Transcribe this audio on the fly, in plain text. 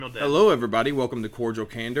Hello, everybody. Welcome to Cordial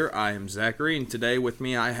Candor. I am Zachary, and today with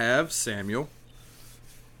me I have Samuel.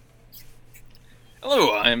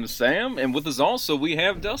 Hello, I'm Sam, and with us also we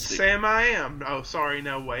have Dusty. Sam, I am. Oh, sorry,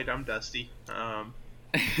 no, wait, I'm Dusty.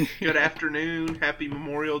 Good afternoon, happy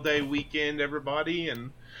Memorial Day weekend, everybody, and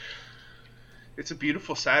it's a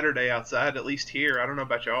beautiful Saturday outside, at least here. I don't know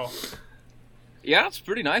about y'all. Yeah, it's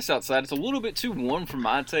pretty nice outside. It's a little bit too warm for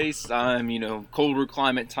my taste. I'm, colder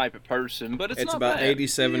climate type of person, but it's not about bad.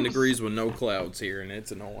 87 degrees with no clouds here, and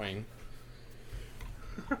it's annoying.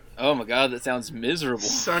 Oh my god, that sounds miserable.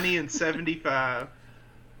 Sunny and 75.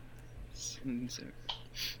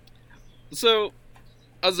 So,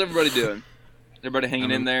 how's everybody doing? Everybody hanging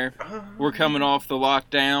in there? We're coming off the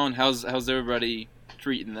lockdown. How's everybody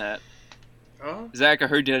treating that? Zach, I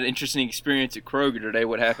heard you had an interesting experience at Kroger today.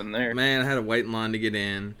 What happened there? Man, I had to wait in line to get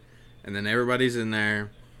in, and then everybody's in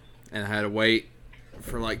there, and I had to wait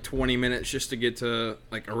for like 20 minutes just to get to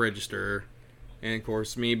like a register. And of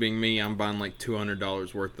course, me being me, I'm buying like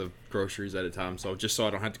 $200 worth of groceries at a time, so just so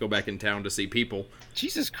I don't have to go back in town to see people.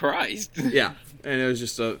 Jesus Christ. Yeah, and it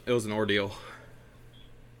was an ordeal.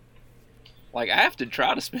 I have to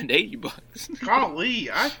try to spend $80.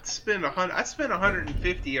 Golly, I spent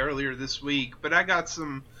 150 earlier this week, but I got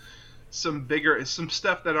some stuff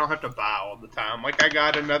that I don't have to buy all the time. Like I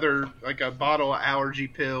got a bottle of allergy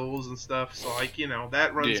pills and stuff. So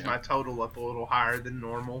that runs my total up a little higher than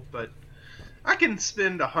normal, but I can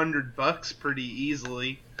spend $100 pretty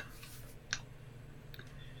easily.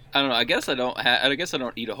 I don't know. I guess I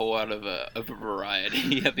don't eat a whole lot of a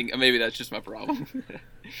variety. I think maybe that's just my problem.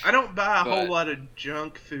 I don't buy a whole lot of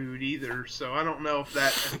junk food either, so I don't know if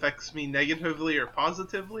that affects me negatively or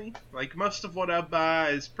positively. Like most of what I buy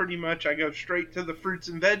is pretty much I go straight to the fruits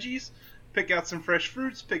and veggies, pick out some fresh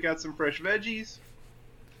fruits, pick out some fresh veggies,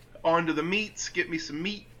 onto the meats, get me some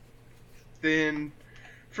meat. Then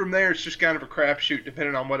from there it's just kind of a crapshoot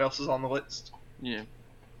depending on what else is on the list. Yeah.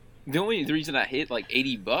 The reason I hit like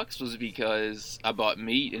 $80 was because I bought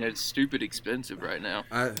meat and it's stupid expensive right now.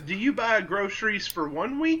 Do you buy groceries for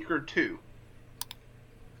 1 week or 2?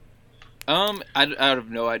 I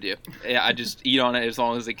have no idea. I just eat on it as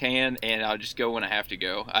long as I can, and I'll just go when I have to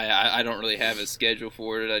go. I don't really have a schedule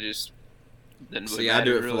for it. I just I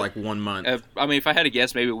do it for like 1 month. If I had to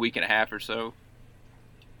guess, maybe a week and a half or so.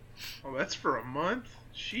 Oh, that's for a month?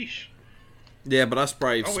 Sheesh. Yeah, but I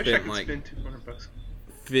probably spent like spend $200.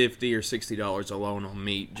 $50 or $60 alone on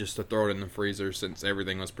meat just to throw it in the freezer since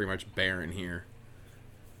everything was pretty much barren here.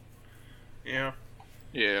 Yeah.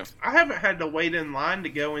 Yeah. I haven't had to wait in line to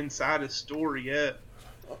go inside a store yet.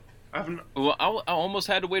 Well, I almost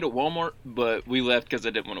had to wait at Walmart, but we left because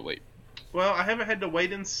I didn't want to wait. Well, I haven't had to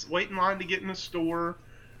wait in line to get in a store.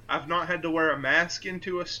 I've not had to wear a mask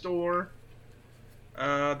into a store.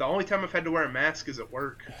 The only time I've had to wear a mask is at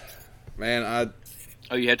work. Man,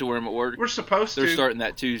 Oh, you had to wear them at work? We're supposed to. They're starting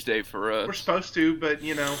that Tuesday for us. We're supposed to, but,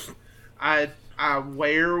 I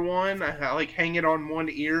wear one. I like hang it on one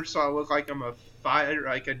ear so I look like I'm a fighter,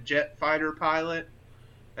 like a jet fighter pilot.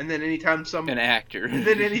 And then anytime an actor.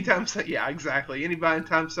 Yeah, exactly.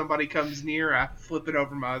 Anytime somebody comes near, I flip it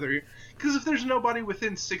over my other ear. Because if there's nobody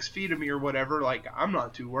within 6 feet of me or whatever, I'm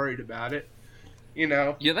not too worried about it.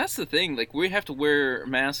 Yeah, that's the thing. We have to wear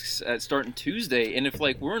masks starting Tuesday, and if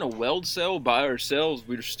we're in a weld cell by ourselves,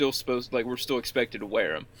 we're still we're still expected to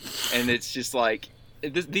wear them. And it's just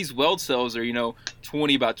these weld cells are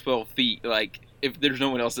 20 by 12 feet. If there's no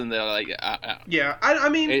one else in there, yeah, I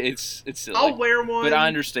mean, it's silly. I'll wear one, but I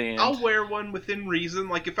understand. I'll wear one within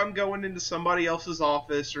reason. If I'm going into somebody else's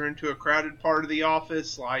office or into a crowded part of the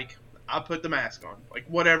office, I put the mask on.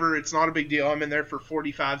 Whatever, it's not a big deal. I'm in there for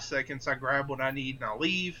 45 seconds. I grab what I need and I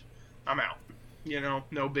leave. I'm out. No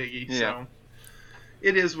biggie. Yeah. So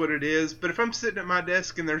it is what it is. But if I'm sitting at my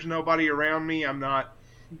desk and there's nobody around me, I'm not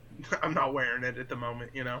wearing it at the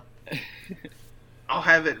moment. I'll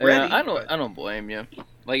have it ready. I don't blame you.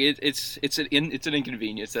 It's an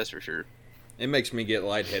inconvenience, that's for sure. It makes me get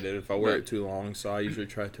lightheaded if I wear it too long, so I usually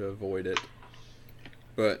try to avoid it.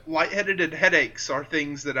 But lightheaded and headaches are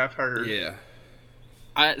things that I've heard. Yeah.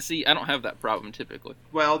 I don't have that problem typically.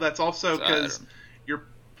 Well, that's also because you're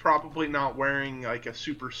probably not wearing a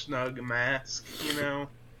super snug mask.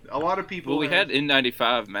 A lot of people. Well, we had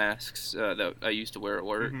N95 masks that I used to wear at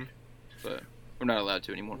work, but we're not allowed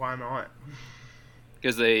to anymore. Why not?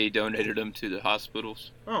 Because they donated them to the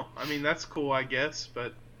hospitals. Oh, I mean that's cool, I guess.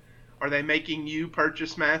 But are they making you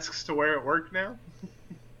purchase masks to wear at work now?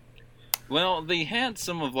 Well, they had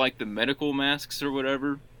some of the medical masks or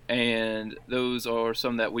whatever, and those are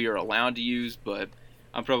some that we are allowed to use, but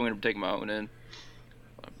I'm probably going to take my own in.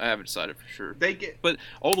 I haven't decided for sure. But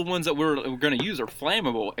all the ones that we're going to use are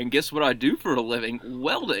flammable, and guess what I do for a living?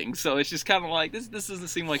 Welding. So it's just kind of like this doesn't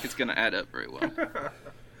seem like it's going to add up very well.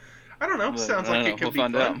 I don't know. Sounds like it could be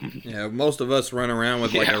fun. Out. Yeah, most of us run around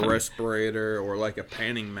with like a respirator or like a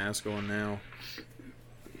panning mask on now.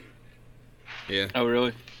 Yeah. Oh,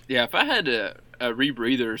 really? Yeah, if I had a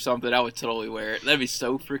rebreather or something, I would totally wear it. That'd be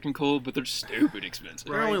so freaking cool, but they're stupid expensive.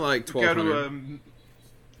 They're only like $1,200.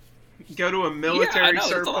 Go to a military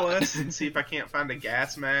surplus and see if I can't find a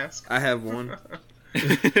gas mask. I have one.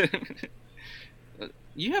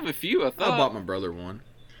 You have a few, I thought. I bought my brother one.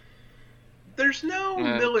 There's no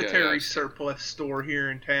military surplus store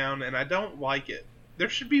here in town, and I don't like it. There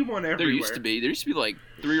should be one everywhere. There used to be like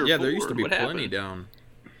 3 or 4. Yeah, there used to be plenty down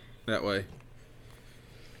that way.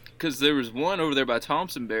 Because there was one over there by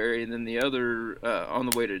Thompsonberry, and then the other on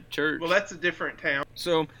the way to church. Well, that's a different town.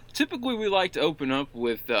 So, typically we like to open up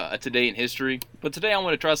with a Today in History. But today I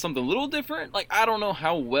want to try something a little different. Like, I don't know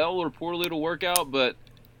how well or poorly it'll work out, but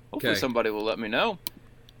hopefully somebody will let me know.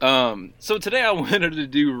 So today I wanted to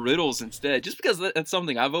do riddles instead, just because that's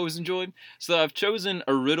something I've always enjoyed. So I've chosen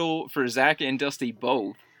a riddle for Zach and Dusty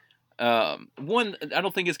both. One, I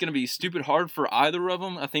don't think it's going to be stupid hard for either of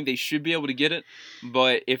them. I think they should be able to get it.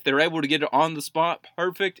 But if they're able to get it on the spot,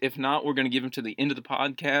 perfect. If not, we're going to give them to the end of the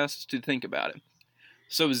podcast to think about it.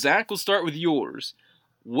 So Zach, will start with yours.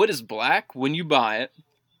 What is black when you buy it,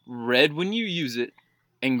 red when you use it,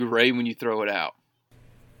 and gray when you throw it out?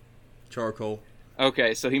 Charcoal.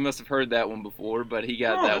 Okay, so he must have heard that one before, but he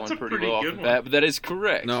got that one pretty well off the bat. But that is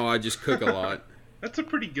correct. No, I just cook a lot. That's a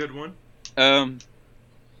pretty good one.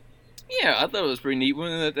 Yeah, I thought it was a pretty neat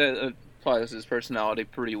one. That applies his personality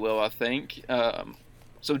pretty well, I think.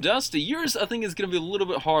 So, Dusty, yours I think is going to be a little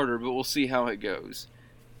bit harder, but we'll see how it goes.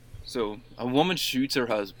 So, a woman shoots her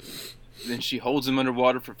husband. Then she holds him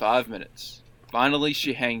underwater for 5 minutes. Finally,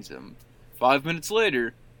 she hangs him. 5 minutes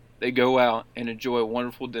later, they go out and enjoy a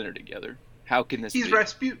wonderful dinner together. How can this be? He's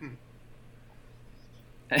Rasputin.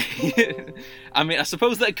 I mean, I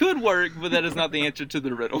suppose that could work, but that is not the answer to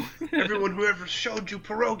the riddle. Everyone who ever showed you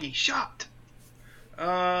pierogi, shot.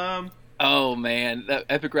 Oh, man. That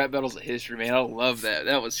Epic Rap Battles of History, man. I love that.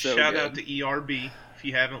 That was so Shout good. out to ERB. If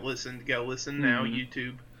you haven't listened, go listen now,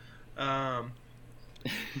 YouTube.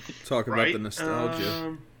 Talk about the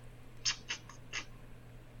nostalgia.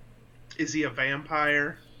 Is he a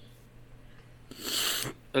vampire?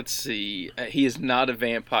 Let's see. He is not a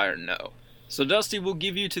vampire, no. So, Dusty, we'll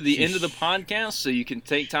give you to the end of the podcast so you can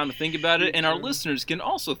take time to think about it, and our listeners can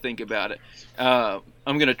also think about it. I'm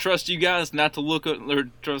going to trust you guys not to look at, or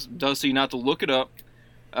trust Dusty not to look it up.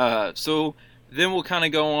 So then we'll kind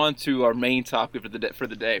of go on to our main topic for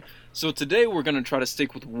the day. So today we're going to try to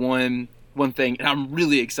stick with one thing, and I'm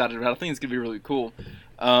really excited about it. I think it's going to be really cool.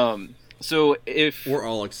 So if we're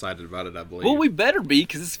all excited about it, I believe. Well, we better be,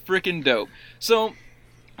 because it's freaking dope. So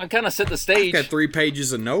I kind of set the stage. I got 3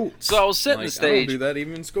 pages of notes. So I was setting the stage. I don't do that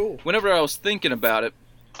even in school. Whenever I was thinking about it,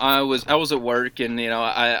 I was at work, and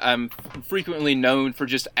I'm frequently known for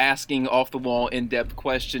just asking off the wall, in-depth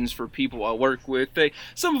questions for people I work with.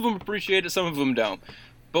 Some of them appreciate it, some of them don't.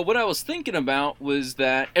 But what I was thinking about was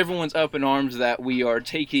that everyone's up in arms that we are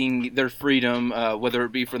taking their freedom, whether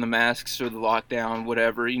it be from the masks or the lockdown,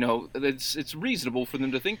 whatever. It's reasonable for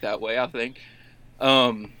them to think that way, I think.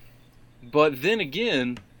 But then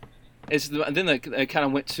again, I kind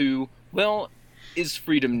of went to, well, is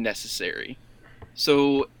freedom necessary?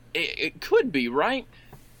 So it could be, right?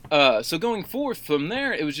 So going forth from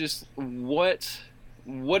there, it was just what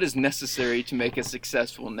is necessary to make a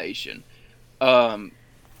successful nation.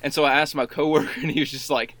 And so I asked my coworker, and he was just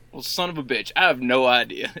like, well, son of a bitch, I have no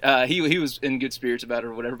idea. He was in good spirits about it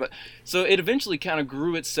or whatever. But so it eventually kind of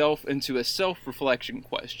grew itself into a self-reflection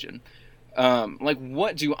question. Like,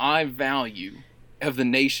 what do I value of the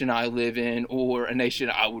nation I live in, or a nation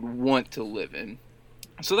I would want to live in?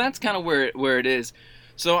 So that's kind of where it is.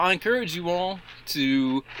 So I encourage you all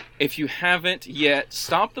to, if you haven't yet,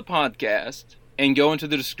 stop the podcast and go into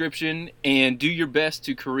the description and do your best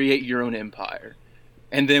to create your own empire.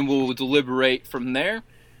 And then we'll deliberate from there.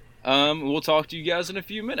 We'll talk to you guys in a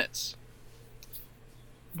few minutes.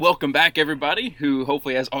 Welcome back, everybody, who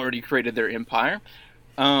hopefully has already created their empire.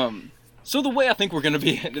 So the way I think we're going to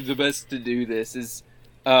be the best to do this is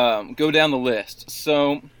go down the list.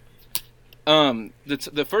 So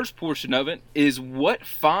the first portion of it is, what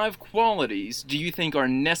 5 qualities do you think are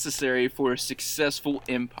necessary for a successful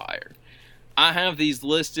empire? I have these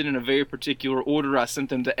listed in a very particular order. I sent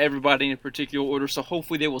them to everybody in a particular order, so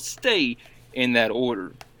hopefully they will stay in that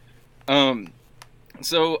order. Let's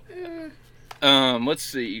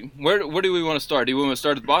see. Where do we want to start? Do we want to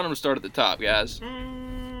start at the bottom or start at the top, guys?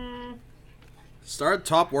 Start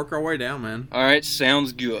top, work our way down, man. All right,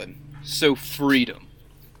 sounds good. So freedom.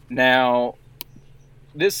 Now,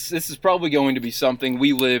 this is probably going to be something.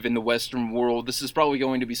 We live in the Western world. This is probably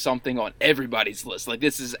going to be something on everybody's list. Like,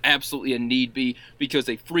 this is absolutely a need be, because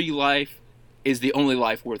a free life is the only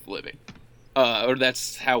life worth living. Or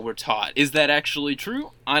that's how we're taught. Is that actually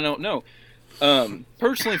true? I don't know.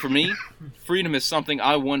 Personally, for me, freedom is something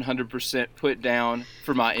I 100% put down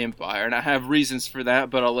for my empire, and I have reasons for that,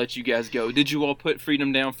 but I'll let you guys go. Did you all put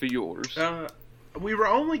freedom down for yours? We were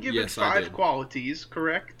only given Yes, I 5 did. qualities,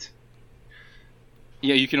 correct?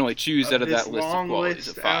 Yeah, you can only choose out of This that list of long qualities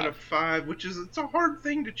list of out 5. of 5, which is it's a hard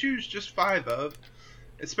thing to choose just 5 of,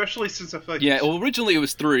 especially since I feel like Yeah, well, originally it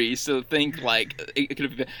was 3, so think, like, it could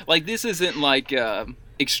have been... Like, this isn't, like,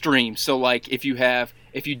 extreme, so, like, if you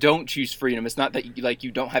don't choose freedom, it's not that,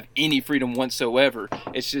 you don't have any freedom whatsoever,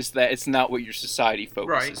 it's just that it's not what your society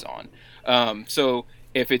focuses on. So,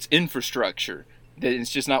 if it's infrastructure, then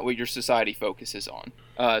it's just not what your society focuses on.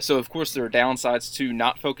 So, of course, there are downsides to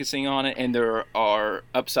not focusing on it, and there are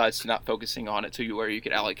upsides to not focusing on it to where you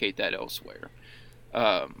could allocate that elsewhere.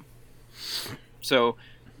 So,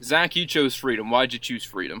 Zach, you chose freedom. Why'd you choose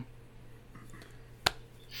freedom?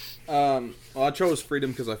 Well, I chose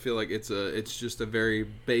freedom because I feel like it's just a very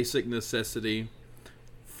basic necessity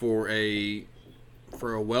for a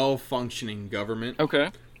well-functioning government.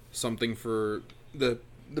 Okay. Something for the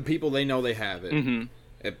people, they know they have it. Mm-hmm.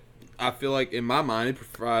 I feel like, in my mind, it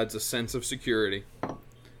provides a sense of security.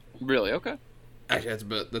 Really? Okay.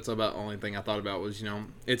 Actually, that's about the only thing I thought about was,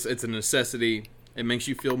 it's a necessity. It makes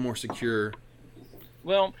you feel more secure.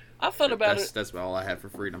 Well, I thought about it. That's about all I had for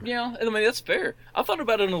freedom. Yeah, I mean, that's fair. I thought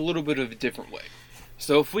about it in a little bit of a different way.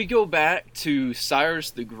 So if we go back to Cyrus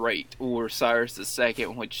the Great, or Cyrus the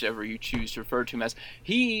Second, whichever you choose to refer to him as,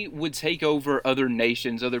 he would take over other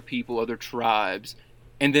nations, other people, other tribes,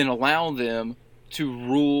 and then allow them to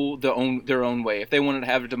rule their own way. If they wanted to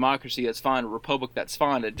have a democracy, that's fine. A republic, that's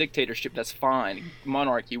fine. A dictatorship, that's fine.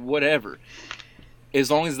 Monarchy, whatever.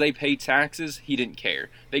 As long as they pay taxes, he didn't care.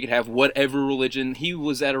 They could have whatever religion. He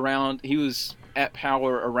was at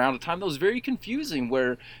power around a time that was very confusing,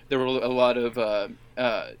 where there were a lot of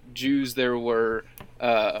Jews, there were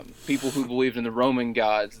people who believed in the Roman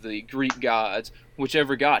gods, the Greek gods,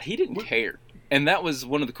 whichever god. He didn't care. And that was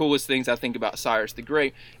one of the coolest things I think about Cyrus the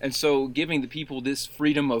Great. And so giving the people this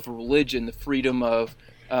freedom of religion, the freedom of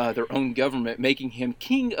their own government, making him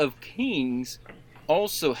king of kings,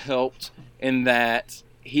 also helped in that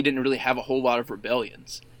he didn't really have a whole lot of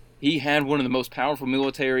rebellions. He had one of the most powerful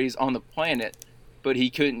militaries on the planet, but he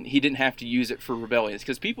didn't have to use it for rebellions,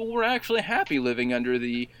 because people were actually happy living under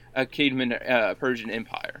the Achaemenid Persian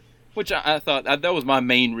Empire, which I thought that was my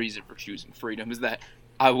main reason for choosing freedom, is that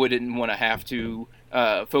I wouldn't want to have to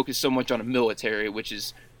focus so much on a military, which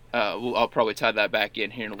is I'll probably tie that back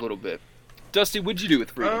in here in a little bit. Dusty, what'd you do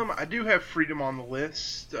with freedom? I do have freedom on the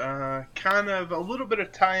list. Kind of a little bit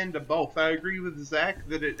of tie into both. I agree with Zach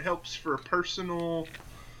that it helps for a personal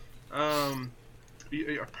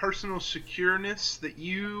secureness that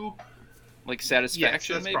you... Like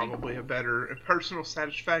satisfaction, yes, that's maybe? probably a personal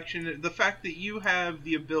satisfaction. The fact that you have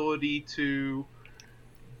the ability to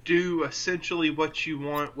do essentially what you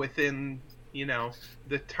want within,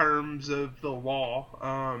 the terms of the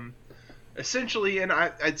law. Essentially, and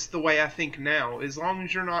it's the way I think now. As long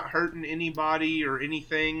as you're not hurting anybody or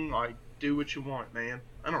anything, like, do what you want, man.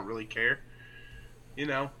 I don't really care.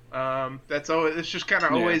 It's just kind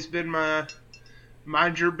of always been my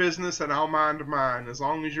mind your business and I'll mind mine. As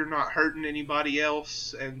long as you're not hurting anybody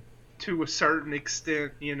else, and to a certain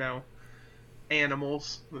extent,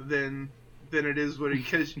 animals, then it is what it,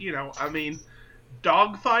 because, I mean,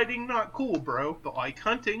 dog fighting, not cool, bro, but, like,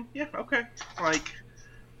 hunting, yeah, okay, like,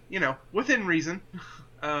 within reason.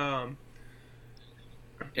 Yeah,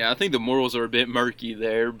 I think the morals are a bit murky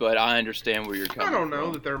there, but I understand where you're coming from. I don't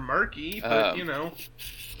know that they're murky, but,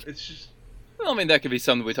 it's just... Well, I mean, that could be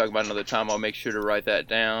something we talk about another time. I'll make sure to write that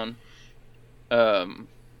down. Let's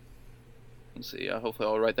see, hopefully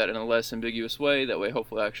I'll write that in a less ambiguous way. That way,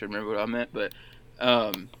 hopefully I actually remember what I meant, but...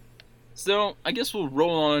 So, I guess we'll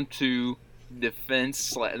roll on to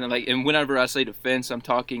defense. And whenever I say defense, I'm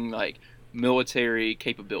talking, like, military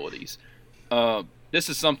capabilities. This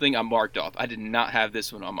is something I marked off. I did not have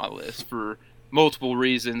this one on my list for multiple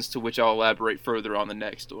reasons, to which I'll elaborate further on the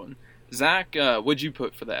next one. Zach, what'd you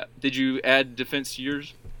put for that? Did you add defense to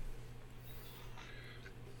yours?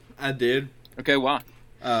 I did. Okay, why?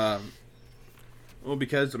 Well,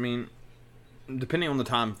 because, I mean, depending on the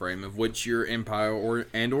time frame of which your empire or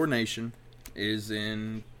nation is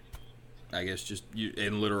in, I guess, just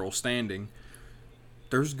in literal standing,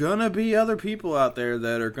 there's gonna be other people out there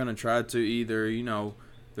that are gonna try to either,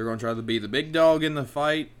 they're gonna try to be the big dog in the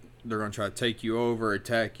fight. They're gonna try to take you over,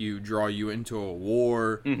 attack you, draw you into a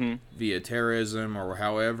war via terrorism or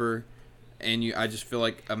however. And I just feel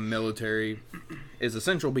like a military is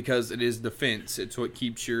essential because it is defense. It's what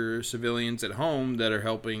keeps your civilians at home that are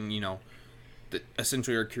helping, that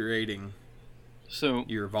essentially are creating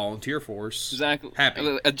your volunteer force. Exactly.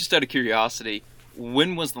 Happy. Just out of curiosity,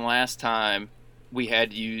 when was the last time we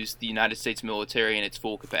had used the United States military in its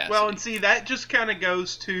full capacity? Well, and see, that just kind of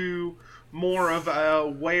goes to more of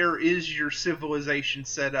where is your civilization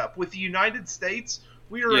set up. With the United States,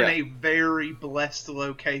 we are in a very blessed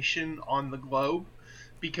location on the globe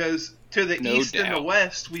because to the east and the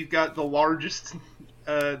west, we've got the largest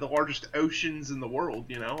oceans in the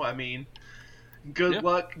world. I mean, good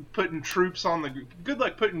luck putting boots on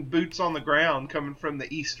the ground coming from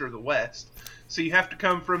the east or the west. So you have to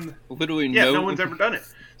come from no one's ever done it.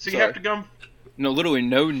 So you have to come. No, literally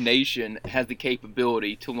no nation has the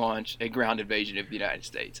capability to launch a ground invasion of the United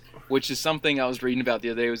States, which is something I was reading about the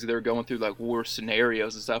other day. Was they were going through like war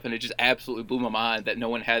scenarios and stuff, and it just absolutely blew my mind that no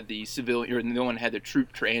one had the civilian or no one had the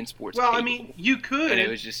troop transports. Well, capable. I mean, you could, and it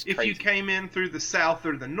was just if crazy. you came in through the south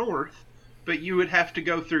or the north, but you would have to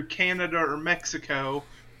go through Canada or Mexico,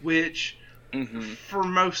 which for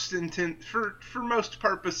most for most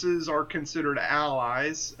purposes are considered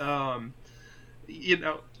allies.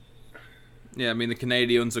 Yeah, I mean, the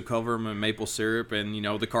Canadians will cover them in maple syrup, and,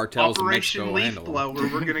 the cartels in Mexico Operation Leaf handle Blower. We're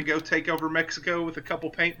going to go take over Mexico with a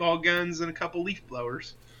couple paintball guns and a couple leaf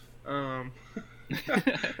blowers. But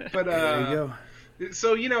there you go.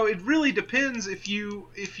 So, it really depends if you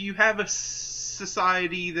have a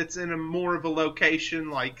society that's in a more of a location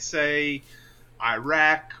like, say,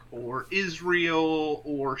 Iraq or Israel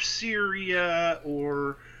or Syria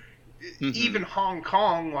or even Hong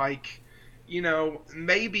Kong, like...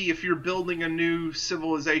 maybe if you're building a new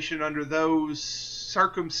civilization under those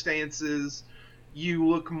circumstances, you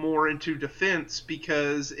look more into defense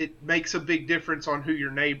because it makes a big difference on who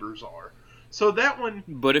your neighbors are. So that one...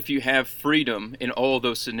 But if you have freedom in all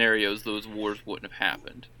those scenarios, those wars wouldn't have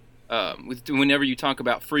happened. Whenever you talk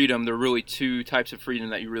about freedom, there are really two types of freedom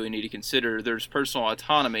that you really need to consider. There's personal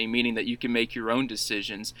autonomy, meaning that you can make your own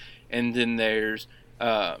decisions, and then there's...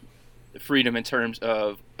 freedom in terms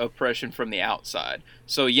of oppression from the outside.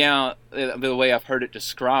 So the way I've heard it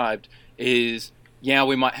described is,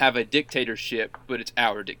 we might have a dictatorship, but it's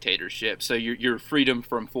our dictatorship. So you're freedom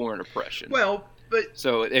from foreign oppression. Well, but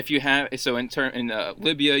so if you have in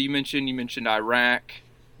Libya, you mentioned Iraq.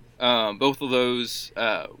 Both of those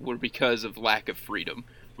were because of lack of freedom,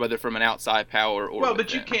 whether from an outside power or but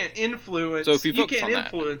within. you can't influence. So if you can't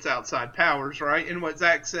influence outside powers, right? And what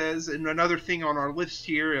Zach says, and another thing on our list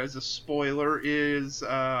here as a spoiler is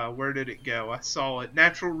where did it go? I saw it.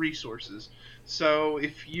 Natural resources. So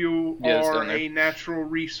if you are a natural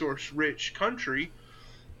resource rich country,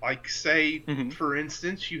 like say for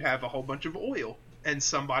instance, you have a whole bunch of oil, and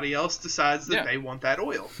somebody else decides that they want that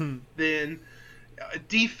oil, then.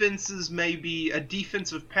 Defenses may be a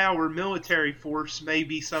defensive power, military force may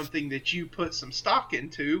be something that you put some stock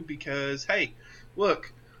into because, hey,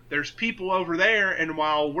 look, there's people over there, and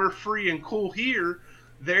while we're free and cool here,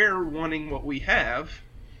 they're wanting what we have.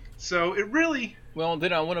 So it really... Well,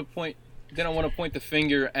 then I want to point the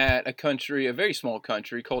finger at a country, a very small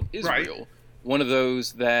country called Israel. Right. One of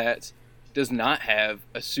those that does not have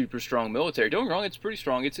a super strong military. Don't get me wrong, it's pretty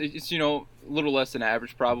strong. It's a little less than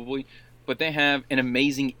average probably. But they have an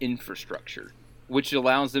amazing infrastructure, which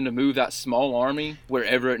allows them to move that small army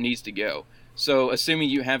wherever it needs to go. So,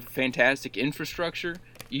 assuming you have fantastic infrastructure,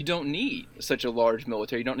 you don't need such a large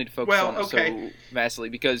military. You don't need to focus on it so vastly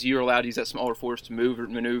because you're allowed to use that smaller force to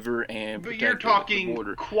maneuver, and protect. But you're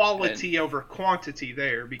talking quality over quantity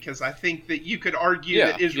there, because I think that you could argue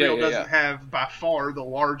that Israel doesn't have by far the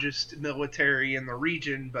largest military in the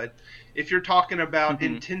region. But if you're talking about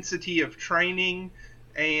intensity of training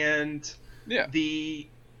and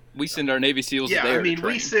we send our Navy SEALs there. I mean,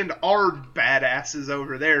 we send our badasses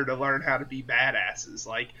over there to learn how to be badasses.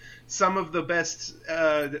 Like, some of the best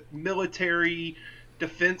military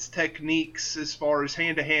defense techniques as far as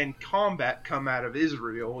hand-to-hand combat come out of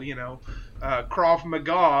Israel. Krav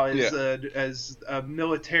Maga is a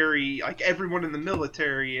military, like, everyone in the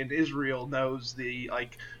military in Israel knows the,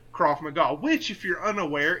 like, Krav Maga, which, if you're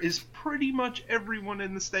unaware, is pretty much everyone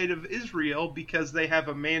in the state of Israel because they have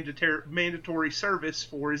a mandatory service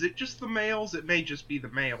for, is it just the males? It may just be the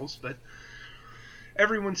males, but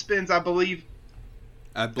everyone spends, I believe,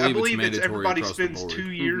 I I believe it's believe it's mandatory everybody across the spends board.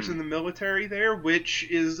 2 years in the military there, which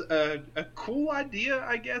is a cool idea,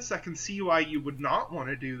 I guess. I can see why you would not want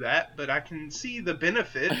to do that, but I can see the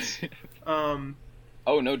benefits.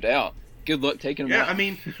 Oh, no doubt. Good luck taking them Yeah, out. I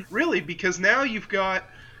mean, really, because now you've got,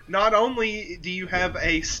 not only do you have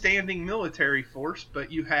a standing military force,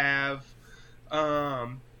 but you have,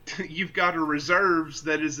 you've got a reserves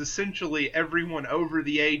that is essentially everyone over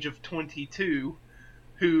the age of 22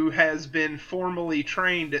 who has been formally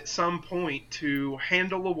trained at some point to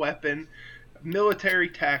handle a weapon, military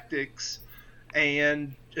tactics,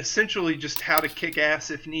 and essentially just how to kick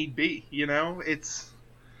ass if need be. You know,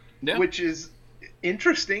 which is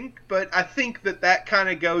interesting, but I think that kind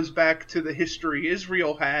of goes back to the history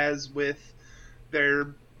Israel has with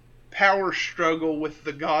their power struggle with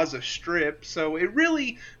the Gaza Strip. So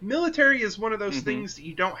military is one of those things that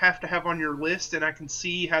you don't have to have on your list, and I can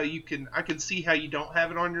see how you don't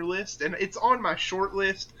have it on your list, and it's on my short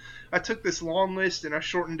list. I took this long list and I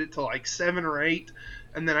shortened it to like 7 or 8,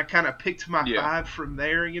 and then I kind of picked my 5 from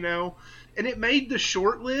there, you know. And it made the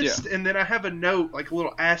short list, and then I have a note, like a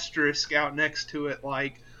little asterisk out next to it,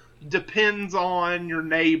 like, depends on your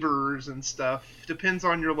neighbors and stuff, depends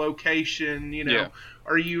on your location, you know. Yeah.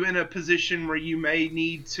 Are you in a position where you may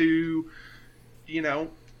need to, you know,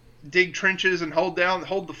 dig trenches and hold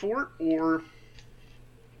the fort, or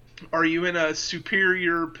are you in a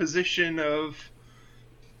superior position of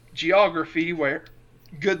geography where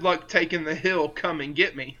good luck taking the hill, come and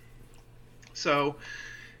get me? So...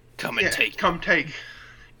 Come take.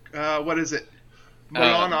 What is it?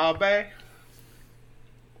 Morana Abe?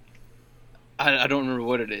 I don't remember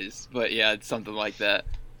what it is, but yeah, it's something like that.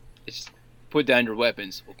 It's put down your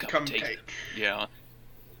weapons. Well, come take them. Yeah.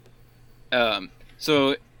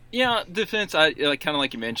 So yeah, defense. I kind of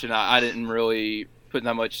like you mentioned. I didn't really put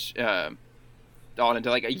that much thought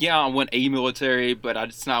into I want a military, but I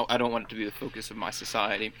don't want it to be the focus of my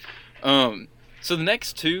society. So the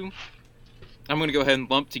next two, I'm going to go ahead and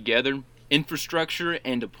lump together: infrastructure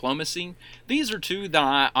and diplomacy. These are two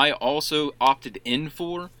that I also opted in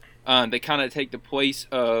for. They kind of take the place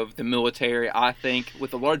of the military, I think,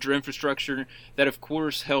 with a larger infrastructure that, of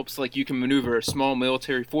course, helps, like, you can maneuver a small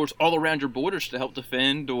military force all around your borders to help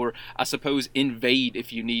defend, or, I suppose, invade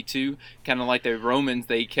if you need to. Kind of like the Romans,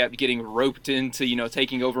 they kept getting roped into,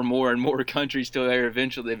 taking over more and more countries till they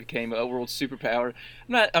eventually became a world superpower.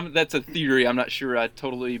 That's a theory. I'm not sure I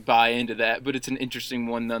totally buy into that, but it's an interesting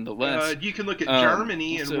one nonetheless. You can look at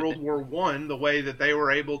Germany in World War I, the way that they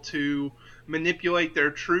were able to manipulate their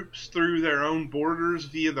troops through their own borders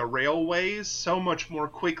via the railways so much more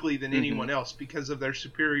quickly than anyone else because of their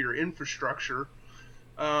superior infrastructure.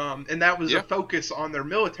 And that was a focus on their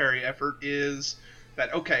military effort, is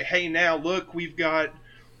that, okay, hey, now look, we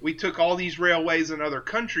took all these railways in other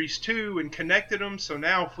countries too and connected them, so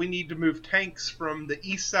now if we need to move tanks from the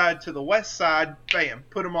east side to the west side, bam,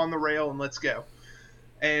 put them on the rail and let's go.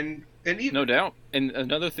 And even, no doubt. And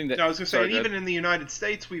another thing that I was going to say, and even in the United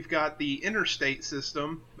States, we've got the interstate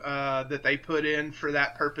system that they put in for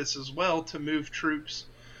that purpose as well, to move troops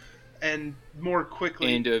and more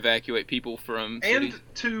quickly, and to evacuate people from cities, and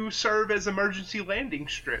to serve as emergency landing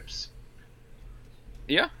strips.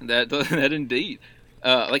 Yeah, that indeed.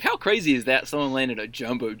 How crazy is that? Someone landed a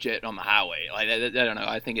jumbo jet on the highway. I don't know.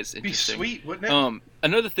 I think it's interesting. Be sweet, wouldn't it?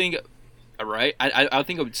 Another thing. All right, I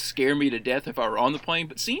think it would scare me to death if I were on the plane,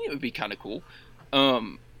 but seeing it would be kind of cool.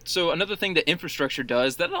 So another thing that infrastructure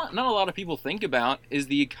does that not a lot of people think about is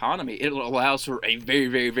the economy. It allows for a very,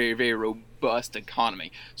 very, very, very robust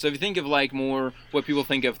economy. So if you think of more what people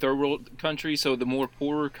think of third world countries, so the more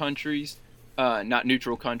poorer countries, not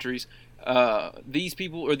neutral countries, these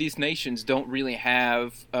people or these nations don't really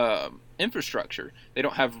have infrastructure. They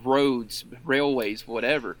don't have roads, railways,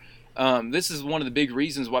 whatever. This is one of the big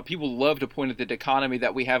reasons why people love to point at the economy,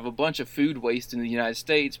 that we have a bunch of food waste in the United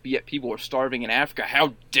States, but yet people are starving in Africa.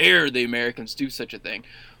 How dare the Americans do such a thing?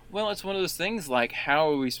 Well, it's one of those things like,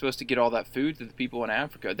 how are we supposed to get all that food to the people in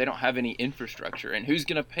Africa? They don't have any infrastructure. And who's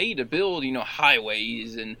going to pay to build,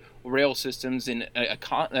 highways and rail systems in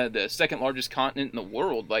the second largest continent in the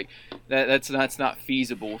world? That's not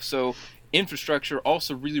feasible. So infrastructure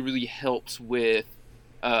also really, really helps with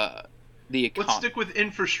the economy. Let's stick with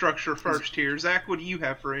infrastructure first here. Zach, what do you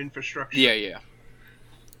have for infrastructure? Yeah.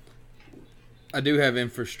 I do have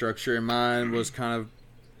infrastructure, and mine was kind of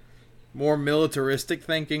more militaristic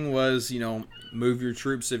thinking. Was, move your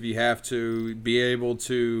troops if you have to, be able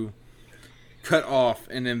to cut off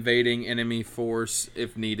an invading enemy force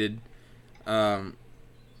if needed. But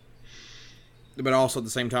also at the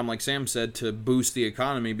same time, like Sam said, to boost the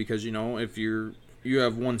economy, because, if you're you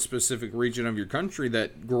have one specific region of your country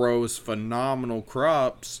that grows phenomenal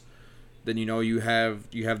crops, then you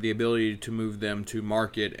have the ability to move them to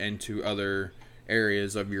market and to other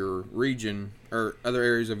areas of your region or other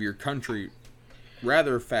areas of your country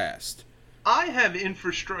rather fast. I have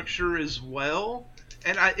infrastructure as well,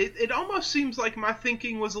 and it almost seems like my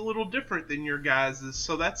thinking was a little different than your guys's,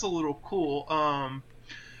 so that's a little cool.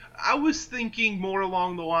 I was thinking more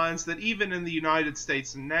along the lines that even in the United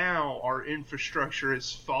States now, our infrastructure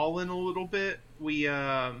has fallen a little bit.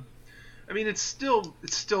 I mean, it's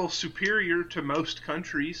still superior to most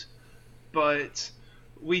countries, but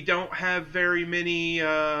we don't have very many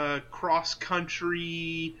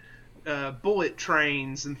cross-country bullet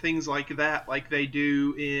trains and things like that like they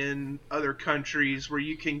do in other countries, where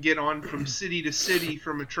you can get on from city to city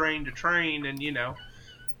from a train to train and,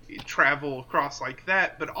 travel across like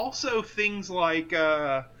that. But also things like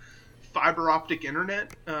fiber optic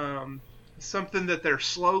internet. Something that they're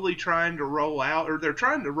slowly trying to roll out, or they're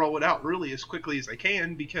trying to roll it out really as quickly as they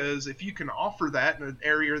can, because if you can offer that in an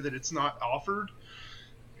area that it's not offered,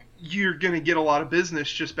 you're going to get a lot of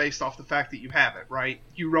business just based off the fact that you have it, right?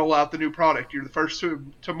 You roll out the new product, you're the first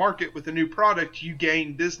to market with a new product, you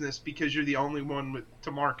gain business because you're the only one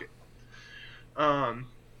to market. And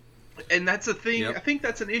that's a thing. Yep. I think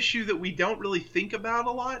that's an issue that we don't really think about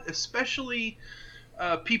a lot, especially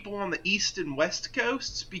people on the east and west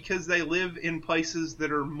coasts, because they live in places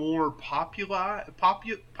that are more populated,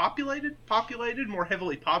 more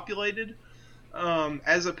heavily populated,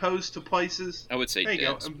 as opposed to places, I would say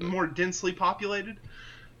dense, more densely populated.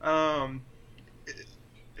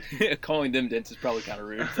 Calling them dense is probably kind of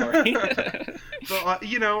rude. Sorry. But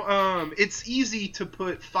it's easy to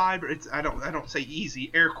put fiber. I don't say easy.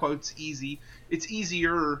 Air quotes easy. It's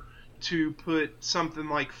easier to put something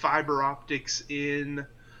like fiber optics in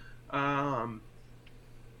an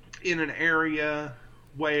area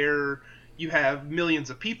where you have millions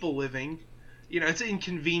of people living. It's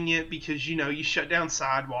inconvenient because you shut down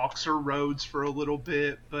sidewalks or roads for a little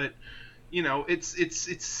bit, but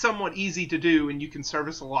it's somewhat easy to do, and you can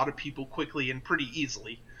service a lot of people quickly and pretty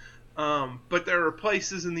easily. But there are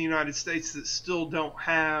places in the United States that still don't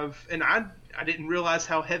have, and I didn't realize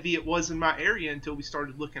how heavy it was in my area until we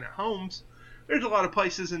started looking at homes. There's a lot of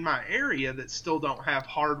places in my area that still don't have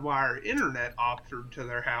hardwired internet offered to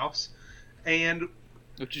their house. And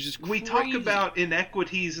which is just we crazy. talk about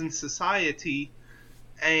inequities in society,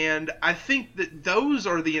 and I think that those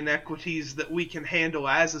are the inequities that we can handle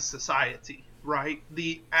as a society, right?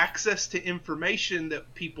 The access to information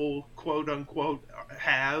that people, quote unquote,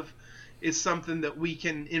 have is something that we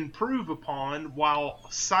can improve upon while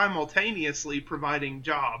simultaneously providing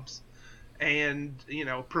jobs and,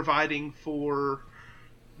 providing for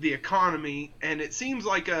the economy. And it seems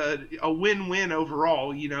like a win-win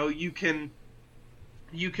overall. You can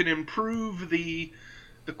improve the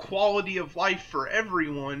quality of life for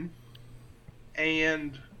everyone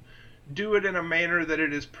and do it in a manner that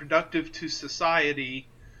it is productive to society,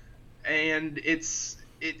 and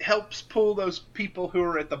it helps pull those people who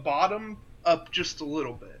are at the bottom up just a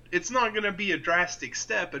little bit. It's not going to be a drastic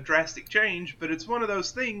step, a drastic change, but it's one of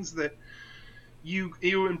those things that you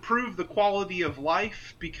improve the quality of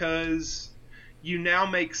life because you now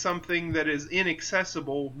make something that is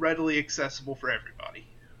inaccessible readily accessible for everybody.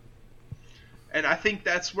 And I think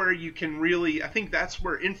that's where that's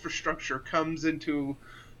where infrastructure comes into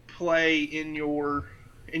play in your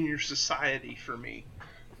society for me.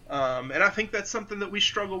 And I think that's something that we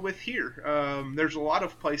struggle with here. There's a lot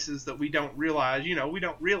of places that we don't realize, we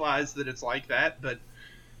don't realize that it's like that, but,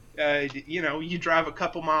 you drive a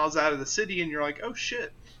couple miles out of the city and you're like, oh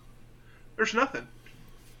shit, there's nothing.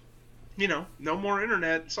 No more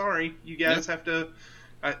internet. Sorry, you guys have to,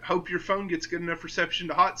 I hope your phone gets good enough reception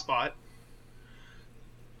to hotspot.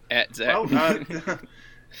 At Zach. Well,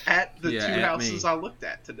 at the two at houses me. I looked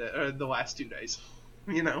at today, the last 2 days,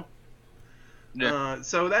 Yeah.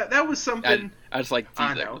 So that was something. I just like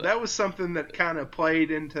I know that was something that kind of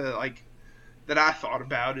played into that I thought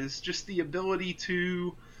about, is just the ability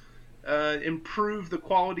to improve the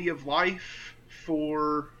quality of life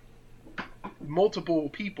for multiple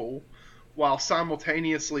people while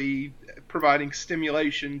simultaneously providing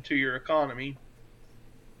stimulation to your economy.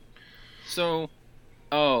 So,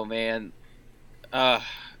 oh man,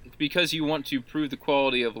 because you want to improve the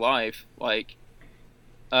quality of life,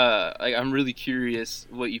 I'm really curious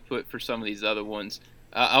what you put for some of these other ones.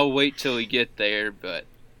 I'll wait till we get there, but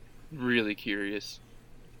really curious.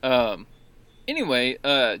 Anyway,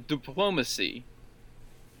 diplomacy.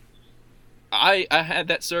 I had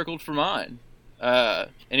that circled for mine.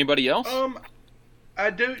 Anybody else? I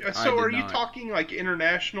do. I So, did are you not. talking like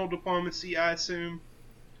international diplomacy? I assume.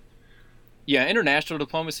 Yeah, international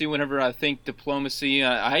diplomacy. Whenever I think diplomacy,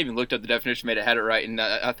 I even looked up the definition, made it had it right, and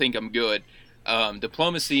I think I'm good.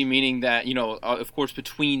 Diplomacy meaning that of course,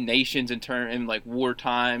 between nations in like war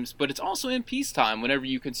times, but it's also in peacetime. Whenever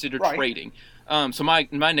you consider Right. trading, so my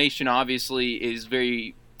nation obviously is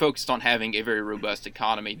very focused on having a very robust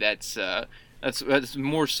economy. That's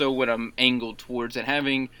more so what I'm angled towards, and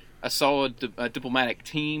having a solid diplomatic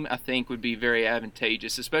team, I think, would be very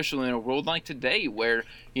advantageous, especially in a world like today where,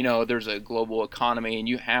 there's a global economy and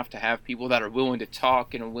you have to have people that are willing to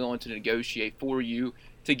talk and are willing to negotiate for you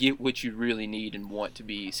to get what you really need and want to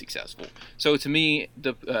be successful. So to me,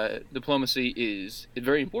 diplomacy is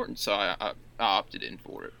very important, so I opted in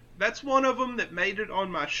for it. That's one of them that made it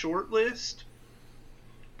on my short list,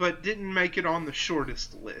 but didn't make it on the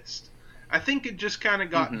shortest list. I think it just kind of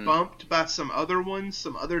got bumped by some other ones,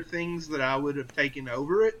 some other things that I would have taken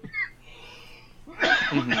over it.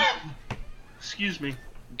 Excuse me.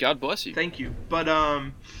 God bless you. Thank you. But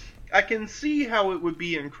I can see how it would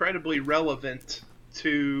be incredibly relevant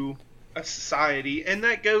to a society, and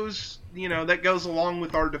that goes along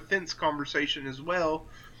with our defense conversation as well.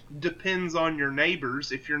 Depends on your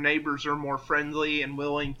neighbors. If your neighbors are more friendly and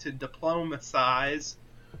willing to diplomize,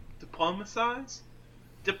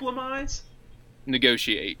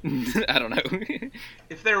 Negotiate. I don't know.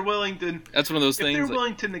 If they're willing to, that's one of those things. If they're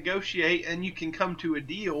willing to negotiate and you can come to a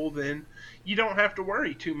deal, then you don't have to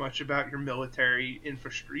worry too much about your military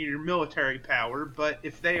infrastructure, your military power. But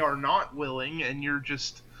if they are not willing, and you're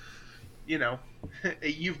just,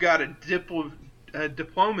 you've got a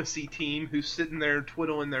diplomacy team who's sitting there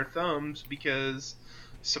twiddling their thumbs because,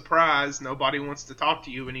 surprise, nobody wants to talk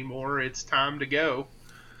to you anymore. It's time to go.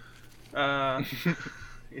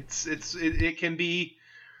 It can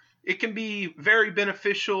be very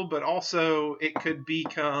beneficial, but also it could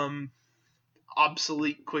become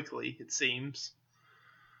obsolete quickly, it seems.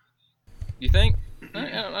 You think? I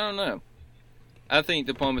don't know. I think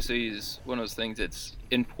diplomacy is one of those things that's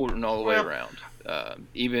important all the way around.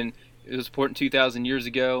 Even it was important 2,000 years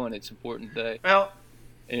ago, and it's important today. Well,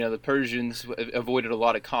 the Persians avoided a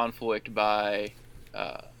lot of conflict by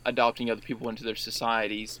adopting other people into their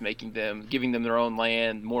societies, giving them their own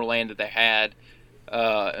land, more land that they had,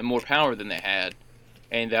 and more power than they had,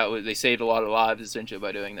 and they saved a lot of lives essentially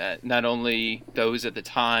by doing that. Not only those at the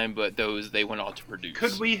time, but those they went on to produce.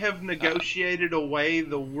 Could we have negotiated away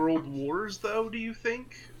the world wars, though? Do you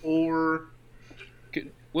think, or?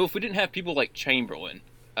 Well, if we didn't have people like Chamberlain,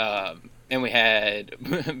 and we had,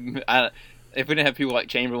 if we didn't have people like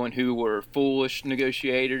Chamberlain who were foolish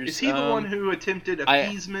negotiators. Is he the one who attempted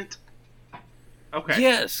appeasement? Okay.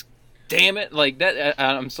 Yes. Damn it! Like that.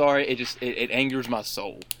 I'm sorry. It angers my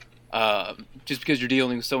soul. Just because you're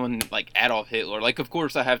dealing with someone like Adolf Hitler. Like, of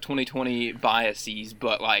course, I have 2020 biases,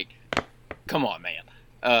 but like, come on, man.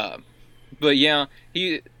 But yeah,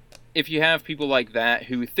 if you have people like that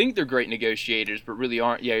who think they're great negotiators but really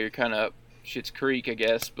aren't, you're kind of Schitt's Creek, I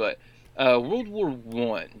guess. But World War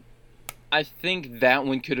One, I think that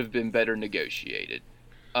one could have been better negotiated.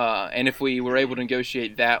 And if we were able to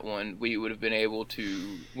negotiate that one, we would have been able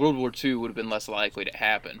to. World War II would have been less likely to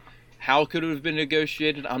happen. How could it have been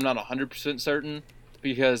negotiated? I'm not 100% certain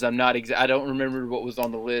because I'm not. I don't remember what was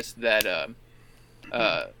on the list that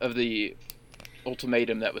of the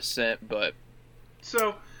ultimatum that was sent, but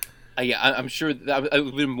so. I'm sure that it would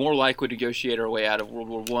have been more likely to negotiate our way out of World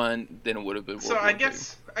War One than it would have been World War II. I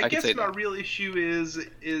guess my real issue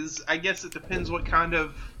is I guess it depends what kind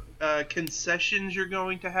of concessions you're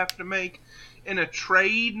going to have to make in a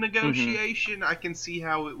trade negotiation. I can see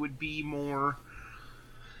how it would be more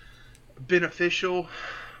beneficial,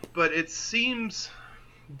 but it seems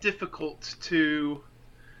difficult to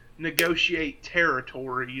negotiate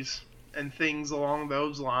territories and things along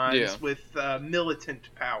those lines with militant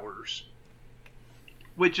powers,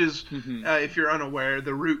 which is, if you're unaware,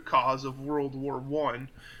 the root cause of World War One,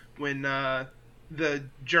 when the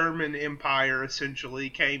German Empire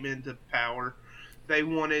essentially came into power. They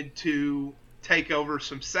wanted to take over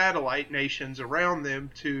some satellite nations around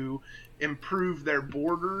them to improve their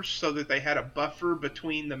borders so that they had a buffer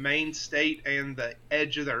between the main state and the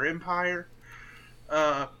edge of their empire.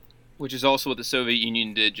 Which is also what the Soviet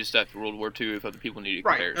Union did just after World War II, if other people needed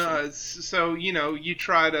comparison. Right. So you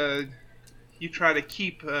try to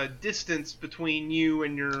keep a distance between you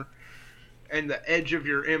and the edge of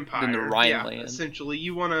your empire. In the Rhineland. Essentially,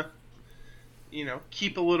 you want to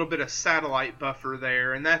keep a little bit of satellite buffer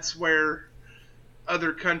there, and that's where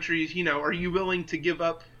other countries, are you willing to give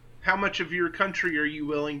up? How much of your country are you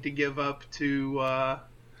willing to give up to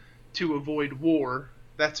avoid war?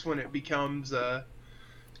 That's when it becomes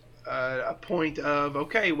a point of,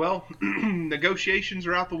 okay, well, negotiations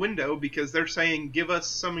are out the window because they're saying, give us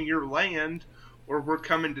some of your land or we're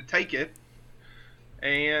coming to take it.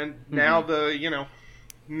 And now the,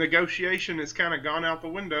 negotiation has kind of gone out the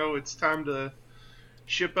window. It's time to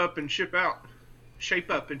ship up and ship out. Shape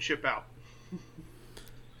up and ship out.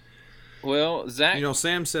 Well, Zach...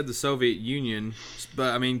 Sam said the Soviet Union,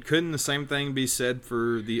 but, I mean, couldn't the same thing be said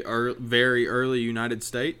for the very early United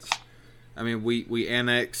States? I mean, we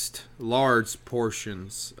annexed large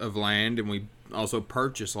portions of land, and we also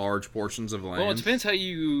purchased large portions of land. Well, it depends how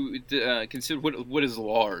you consider what is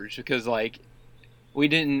large, because, like, we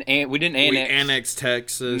didn't annex... We annexed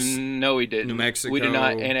Texas. No, we didn't. New Mexico. We did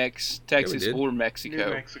not annex Texas or Mexico.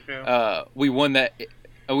 New Mexico. We won that...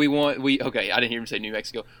 Okay, I didn't hear him say New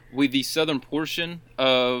Mexico. The southern portion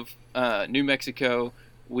of New Mexico,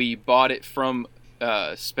 we bought it from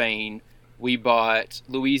Spain. We bought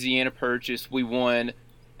Louisiana Purchase. We won...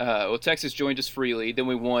 Texas joined us freely. Then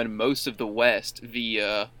we won most of the West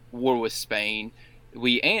via war with Spain.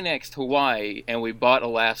 We annexed Hawaii, and we bought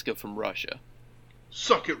Alaska from Russia.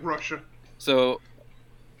 Suck it, Russia. So,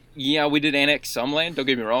 yeah, we did annex some land, don't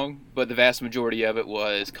get me wrong, but the vast majority of it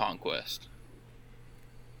was conquest.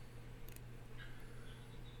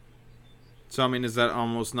 So, I mean, is that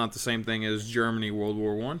almost not the same thing as Germany World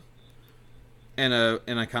War One? In a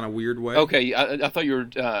kind of weird way? Okay, I thought you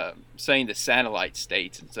were saying the satellite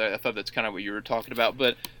states, and so I thought that's kind of what you were talking about.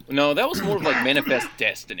 But no, that was more of like manifest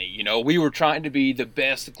destiny. We were trying to be the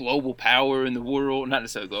best global power in the world, not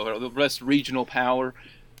necessarily global, the best regional power.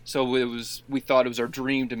 So we thought it was our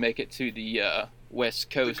dream to make it to the West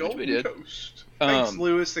Coast, the which we did. Coast. Thanks,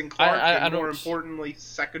 Lewis and Clark, and more importantly,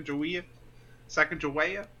 Sacagawea.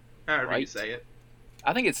 However you say it.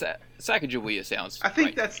 I think it's Sacagawea sounds I think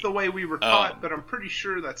right. That's the way we were taught, but I'm pretty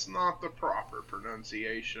sure that's not the proper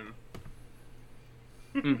pronunciation.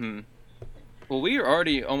 Mm-hmm. Well, we are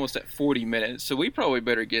already almost at 40 minutes, so we probably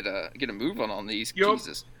better get a move on these. Yep.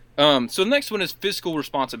 Jesus. So the next one is fiscal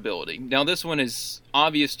responsibility. Now, this one is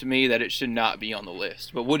obvious to me that it should not be on the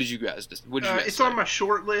list. But what did you guys It's say? on my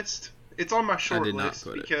short list. It's on my short I did list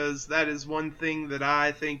not put because that is one thing that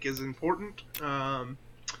I think is important.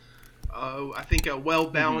 I think a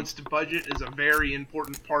well-balanced budget is a very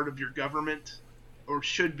important part of your government, or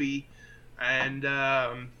should be, and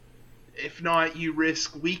if not, you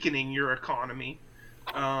risk weakening your economy.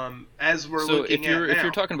 As we're looking at now. If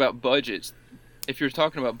you're talking about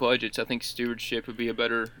budgets, I think stewardship would be a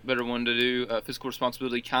better one to do. Fiscal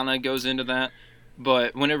responsibility kind of goes into that.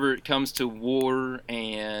 But whenever it comes to war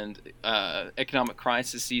and economic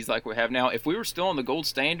crises like we have now, if we were still on the gold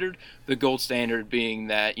standard being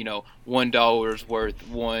that, $1 is worth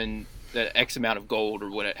that X amount of gold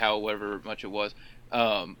or however much it was,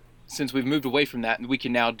 since we've moved away from that, we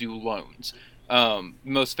can now do loans.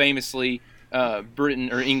 Most famously,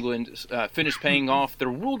 Britain or England finished paying off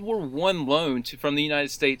their World War I loan from the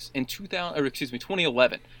United States in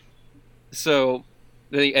 2011. So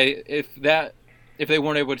if they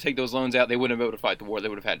weren't able to take those loans out, they wouldn't have been able to fight the war. They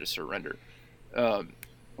would have had to surrender.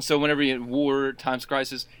 So whenever you had war times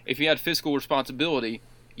crisis, if you had fiscal responsibility,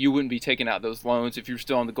 you wouldn't be taking out those loans. If you're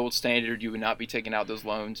still on the gold standard, you would not be taking out those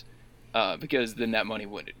loans because then that money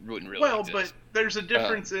wouldn't really exist. But there's a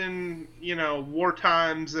difference in war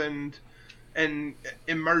times and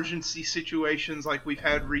emergency situations like we've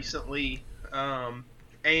had recently,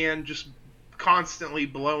 and just constantly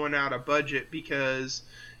blowing out a budget because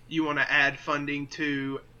you want to add funding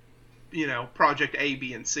to, project A,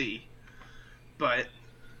 B, and C. But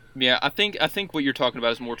yeah, I think what you're talking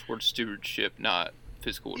about is more towards stewardship, not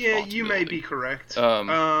fiscal responsibility. Yeah, you may be correct.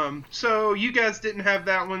 So you guys didn't have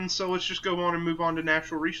that one, so let's just go on and move on to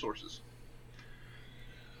natural resources.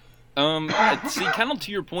 See, kind of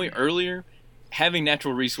to your point earlier, having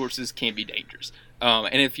natural resources can be dangerous.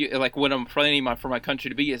 And if you like, what I'm planning for my country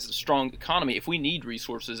to be is a strong economy. If we need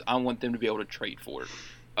resources, I want them to be able to trade for it.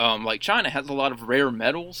 Like China has a lot of rare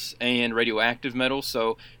metals and radioactive metals,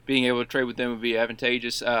 so being able to trade with them would be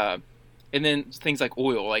advantageous. And then things like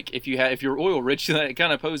oil, like if you're oil rich, that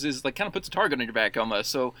kind of puts a target on your back almost.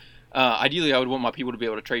 So ideally, I would want my people to be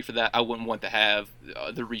able to trade for that. I wouldn't want to have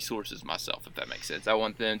the resources myself, if that makes sense. I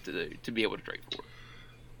want them to be able to trade for it.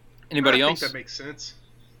 Anybody else? I think that makes sense.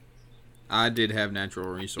 I did have natural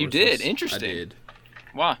resources. You did? Interesting. I did.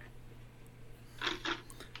 Why?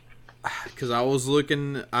 Because I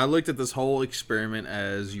looked at this whole experiment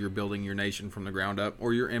as you're building your nation from the ground up,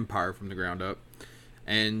 or your empire from the ground up.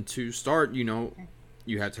 And to start, you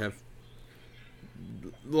have to have,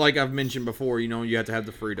 like I've mentioned before, you have to have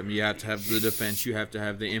the freedom, you have to have the defense, you have to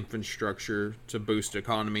have the infrastructure to boost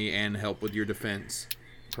economy and help with your defense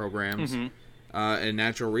programs. Mm-hmm. And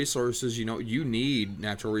natural resources, you need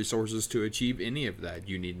natural resources to achieve any of that.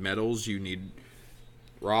 You need metals, you need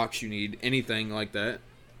rocks, you need anything like that.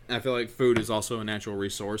 I feel like food is also a natural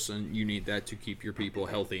resource, and you need that to keep your people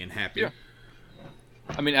healthy and happy. Yeah.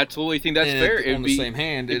 I mean, I totally think that's fair. On the same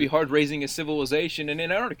hand, it'd be hard raising a civilization in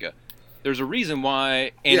Antarctica. There's a reason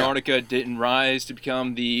why Antarctica didn't rise to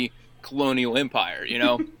become the colonial empire,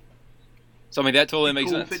 So, I mean, that totally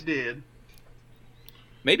makes sense. If it did.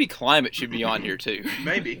 Maybe climate should be on here, too.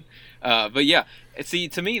 Maybe. But, yeah. See,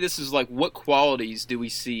 to me, this is like, what qualities do we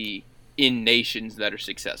see in nations that are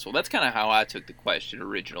successful? That's kind of how I took the question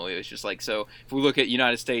originally. It's just like, so if we look at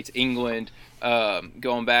United States, England,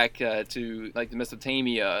 going back to like the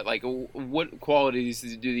Mesopotamia, like what qualities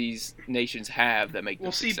do these nations have that make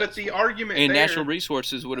them successful? But the argument and there, natural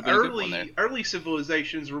resources would have been a good one there. Early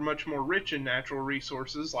civilizations were much more rich in natural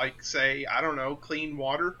resources, like say, I don't know, clean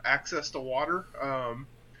water, access to water,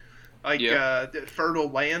 fertile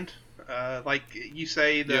land. Like you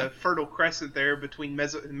say, the Fertile Crescent there between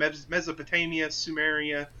Mesopotamia,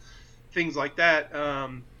 Sumeria, things like that.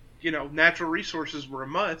 Natural resources were a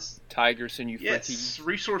must. Tigris and Euphrates. Yes,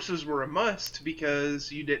 resources were a must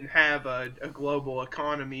because you didn't have a global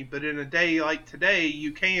economy. But in a day like today,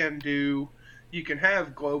 you can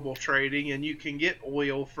have global trading, and you can get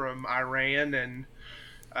oil from Iran and,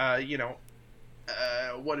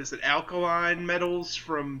 alkaline metals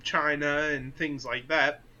from China and things like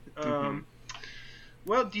that.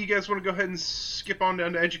 Well, do you guys want to go ahead and skip on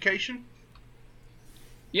down to education?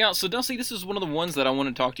 Yeah, so Dusty, this is one of the ones that I want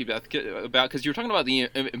to talk to you about because you're talking about the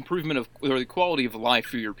improvement of or the quality of life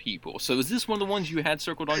for your people. So is this one of the ones you had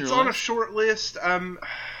circled on your list? It's on a short list.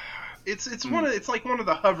 It's like one of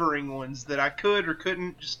the hovering ones that I could or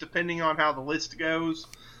couldn't, just depending on how the list goes.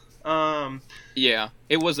 Yeah,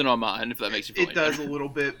 it wasn't on mine, if that makes you feel It does a little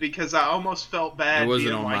bit, because I almost felt bad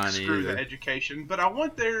being like, screw the education. But I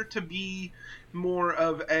want there to be more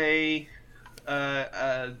of a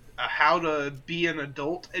how to be an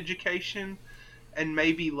adult education, and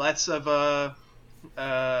maybe less of a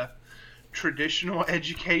traditional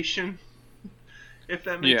education, if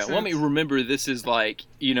that makes sense. Yeah, let me remember, this is like,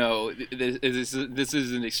 this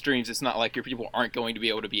isn't extremes. It's not like your people aren't going to be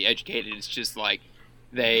able to be educated. It's just like,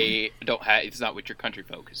 they don't have. It's not what your country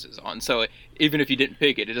focuses on. So even if you didn't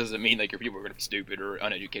pick it, it doesn't mean like your people are going to be stupid or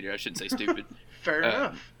uneducated. I shouldn't say stupid. Fair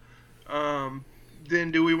enough.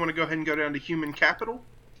 Then do we want to go ahead and go down to human capital?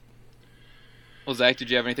 Well, Zach, did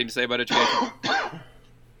you have anything to say about education?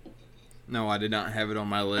 No, I did not have it on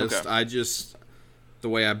my list. Okay. The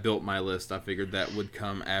way I built my list, I figured that would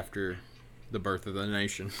come after the birth of the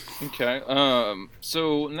nation. Okay.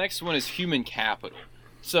 So next one is human capital.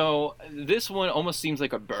 So this one almost seems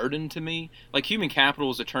like a burden to me. Like, human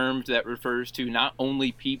capital is a term that refers to not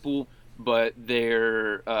only people, but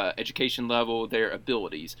their education level, their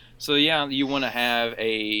abilities. So yeah, you want to have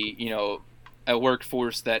a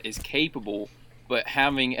workforce that is capable, but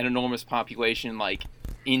having an enormous population like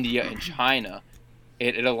India and China,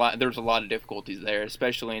 there's a lot of difficulties there,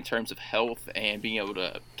 especially in terms of health and being able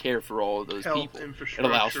to care for all of those people. It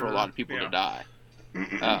allows for a lot of people to die.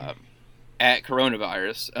 At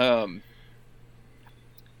coronavirus.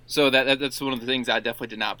 So that's one of the things I definitely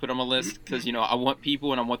did not put on my list, because I want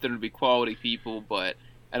people and I want them to be quality people, but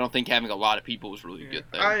I don't think having a lot of people is really good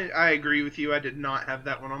there. I agree with you. I did not have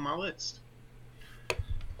that one on my list.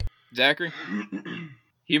 Zachary?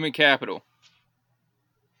 Human capital.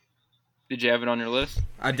 Did you have it on your list?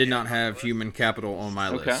 I did not have human capital on my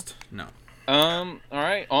list. No. All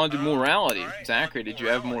right, on to morality. Zachary, did you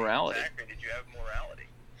have morality?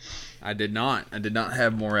 I did not. I did not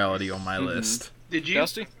have morality on my list. Did you?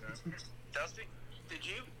 Dusty? Did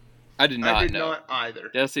you? I did not. I did not either.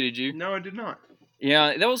 Dusty, did you? No, I did not.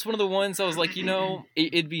 Yeah, that was one of the ones I was like,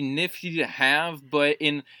 it'd be nifty to have, but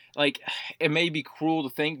it may be cruel to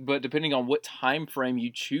think, but depending on what time frame you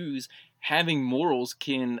choose, having morals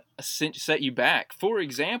can set you back. For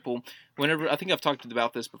example, whenever, I think I've talked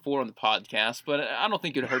about this before on the podcast, but I don't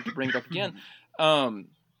think it'd hurt to bring it up again.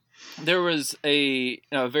 There was a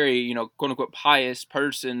very, quote unquote, pious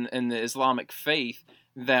person in the Islamic faith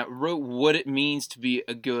that wrote what it means to be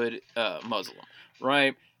a good Muslim,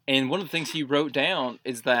 right? And one of the things he wrote down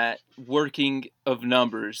is that working of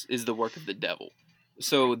numbers is the work of the devil.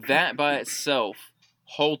 So that by itself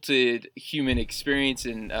halted human experience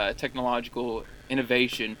and technological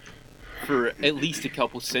innovation for at least a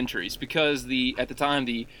couple centuries, because at the time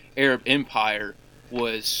the Arab Empire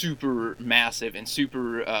was super massive and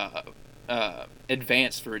super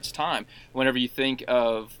advanced for its time. Whenever you think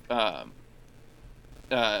of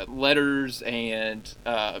letters and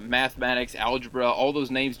mathematics, algebra, all those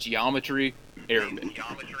names, geometry, Arabic.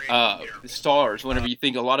 Geometry. Stars, whenever you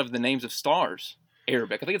think a lot of the names of stars,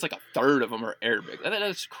 Arabic. I think it's like a third of them are Arabic.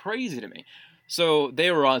 That's crazy to me. So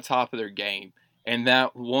they were on top of their game, and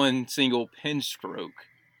that one single pen stroke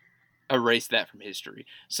erased that from history.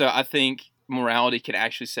 So I think morality can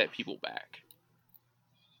actually set people back.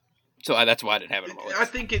 So that's why I didn't have it on my list. I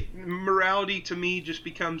think morality to me just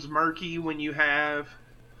becomes murky when you have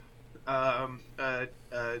a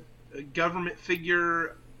government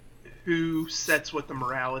figure who sets what the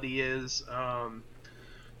morality is.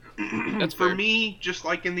 That's for fair. me, just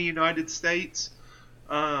like in the United States,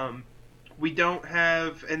 we don't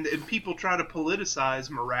have, and people try to politicize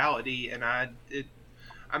morality, and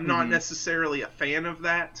I'm not necessarily a fan of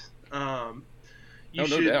that. You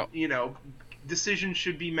should, no doubt. Decisions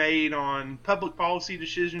should be made on public policy.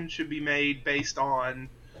 Decisions should be made based on,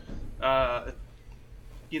 the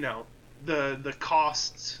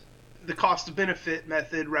costs, the cost benefit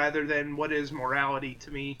method rather than what is morality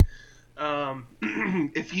to me.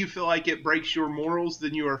 If you feel like it breaks your morals,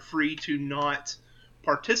 then you are free to not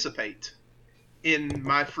participate in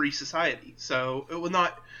my free society. So it will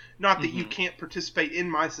not that you can't participate in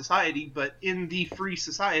my society, but in the free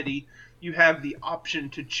society, you have the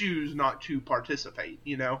option to choose not to participate,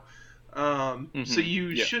 So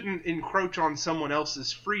you shouldn't encroach on someone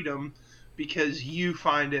else's freedom because you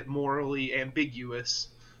find it morally ambiguous.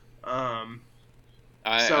 So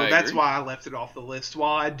that's agree. why I left it off the list.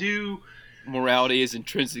 While I do... Morality is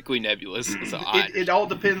intrinsically nebulous. So it all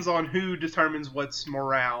depends on who determines what's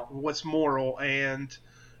moral, and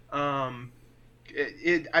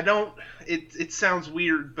it sounds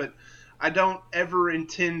weird, but I don't ever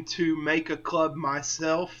intend to make a club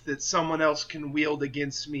myself that someone else can wield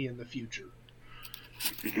against me in the future.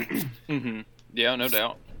 Yeah, no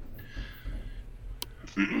doubt.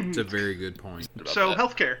 It's a very good point. So,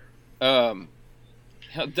 healthcare.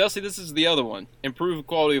 Dusty, this is the other one. Improve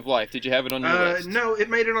quality of life. Did you have it on your list? No, it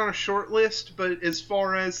made it on a short list, but as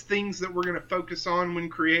far as things that we're going to focus on when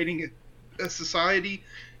creating a society,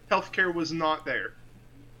 healthcare was not there.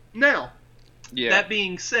 Now, that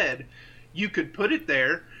being said, you could put it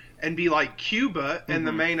there and be like Cuba, and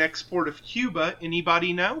the main export of Cuba,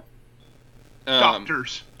 anybody know?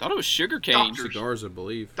 Doctors. I thought it was sugarcane. Cigars, I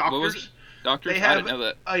believe. Doctors. What was it? Doctors? They I have didn't know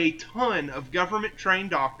that. a ton of government-trained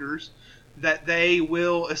doctors that they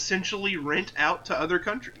will essentially rent out to other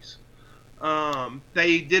countries.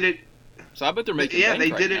 They did it... So I bet they're making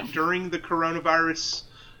they right did now. it during the coronavirus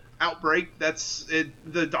outbreak. That's it.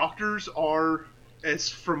 The doctors are, as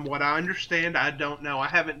from what I understand, I don't know. I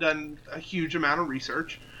haven't done a huge amount of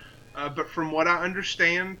research. But from what I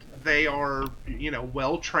understand, they are,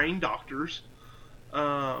 well-trained doctors.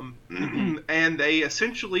 And they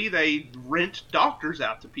essentially rent doctors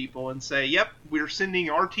out to people and say, yep, we're sending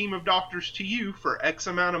our team of doctors to you for X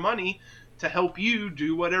amount of money to help you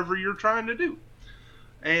do whatever you're trying to do.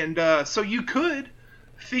 And so you could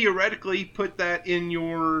theoretically put that in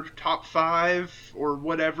your top 5 or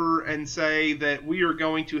whatever and say that we are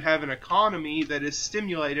going to have an economy that is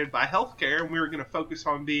stimulated by healthcare, and we're going to focus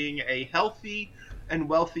on being a healthy and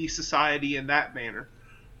wealthy society in that manner.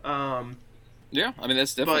 Yeah, I mean,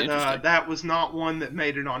 that's definitely interesting. But that was not one that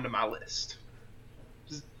made it onto my list.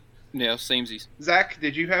 Yeah, samesies. Zach,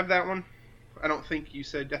 did you have that one? I think you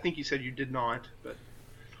said you did not, but...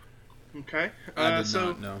 Okay. I did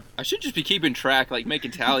not, no. I should just be keeping track,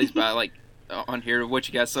 making tallies by, on here of what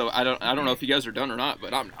you got, so I don't know if you guys are done or not,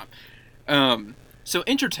 but I'm not. So,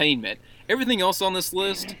 entertainment. Everything else on this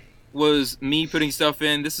list was me putting stuff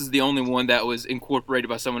in. This is the only one that was incorporated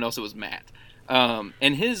by someone else. It was Matt.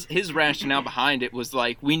 And his rationale behind it was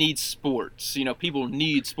we need sports. People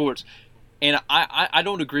need sports. And I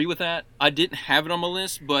don't agree with that. I didn't have it on my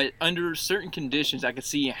list, but under certain conditions, I could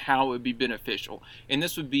see how it would be beneficial. And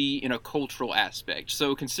this would be in a cultural aspect.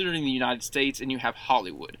 So considering the United States, and you have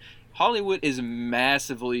Hollywood. Hollywood is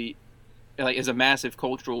massively, is a massive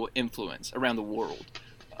cultural influence around the world.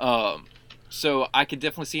 So I could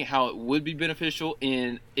definitely see how it would be beneficial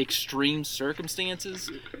in extreme circumstances,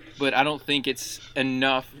 but I don't think it's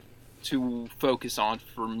enough to focus on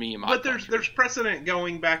for me and my But country. there's precedent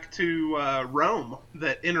going back to Rome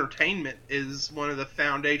that entertainment is one of the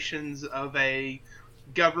foundations of a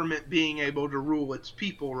government being able to rule its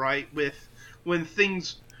people, right? When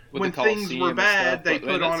things were bad, they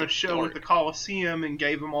put on a show at the Colosseum and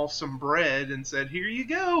gave them all some bread and said, "Here you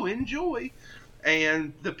go, enjoy."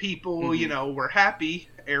 And the people, were happy,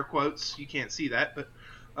 air quotes, you can't see that, but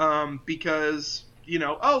because,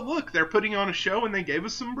 oh, look, they're putting on a show and they gave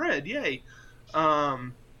us some bread, yay.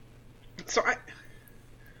 I've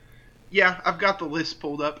got the list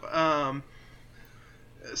pulled up.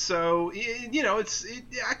 So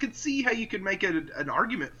I could see how you could make an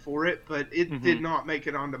argument for it, but it did not make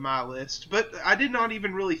it onto my list. But I did not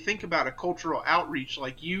even really think about a cultural outreach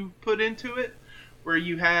like you put into it, where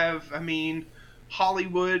you have, I mean,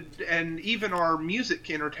 Hollywood and even our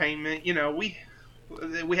music entertainment. We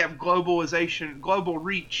have globalization, global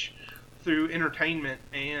reach through entertainment,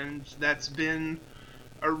 and that's been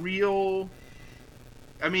a real.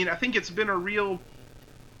 I mean, I think it's been a real.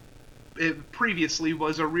 It previously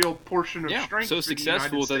was a real portion of strength. So for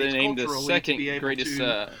successful the that they named the second greatest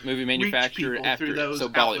movie manufacturer after it, so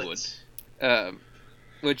Bollywood.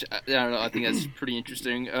 Which, I don't know, I think that's pretty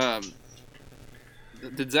interesting.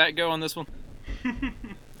 Did Zach go on this one?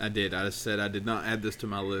 I did. I just said I did not add this to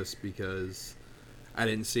my list because I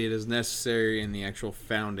didn't see it as necessary in the actual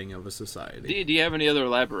founding of a society. Do you have any other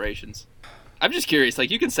elaborations? I'm just curious.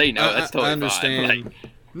 Like, you can say no. That's totally I understand. fine. Like,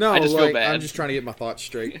 no, I just feel bad. I'm just trying to get my thoughts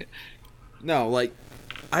straight. No, like,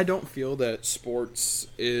 I don't feel that sports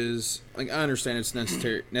is, like, I understand it's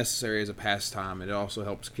necessary as a pastime. It also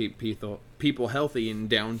helps keep people healthy in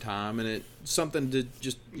downtime, and it's something to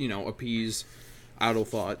just, appease idle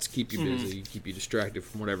thoughts, keep you busy, keep you distracted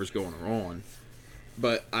from whatever's going on.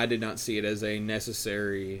 But I did not see it as a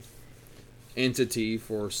necessary entity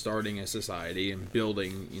for starting a society and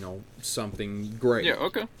building, something great. Yeah,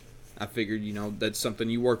 okay. I figured, that's something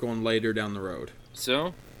you work on later down the road.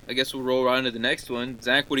 So, I guess we'll roll right into the next one.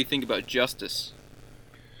 Zach, what do you think about justice?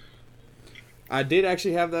 I did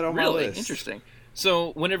actually have that on my list. Really? Interesting.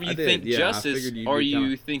 So, whenever you think justice, are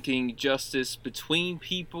you thinking justice between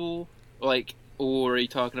people, like, or are you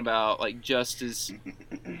talking about, like, justice,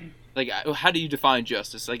 like, how do you define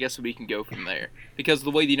justice? I guess we can go from there. Because the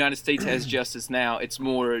way the United States has justice now, it's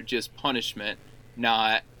more just punishment,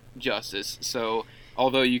 not justice. So,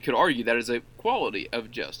 although you could argue that is a quality of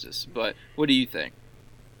justice, but what do you think?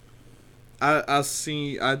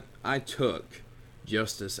 I took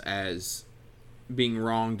justice as being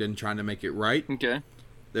wronged and trying to make it right. Okay.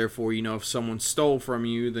 Therefore, if someone stole from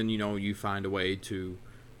you, then, you find a way to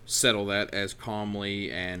settle that as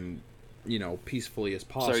calmly and, peacefully as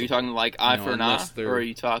possible. So are you talking like eye for an eye? Or are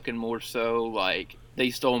you talking more so like they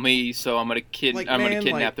stole me, so I'm going to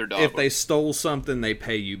kidnap their dog? If they stole something, they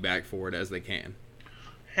pay you back for it as they can.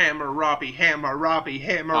 Hammer Robbie, Hammer Robbie,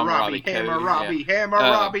 Hammer Robbie, Hammer Robbie, Hammer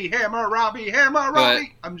Robbie, Hammer Robbie, Hammer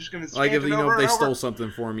Robbie. I'm just gonna like if if they stole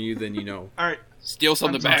something from you, then All right, steal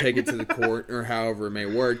something back. Take it to the court or however it may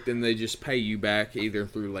work. Then they just pay you back either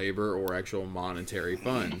through labor or actual monetary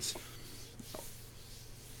funds.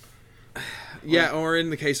 Yeah, or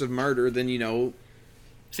in the case of murder, then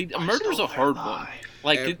See, murder's a hard one.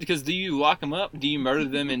 Like, because do you lock them up? Do you murder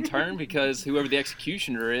them in turn? Because whoever the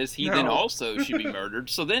executioner is, he then also should be murdered.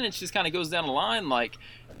 So then it just kind of goes down the line, like,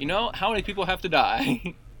 how many people have to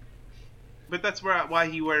die? But that's why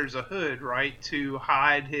he wears a hood, right? To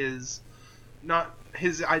hide not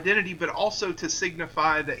his identity, but also to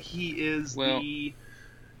signify that he is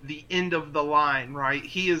the end of the line, right?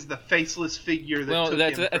 He is the faceless figure that took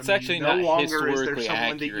him from that's actually you. No not longer historically is there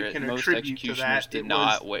someone accurate. That you can Most attribute to executioners that. did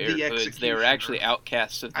not wear hoods. They were actually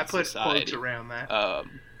outcasts of the society. I put quotes around that.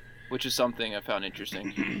 Which is something I found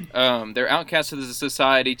interesting. They're outcasts of the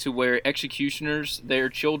society to where executioners, their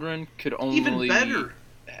children, could only even better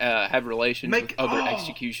have relations with other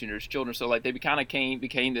executioners' children. So like they kind of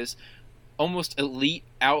became this almost elite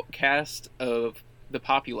outcast of the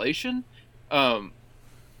population.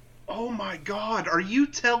 Oh my God, are you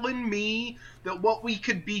telling me that what we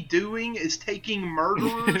could be doing is taking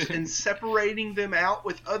murderers and separating them out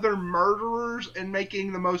with other murderers and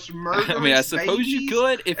making the most murderous I suppose you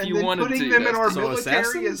could if you wanted to. And then putting them in our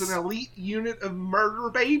military as an elite unit of murder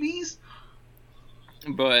babies?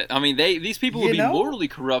 But, these people would be morally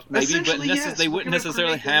corrupt, maybe, but they wouldn't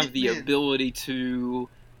necessarily have the ability to,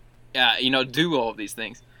 do all of these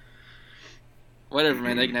things. Whatever,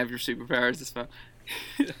 man, they can have your superpowers, it's fine.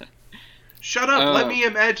 Shut up! Let me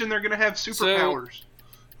imagine they're going to have superpowers.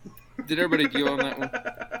 So, did everybody go on that one?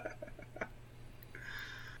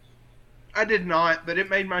 I did not, but it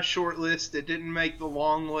made my short list. It didn't make the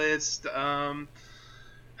long list.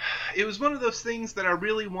 It was one of those things that I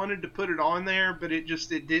really wanted to put it on there, but it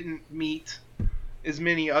didn't meet as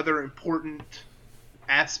many other important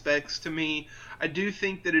aspects to me. I do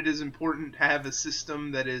think that it is important to have a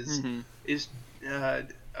system that is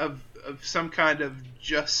of some kind of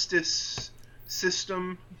justice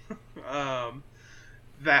system.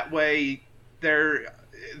 That way,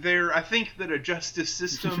 I think that a justice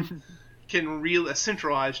system a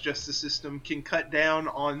centralized justice system can cut down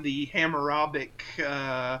on the Hammurabic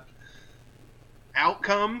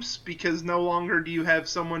outcomes, because no longer do you have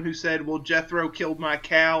someone who said, well, Jethro killed my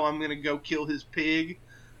cow, I'm going to go kill his pig.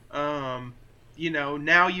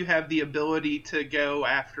 Now you have the ability to go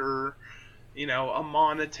after, a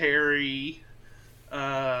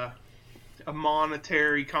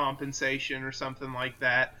monetary compensation or something like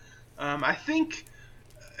that. I think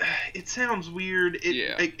it sounds weird.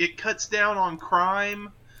 It cuts down on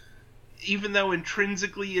crime, even though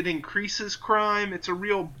intrinsically it increases crime. It's a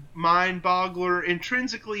real mind boggler.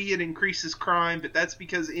 Intrinsically it increases crime, but that's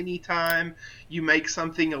because anytime you make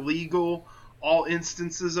something illegal, all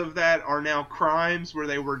instances of that are now crimes where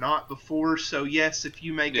they were not before. So yes, if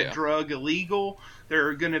you make a drug illegal, there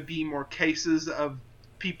are going to be more cases of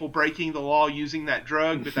people breaking the law using that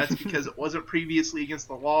drug, but that's because it wasn't previously against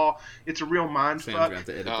the law. It's a real mind fuck.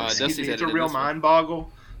 It's a real mind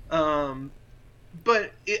boggle.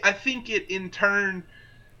 But I think in turn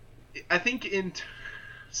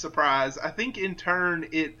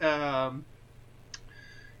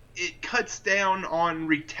it cuts down on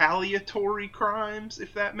retaliatory crimes,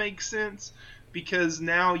 if that makes sense, because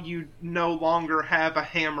now you no longer have a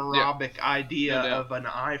Hammurabic idea of an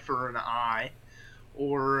eye for an eye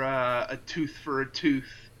or a tooth for a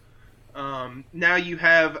tooth. Now you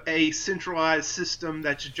have a centralized system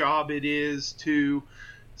that's job it is to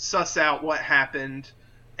suss out what happened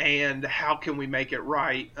and how can we make it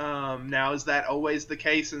right. Now, is that always the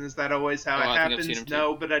case, and is that always how it happens?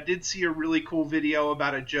 No, but I did see a really cool video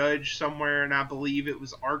about a judge somewhere, and I believe it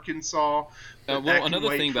was Arkansas.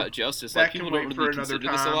 Another thing about justice, like people don't really consider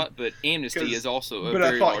this a lot, but amnesty is also a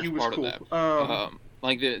very large part of that.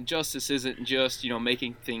 Like the justice isn't just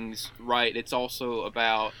making things right; it's also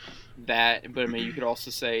about that. But I mean, you could also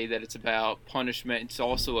say that it's about punishment. It's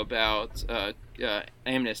also about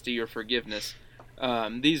amnesty or forgiveness.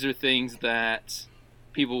 These are things that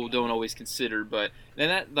people don't always consider, but then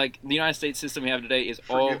that, like, the United States system we have today is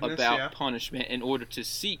all about punishment in order to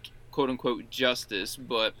seek quote unquote justice.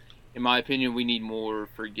 But in my opinion, we need more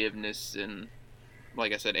forgiveness and,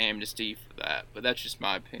 like I said, amnesty for that. But that's just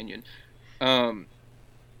my opinion.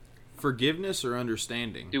 Forgiveness or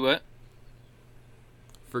understanding? Do what?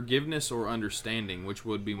 Forgiveness or understanding, which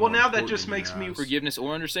would be more now that important just makes me forgiveness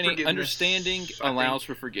or understanding. Understanding allows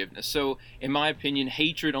for forgiveness. So, in my opinion,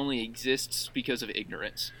 hatred only exists because of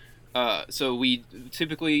ignorance. So we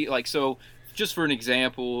typically just for an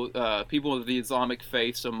example, people of the Islamic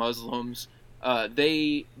faith, so Muslims,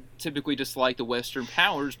 they typically dislike the Western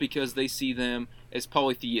powers because they see them as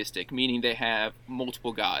polytheistic, meaning they have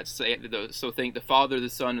multiple gods. So think the Father, the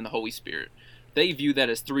Son, and the Holy Spirit. They view that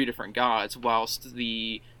as three different gods, whilst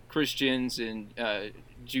the Christians and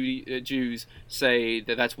Jews say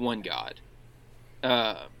that that's one God.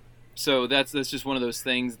 So that's just one of those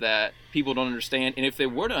things that people don't understand. And if they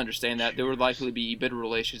were to understand that, there would likely be better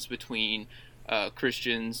relations between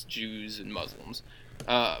Christians, Jews, and Muslims.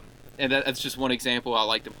 And that's just one example I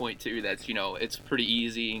like to point to. That's it's pretty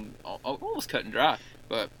easy and almost cut and dry.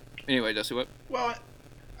 But anyway, Dusty, what? Well,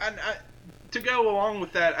 to go along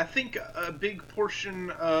with that, I think a big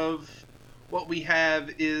portion of what we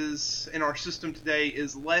have is in our system today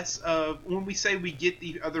is less of when we say we get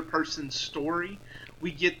the other person's story,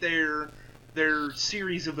 we get their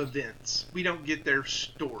series of events. We don't get their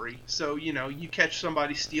story. So you catch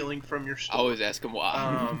somebody stealing from your store. I always ask them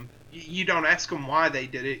why. You don't ask them why they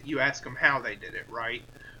did it. You ask them how they did it. Right?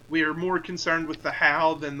 We are more concerned with the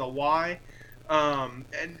how than the why.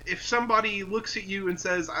 And if somebody looks at you and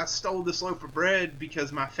says, I stole this loaf of bread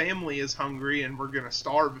because my family is hungry and we're going to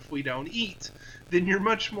starve if we don't eat, then you're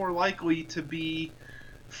much more likely to be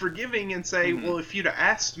forgiving and say, well, if you'd have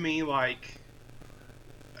asked me, like,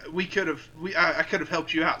 I could have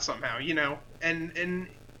helped you out somehow, and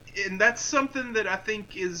that's something that I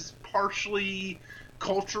think is partially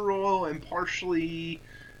cultural and partially,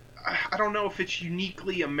 I don't know if it's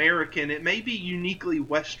uniquely American. It may be uniquely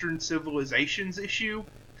Western civilization's issue,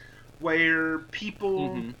 where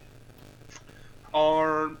people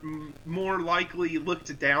are more likely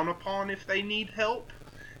looked down upon if they need help.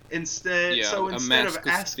 Instead of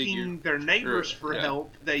asking their neighbors for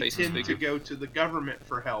help, they tend to go to the government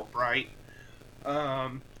for help, right?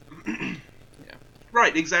 Right,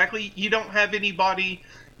 exactly. You don't have anybody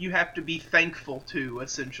you have to be thankful to,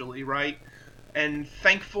 essentially, right? And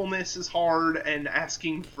thankfulness is hard, and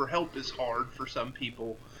asking for help is hard for some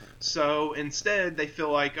people. So instead, they feel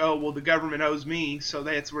like, oh, well, the government owes me, so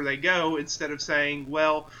that's where they go, instead of saying,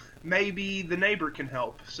 well, maybe the neighbor can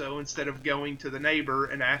help. So instead of going to the neighbor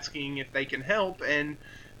and asking if they can help, and,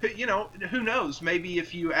 who knows, maybe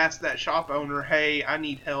if you ask that shop owner, hey, I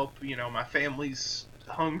need help, my family's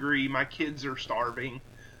hungry, my kids are starving,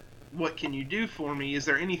 what can you do for me? Is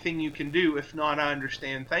there anything you can do? If not, I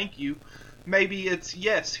understand, thank you. Maybe it's,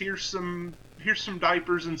 yes, here's some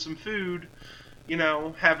diapers and some food.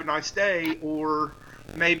 have a nice day, or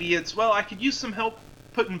maybe it's, well, I could use some help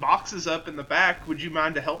putting boxes up in the back. Would you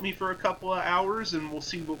mind to help me for a couple of hours, and we'll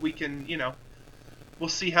see what we can, we'll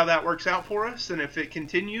see how that works out for us, and if it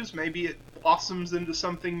continues, maybe it blossoms into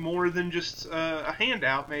something more than just a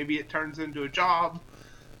handout. Maybe it turns into a job.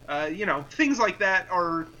 Things like that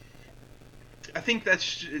are, I think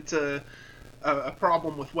it's a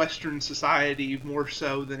problem with Western society more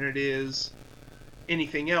so than it is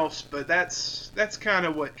anything else, but that's kind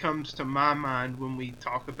of what comes to my mind when we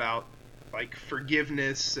talk about like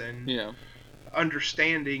forgiveness and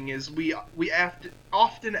understanding. Is we have to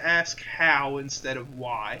often ask how instead of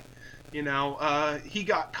why. He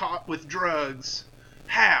got caught with drugs.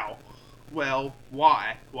 How? Well,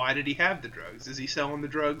 why? Why did he have the drugs? Is he selling the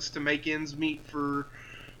drugs to make ends meet for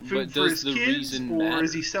food for his kids, or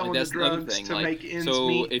is he selling the drugs to make ends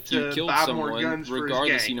meet to buy more guns for his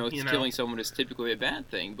gang? Regardless, killing someone is typically a bad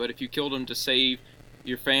thing. But if you killed them to save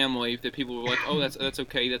your family, that people were like, oh, that's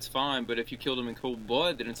okay, that's fine. But if you killed them in cold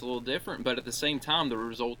blood, then it's a little different. But at the same time, the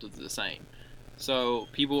result is the same. So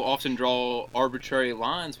people often draw arbitrary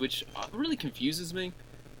lines, which really confuses me.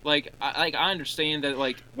 Like, I understand that,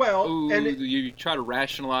 like, you try to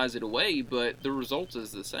rationalize it away, but the result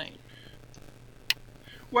is the same.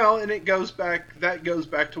 Well, and that goes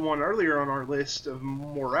back to one earlier on our list of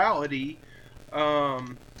morality.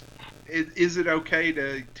 Is it okay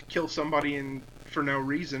to kill somebody for no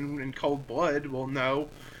reason in cold blood? Well, no.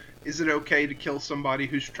 Is it okay to kill somebody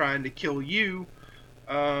who's trying to kill you?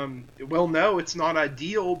 Well, no, it's not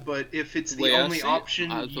ideal, but if it's the only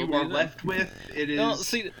option you are left with, it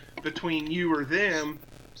is between you or them.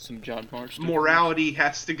 Some John Marston. Morality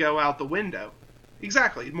has to go out the window.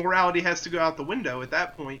 Exactly. Morality has to go out the window at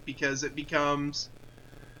that point, because it becomes...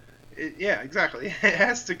 exactly. It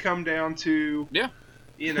has to come down to... Yeah.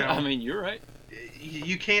 I mean, you're right.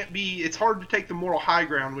 You can't be... It's hard to take the moral high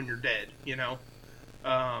ground when you're dead,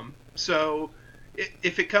 So,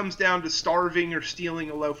 if it comes down to starving or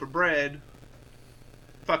stealing a loaf of bread,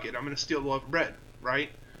 fuck it, I'm going to steal the loaf of bread,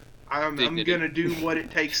 right? I'm going to do what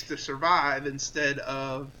it takes to survive instead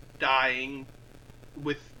of dying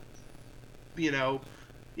with... with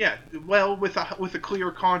a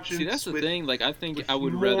clear conscience. See, that's the thing. Like, I think I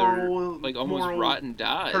would rather, like, almost rot and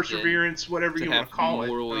die, perseverance, whatever you want to call it,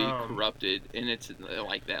 morally corrupted, and it's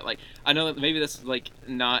like that. Like, I know that maybe that's like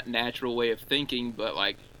not natural way of thinking, but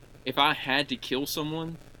like, if I had to kill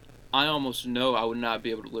someone, I almost know I would not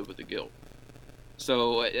be able to live with the guilt.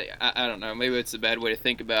 So I don't know. Maybe it's a bad way to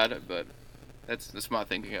think about it, but that's my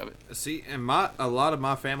thinking of it. See, and a lot of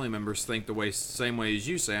my family members think same way as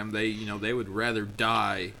you, Sam. They would rather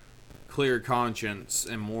die clear conscience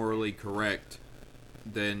and morally correct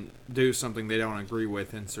than do something they don't agree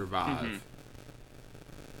with and survive. Mm-hmm.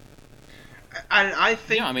 I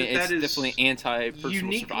think it's definitely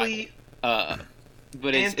anti-personal survival.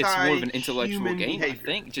 But it's more of an intellectual game, I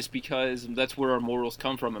think, just because that's where our morals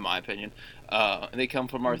come from, in my opinion. They come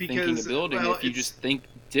from our thinking ability. And if you just think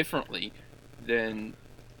differently, then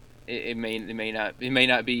it may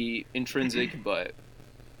not be intrinsic, but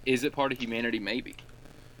is it part of humanity? Maybe.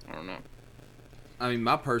 I don't know. I mean,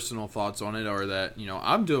 my personal thoughts on it are that,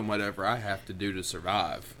 I'm doing whatever I have to do to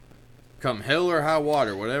survive. Come hell or high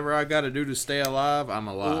water, whatever I got to do to stay alive, I'm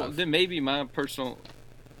alive. Well, then maybe my personal...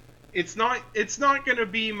 It's not going to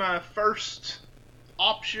be my first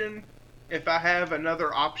option. If I have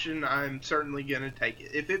another option, I'm certainly going to take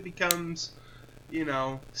it. If it becomes...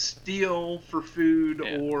 steal for food,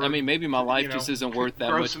 or... I mean, maybe my life just isn't worth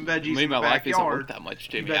that much. Grow some veggies maybe in my the life isn't backyard, worth that much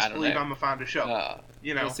to me. best I don't believe know. I'm going to find a shovel. I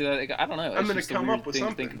don't know. I'm going to come up with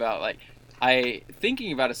something. Think about, like,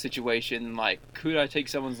 thinking about a situation, like, could I take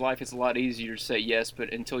someone's life? It's a lot easier to say yes,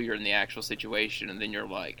 but until you're in the actual situation, and then you're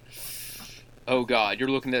like... Oh God, you're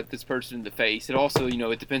looking at this person in the face. It also,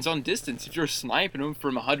 it depends on distance. If you're sniping them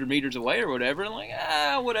from 100 meters away or whatever, I'm like,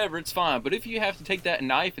 whatever, it's fine. But if you have to take that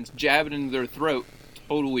knife and jab it into their throat,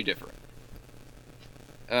 totally different.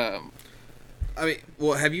 I mean,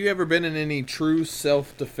 well, have you ever been in any true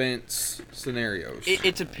self-defense scenarios?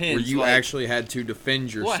 It depends. Where you actually had to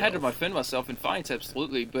defend yourself? Well, I had to defend myself in fights,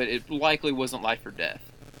 absolutely, but it likely wasn't life or death.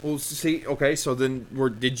 Well, see, okay, so then,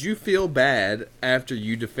 did you feel bad after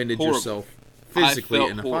you defended yourself physically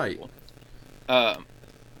in a fight?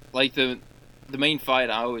 Like the main fight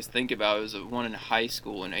I always think about was one in high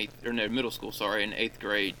school middle school, in 8th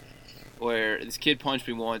grade, where this kid punched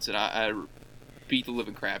me once and I beat the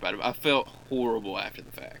living crap out of him. I felt horrible after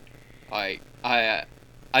the fact. Like I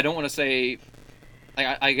don't want to say,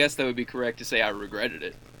 like I guess that would be correct to say I regretted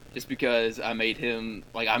it, just because I made him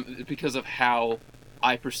because of how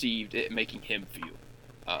I perceived it making him feel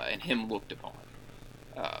and him looked upon.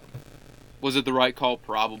 Was it the right call?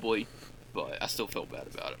 Probably, but I still felt bad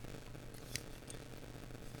about it.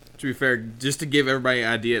 To be fair, just to give everybody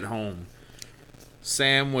an idea at home,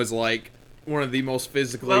 Sam was like one of the most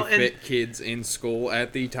physically fit kids in school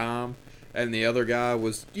at the time, and the other guy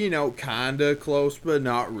was, kinda close, but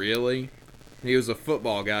not really. He was a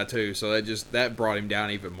football guy too, so that brought him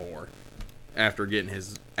down even more after getting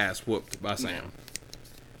his ass whooped by Sam.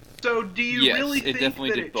 So, do you really think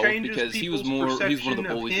that it changes because people's he was one of the perception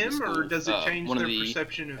of bullies in him, school. or does it change one their of the,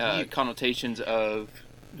 perception of you? Connotations of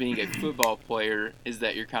being a football player is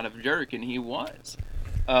that you're kind of a jerk, and he was.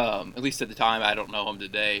 At least at the time. I don't know him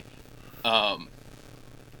today.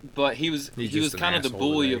 But he was kind of the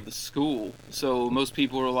bully of the school. So most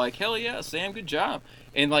people were like, "Hell yeah, Sam, good job!"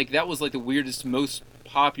 And like that was like the weirdest, most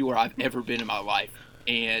popular I've ever been in my life,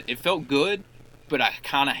 and it felt good, but I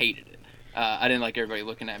kind of hated it. I didn't like everybody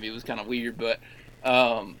looking at me. It was kind of weird, but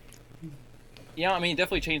yeah, I mean, it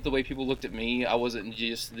definitely changed the way people looked at me. I wasn't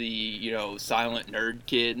just the silent nerd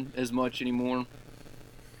kid as much anymore.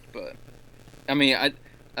 But I mean,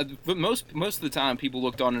 but most of the time, people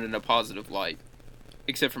looked on it in a positive light,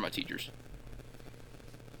 except for my teachers.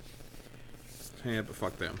 Yeah, but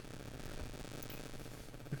fuck them.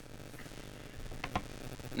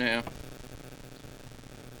 Yeah.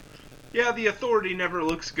 Yeah, the authority never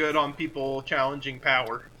looks good on people challenging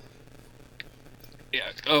power.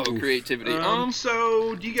 Yeah. Oh, creativity.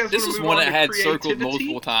 So, do you guys this want is to move one on that to had creativity? circled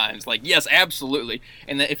multiple times. Like, yes, absolutely.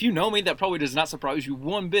 And that if you know me, that probably does not surprise you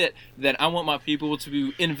one bit that I want my people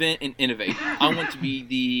to invent and innovate. I want to be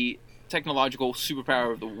the technological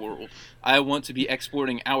superpower of the world. I want to be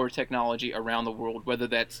exporting our technology around the world, whether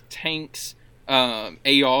that's tanks,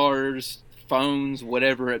 ARs, phones,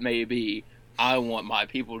 whatever it may be. I want my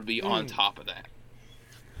people to be on top of that.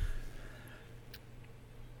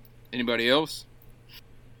 Anybody else?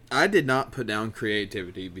 I did not put down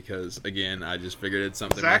creativity because, again, I just figured it's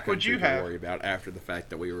something Zach, my what'd country you could have? worry about after the fact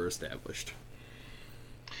that we were established.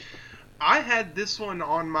 I had this one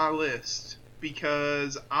on my list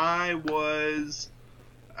because I was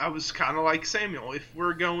kind of like Samuel. If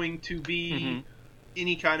we're going to be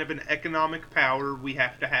any kind of an economic power, we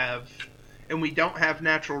have to have, and we don't have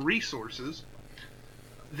natural resources,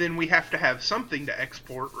 then we have to have something to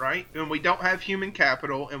export, right? And we don't have human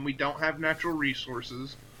capital, and we don't have natural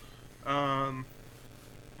resources.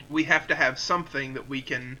 We have to have something that we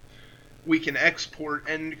can export.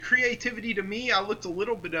 And creativity, to me, I looked a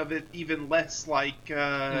little bit of it even less like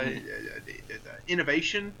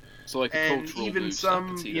innovation, so like a and cultural even boost,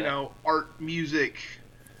 some art, music,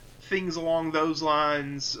 things along those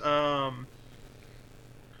lines.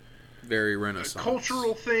 Very Renaissance. A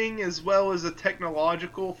cultural thing as well as a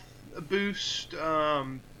technological boost.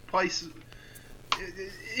 Place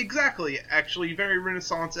exactly, actually, very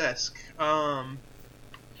Renaissance-esque.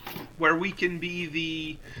 Where we can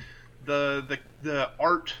be the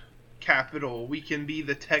art capital, we can be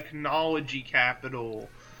the technology capital,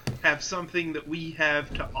 have something that we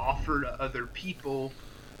have to offer to other people,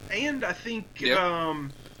 and I think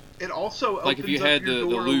it also like opens if you up had your the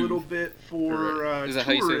door a Louvre, little bit for is that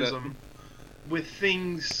how you say that? tourism with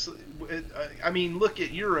things. I mean, look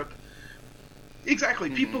at Europe.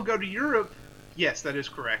 Exactly, people go to Europe. Yes, that is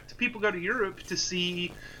correct. People go to Europe to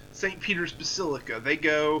see St. Peter's Basilica. They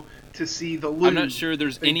go to see the Louvre. I'm not sure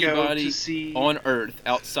there's anybody on Earth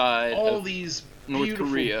outside all of these North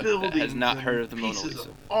Korea that has not heard of the Mona pieces Lisa.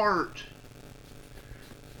 of art.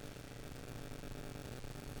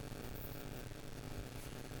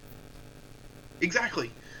 Exactly,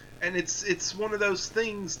 and it's one of those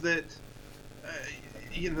things that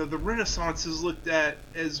the Renaissance is looked at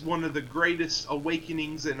as one of the greatest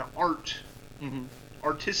awakenings in art,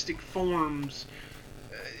 artistic forms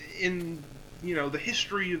in the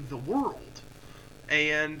history of the world,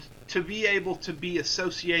 and to be able to be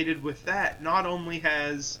associated with that not only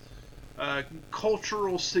has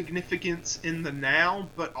cultural significance in the now,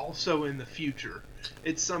 but also in the future.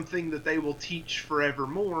 It's something that they will teach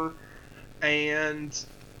forevermore, and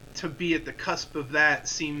to be at the cusp of that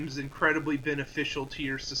seems incredibly beneficial to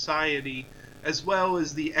your society, as well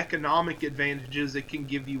as the economic advantages it can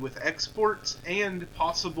give you with exports and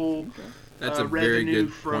possible That's a very revenue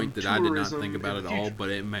good from point that I did not tourism think about in the at all, future. but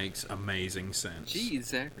it makes amazing sense. Jeez,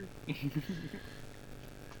 Zachary.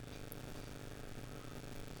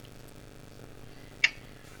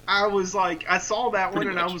 I saw that one Pretty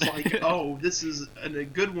and I much. was like, oh, this is a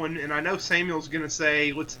good one. And I know Samuel's going to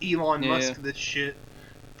say, let's Elon Musk this shit.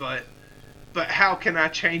 But how can I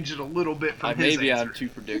change it a little bit from his Maybe answer? I'm too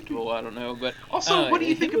predictable. I don't know. But Also, what do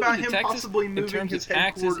you think about moving him to Texas, possibly in moving terms his of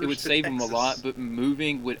taxes, headquarters it would to save him a Texas? lot, but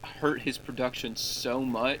moving would hurt his production so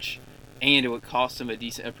much and it would cost them a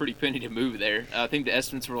pretty penny to move there. I think the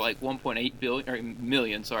estimates were like 1.8 billion or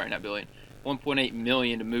million. Sorry, not billion. 1.8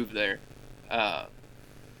 million to move there.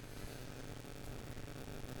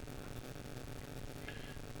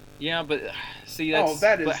 Yeah, but see,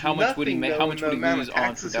 but how much would he make? How much would he lose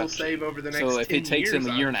on production? Save over the next so if it takes him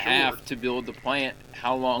a year and a sure. half to build the plant,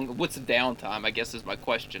 how long? What's the downtime? I guess is my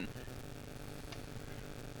question.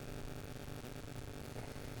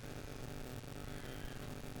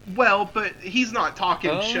 Well, but he's not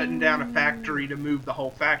talking shutting down a factory to move the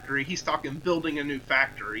whole factory. He's talking building a new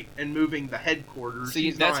factory and moving the headquarters.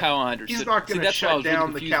 See, that's how I understood. He's not going to shut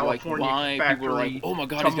down the California factory like, oh my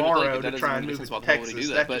God, tomorrow to try and move it to Texas.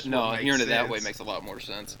 Do that. But no, hearing it that way makes a lot more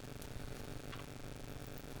sense.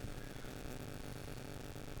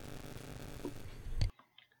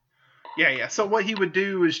 Yeah. So what he would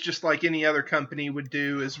do is just like any other company would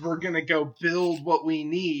do is we're going to go build what we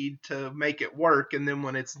need to make it work. And then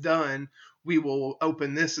when it's done, we will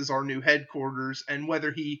open this as our new headquarters. And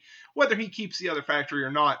whether he keeps the other factory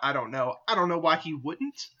or not, I don't know. I don't know why he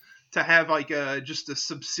wouldn't, to have like just a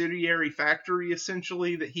subsidiary factory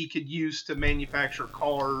essentially that he could use to manufacture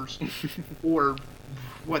cars or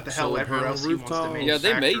what the hell ever else he wants to manufacture. Yeah,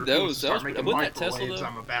 they made those. Start making wasn't that Tesla though?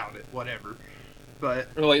 I'm about it. Whatever. But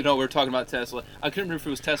we're talking about Tesla. I couldn't remember if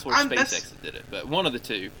it was Tesla or SpaceX that did it, but one of the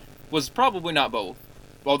two was probably not both.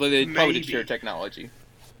 Although they probably did share technology.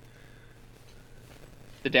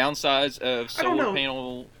 The downsides of solar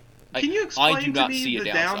panel. Can you explain I do not to me see a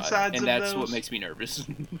the downside, downsides and that's of what those? makes me nervous.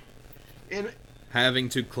 Having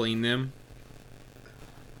to clean them.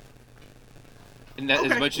 And that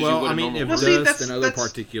as much as well, you would I mean, if dust and other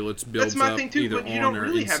particulates builds up either on or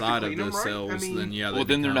really inside of them, the right? cells, I mean, then yeah, well,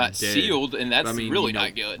 then they're not dead. sealed, and that's really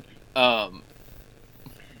not good.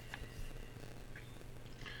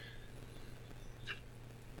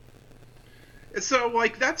 So,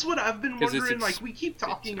 like, that's what I've been wondering. Like, we keep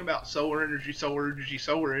talking about solar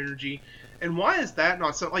energy, and why is that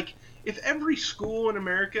not so? Like, if every school in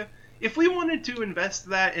America, if we wanted to invest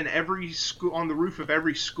that in every school, on the roof of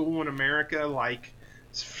every school in America, like,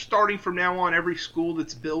 starting from now on, every school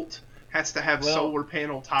that's built has to have solar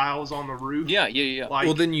panel tiles on the roof. Yeah. Like,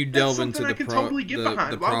 well, then you delve into the problem of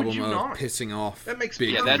pissing off that makes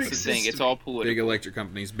big, that's the thing. It's all political. Big electric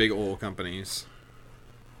companies, big oil companies.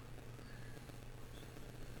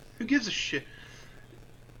 Who gives a shit?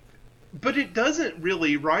 But it doesn't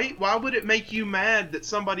really, right? Why would it make you mad that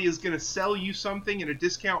somebody is going to sell you something at a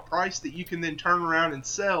discount price that you can then turn around and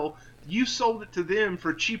sell? You sold it to them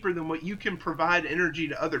for cheaper than what you can provide energy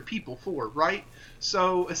to other people for, right?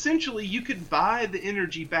 So essentially, you could buy the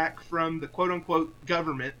energy back from the quote-unquote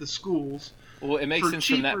government, the schools. Well, it makes sense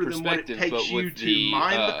from that perspective, but with the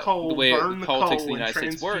way politics in the United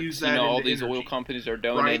States works, all these oil companies are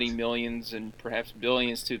donating millions and perhaps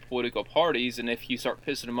billions to political parties, and if you start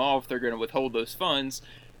pissing them off, they're going to withhold those funds,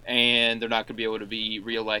 and they're not going to be able to be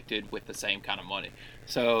reelected with the same kind of money.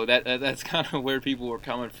 So that's kind of where people were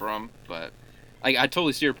coming from, but I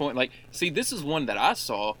totally see your point. Like, see, this is one that I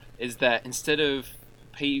saw, is that instead of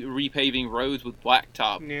repaving roads with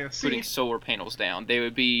blacktop, putting solar panels down, they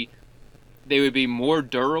would be more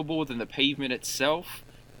durable than the pavement itself.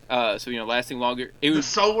 So lasting longer. The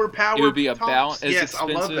solar power. It would be about as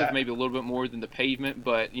expensive, maybe a little bit more than the pavement,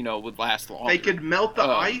 but would last longer. They could melt the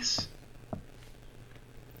ice.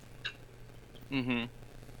 Mm-hmm.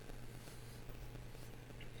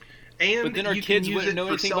 And but then our kids wouldn't know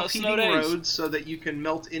anything about snow days. Roads so that you can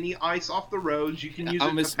melt any ice off the roads. You can use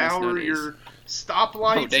it to power your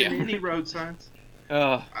stoplights and any road signs.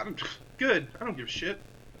 Good. I don't give a shit.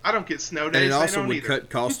 I don't get snow days. And it also would cut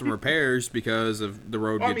cost of repairs because if the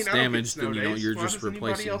road gets damaged, then you're just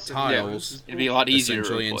replacing tiles. It'd be a lot easier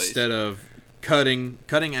to replace. Instead of cutting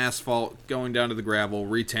asphalt, going down to the gravel,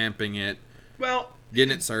 retamping it,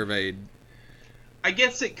 getting it surveyed. I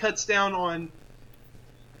guess it cuts down on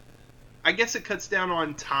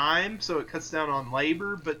time, so it cuts down on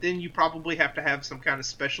labor, but then you probably have to have some kind of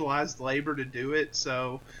specialized labor to do it,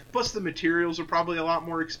 so plus the materials are probably a lot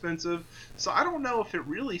more expensive. So I don't know if it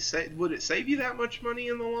really would it save you that much money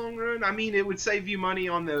in the long run? I mean, it would save you money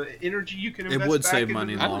on the energy you can invest. It would back save into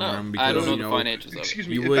money in the long run because I don't know the financials of it.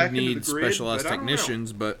 You would need specialized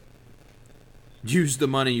technicians, but use the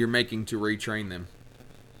money you're making to retrain them.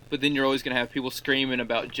 But then you're always going to have people screaming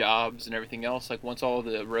about jobs and everything else. Like once all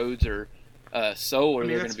the roads are solar,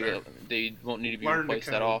 they're going to be they won't need to be replaced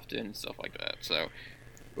that often and stuff like that. So,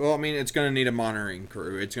 well, I mean, it's going to need a monitoring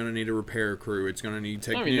crew. It's going to need a repair crew. It's going to need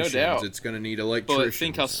technicians. No doubt. It's going to need electricians. But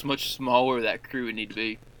think how much smaller that crew would need to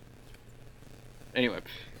be. Anyway,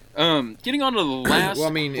 getting on to the last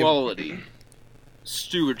quality.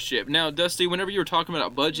 stewardship. Now, Dusty, whenever you were talking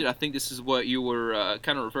about budget, I think this is what you were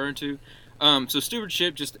kind of referring to. So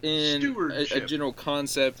stewardship, just in a Stewardship. general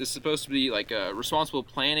concept, is supposed to be like responsible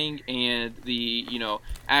planning and the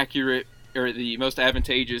accurate or the most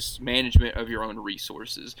advantageous management of your own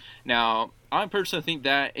resources. Now, I personally think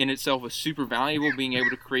that in itself is super valuable, being able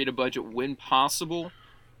to create a budget when possible.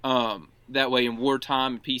 That way, in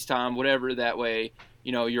wartime, peacetime, whatever, that way,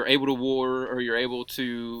 you're able to war or you're able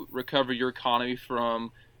to recover your economy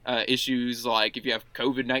from issues like if you have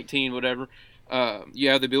COVID-19, whatever. You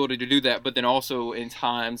have the ability to do that, but then also in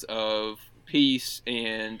times of peace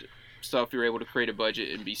and stuff, you're able to create a budget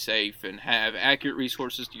and be safe and have accurate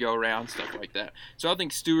resources to go around, stuff like that. So I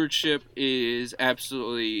think stewardship is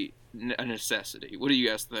absolutely a necessity. What do you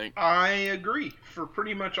guys think? I agree for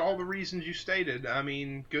pretty much all the reasons you stated. I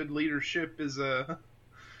mean, good leadership is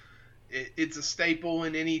it's a staple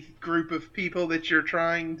in any group of people that you're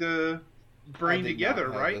trying to bring together,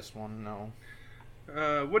 right? This one, no.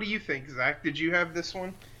 What do you think, Zach? Did you have this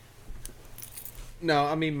one? No,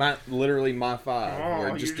 I mean literally my five.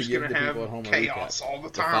 Oh, were just you're to give the have people at home a chaos recap. all the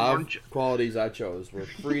The time, five aren't you? qualities I chose were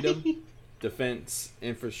freedom, defense,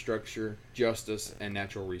 infrastructure, justice, and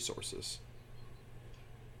natural resources.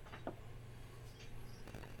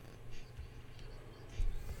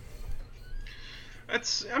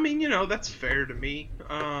 That's fair to me.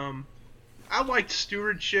 I liked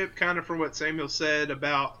stewardship kind of for what Samuel said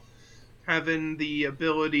about having the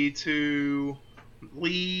ability to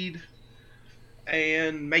lead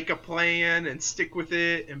and make a plan and stick with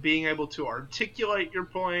it and being able to articulate your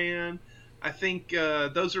plan. I think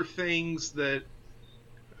those are things that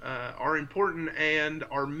are important and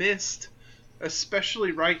are missed,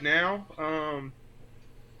 especially right now.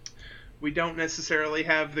 We don't necessarily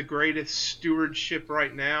have the greatest stewardship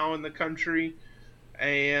right now in the country,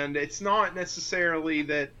 and it's not necessarily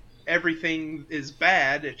that everything is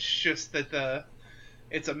bad. It's just that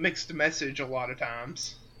it's a mixed message a lot of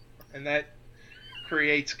times, and that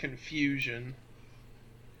creates confusion.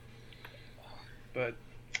 But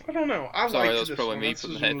I don't know. I Sorry, liked that was this probably one. me This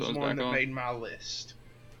putting was the headphones one back that on. made my list.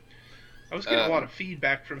 I was getting a lot of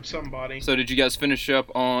feedback from somebody. So did you guys finish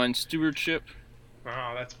up on stewardship?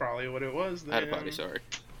 Oh, that's probably what it was then. I had a party, sorry.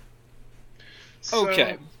 So,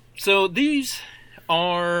 Okay, so these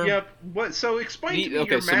are... Yep. What? So explain to me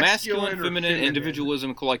your so masculine, or feminine,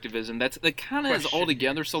 individualism, collectivism. That kind of is all Question.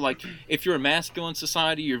 together. So, like, if you're a masculine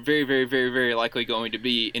society, you're very, very, very, very likely going to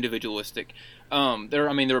be individualistic. There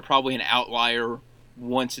are probably an outlier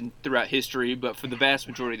once throughout history, but for the vast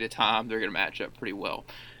majority of the time, they're going to match up pretty well.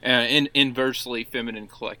 Inversely, feminine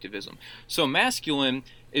collectivism. So, masculine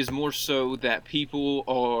is more so that people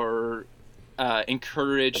are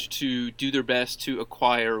encouraged to do their best to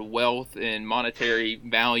acquire wealth and monetary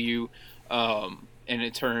value, and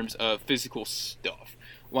in terms of physical stuff.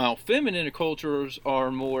 While feminine cultures are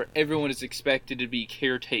more, everyone is expected to be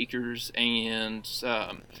caretakers and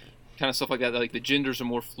kind of stuff like that. Like the genders are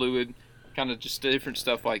more fluid, kind of just different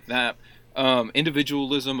stuff like that.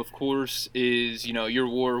 Individualism, of course, is, you're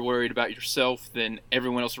more worried about yourself than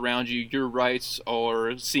everyone else around you. Your rights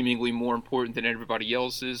are seemingly more important than everybody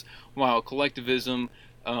else's, while collectivism,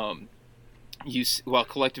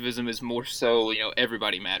 is more so,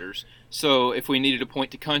 everybody matters. So if we needed to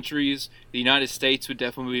point to countries, the United States would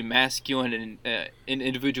definitely be masculine and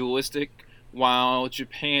individualistic, while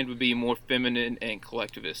Japan would be more feminine and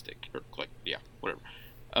collectivistic, or whatever.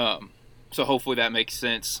 So hopefully that makes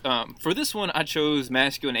sense. For this one, I chose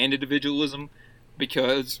masculine and individualism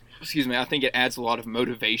because, I think it adds a lot of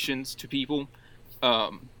motivations to people.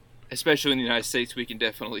 Especially in the United States, we can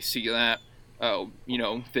definitely see that.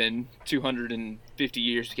 Then 250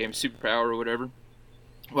 years became a superpower or whatever.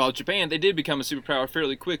 While Japan, they did become a superpower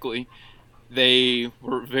fairly quickly. They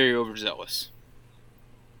were very overzealous.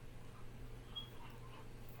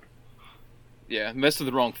 Yeah, messed with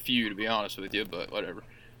the wrong few, to be honest with you, but whatever.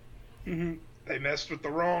 They messed with the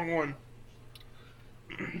wrong one.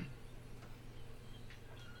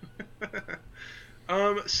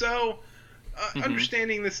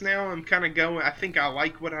 Understanding this now, I'm kind of going. I think I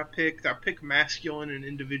like what I picked. I picked masculine and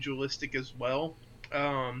individualistic as well.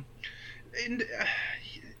 And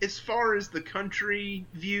as far as the country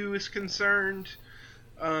view is concerned,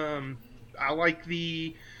 I like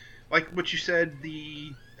what you said. The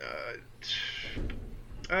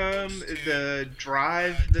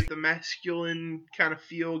drive that the masculine kind of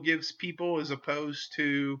feel gives people, as opposed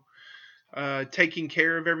to taking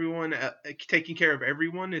care of everyone.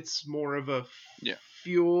 It's more of a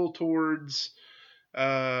fuel towards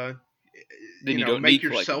then you don't make need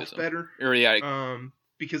yourself better.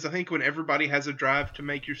 Because I think when everybody has a drive to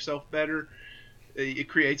make yourself better, it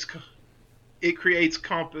creates it creates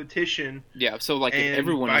competition. Yeah, so like if And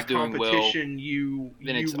everyone by is doing well, competition, then you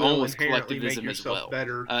it's will almost inherently make collectivism as yourself well.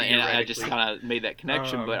 better. And I just Theoretically. kind of made that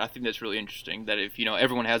connection, but I think that's really interesting. That if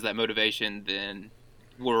everyone has that motivation, then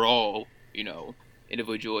we're all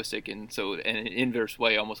individualistic, and so in an inverse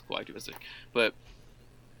way, almost collectivistic. But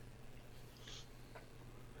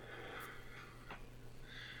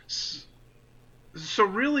so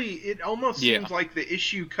really, it almost seems like the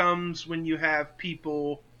issue comes when you have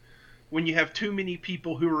too many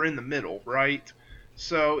people who are in the middle, right?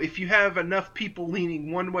 So if you have enough people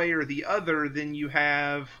leaning one way or the other, then you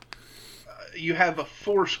have a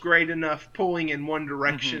force great enough pulling in one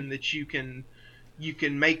direction that you can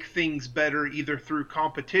make things better either through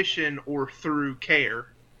competition or through care.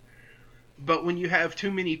 But when you have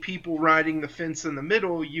too many people riding the fence in the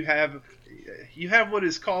middle, you have what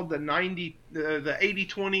is called the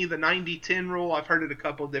 80-20, the 90-10 rule. I've heard it a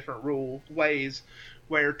couple of different ways,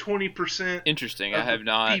 where 20% interesting. of I have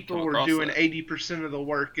not people are doing 80% of the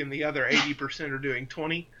work and the other 80% are doing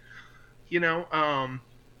 20.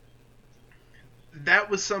 That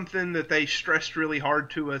was something that they stressed really hard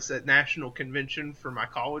to us at National Convention for my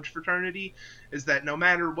college fraternity, is that no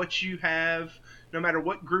matter what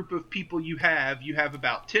group of people you have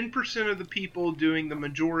about 10% of the people doing the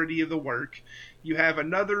majority of the work. You have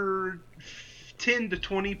another 10 to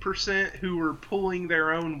 20% who are pulling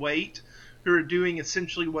their own weight, who are doing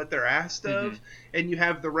essentially what they're asked of, and you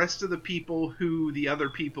have the rest of the people who the other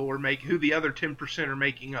 10% are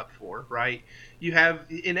making up for, right? You have,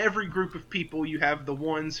 in every group of people, you have the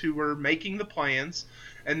ones who are making the plans,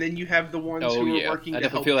 and then you have the ones who are working to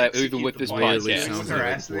help execute even with the this plans, podcast, doing what they're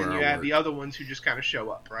asked, and then you have the other ones who just kind of show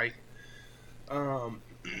up, right? And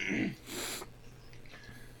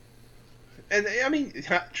I mean,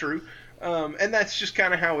 true. And that's just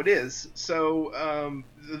kind of how it is. So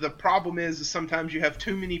the problem is sometimes you have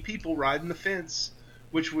too many people riding the fence,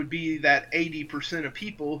 which would be that 80% of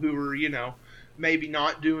people who are, maybe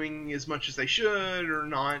not doing as much as they should, or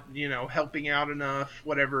not, helping out enough,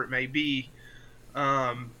 whatever it may be,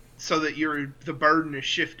 so that the burden is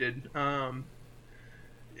shifted. The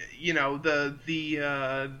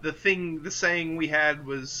saying we had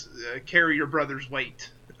was carry your brother's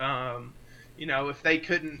weight. If they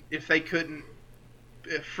couldn't,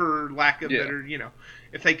 for lack of better,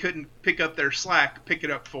 if they couldn't pick up their slack, pick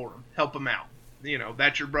it up for them, help them out.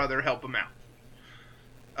 That's your brother, help them out.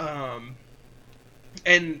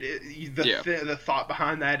 And the thought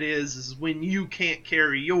behind that is when you can't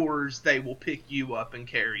carry yours, they will pick you up and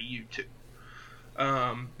carry you too.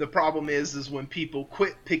 The problem is when people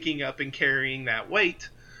quit picking up and carrying that weight,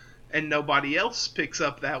 and nobody else picks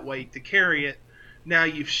up that weight to carry it. Now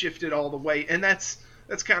you've shifted all the weight, and that's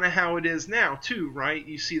kind of how it is now too, right?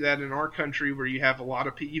 You see that in our country where you have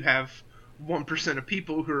you have 1% of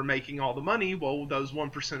people who are making all the money. Well, those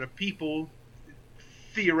 1% of people,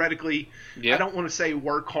 theoretically, I don't want to say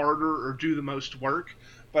work harder or do the most work,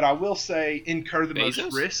 but I will say incur the most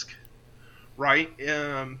risk, right?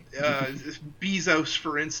 Bezos,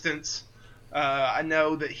 for instance, I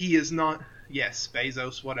know that he is not. Yes,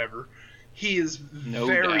 Bezos, whatever. He is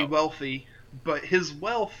very wealthy. But his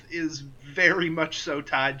wealth is very much so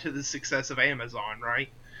tied to the success of Amazon, right?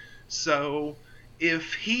 So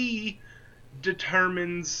if he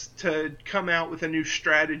determines to come out with a new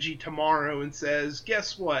strategy tomorrow and says,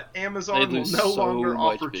 guess what? Amazon will no longer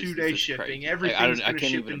offer 2-day shipping. Everything's going to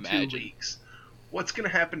ship in 2 weeks. What's going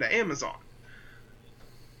to happen to Amazon?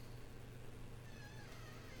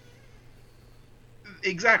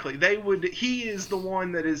 Exactly. He is the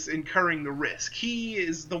one that is incurring the risk. He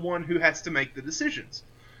is the one who has to make the decisions.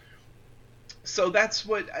 So that's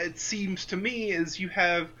what it seems to me is you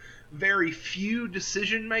have very few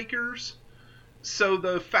decision makers. So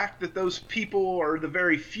the fact that those people are the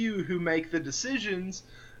very few who make the decisions,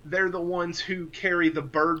 they're the ones who carry the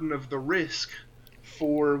burden of the risk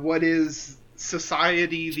for what is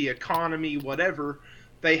society, the economy, whatever.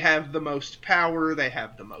 They have the most power, they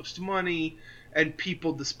have the most money, and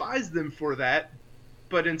people despise them for that.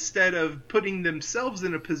 But instead of putting themselves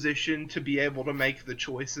in a position to be able to make the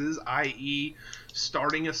choices, i.e.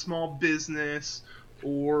 starting a small business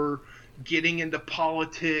or getting into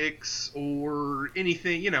politics or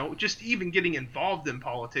anything, just even getting involved in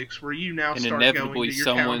politics where you now start going to your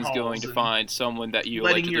town halls, someone's going to find someone that you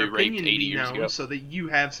allegedly raped 80 years ago, so that you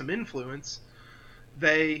have some influence.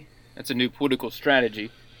 That's a new political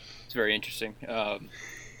strategy. It's very interesting.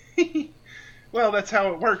 Well, that's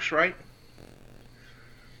how it works, right?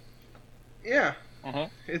 Yeah. Uh-huh.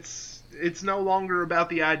 It's no longer about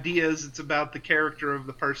the ideas, it's about the character of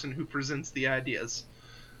the person who presents the ideas.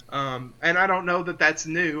 And I don't know that that's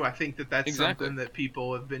new. I think that that's Exactly. something that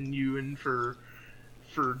people have been using for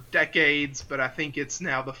decades, but I think it's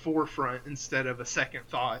now the forefront instead of a second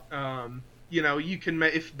thought. You can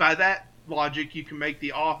if by that logic you can make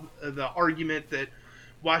the argument that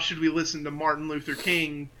why should we listen to Martin Luther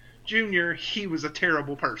King Jr.? He was a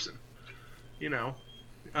terrible person.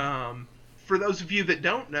 For those of you that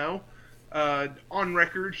don't know, on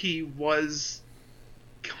record he was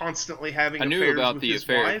constantly having affairs with his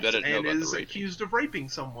wives and is accused of raping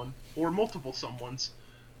someone or multiple someones.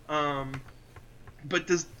 But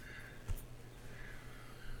does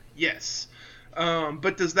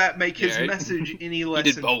that make his message any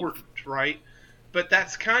less important, right? But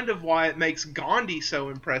that's kind of why it makes Gandhi so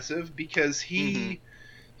impressive, because he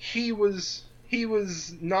was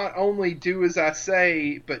not only do as I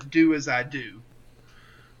say, but do as I do,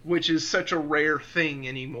 which is such a rare thing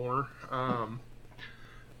anymore.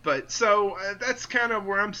 But so that's kind of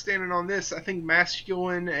where I'm standing on this. I think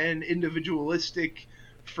masculine and individualistic,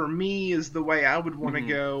 for me, is the way I would want to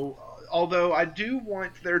go. Although I do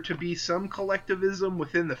want there to be some collectivism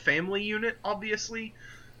within the family unit, obviously.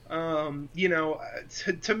 To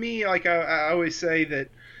me, like I always say that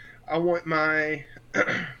I want my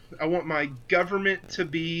government to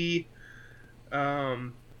be I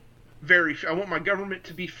want my government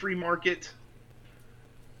to be free market,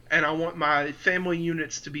 and I want my family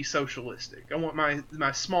units to be socialistic. I want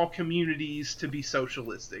my small communities to be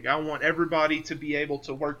socialistic. I want everybody to be able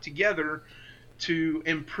to work together to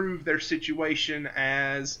improve their situation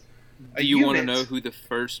as a unit. Do you want to know who the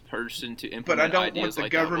first person to implement But I don't ideas want the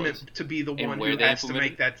like government to be the one who has to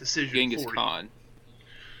make that decision Genghis for Khan.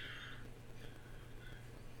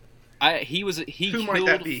 He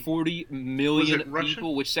killed 40 million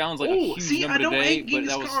people, which sounds like a huge number today, but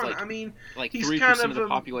that was like 3% of the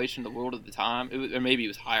population of the world at the time. Or maybe it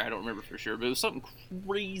was higher, I don't remember for sure, but it was something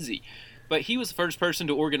crazy. But he was the first person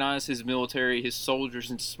to organize his military, his soldiers,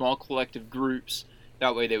 into small collective groups.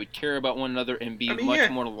 That way they would care about one another and be much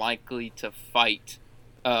more likely to fight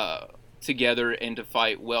together and to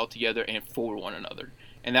fight well together and for one another.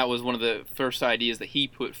 And that was one of the first ideas that he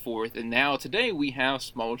put forth. And now, today, we have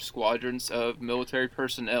smaller squadrons of military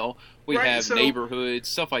personnel. We have neighborhoods,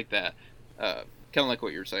 stuff like that. Kind of like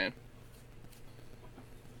what you were saying.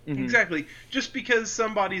 Mm-hmm. Exactly. Just because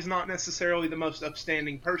somebody's not necessarily the most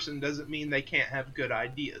upstanding person doesn't mean they can't have good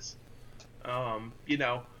ideas. The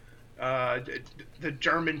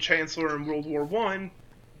German chancellor in World War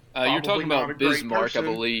I... you're talking about Bismarck, I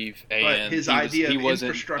believe, and his idea of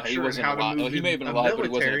infrastructure and how to move he may have been alive, but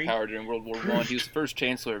he wasn't in power during World War I. He was the first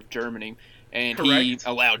chancellor of Germany, and he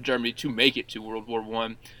allowed Germany to make it to World War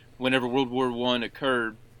I. Whenever World War I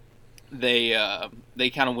occurred, they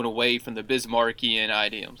kind of went away from the Bismarckian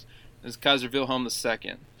ideals. It was Kaiser Wilhelm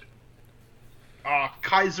II.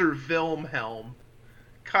 Kaiser Wilhelm.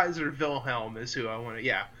 Kaiser Wilhelm is who I want to...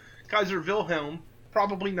 Yeah. Kaiser Wilhelm,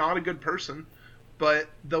 probably not a good person, but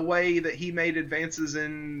the way that he made advances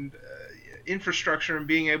in infrastructure and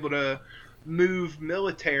being able to move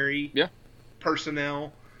military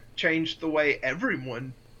personnel changed the way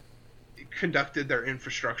everyone conducted their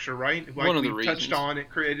infrastructure, right? Like one of the we touched on, it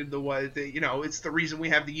created the way that, it's the reason we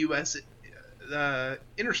have the U.S.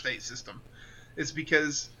 Interstate system. It's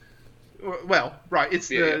because, it's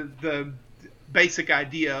the basic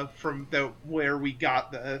idea from where we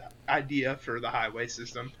got the idea for the highway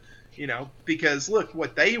system. Because look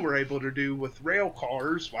what they were able to do with rail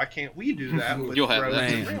cars. Why can't we do that with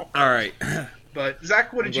roads and rail cars? All right. But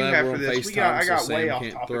Zach, what did you have for this? I got way off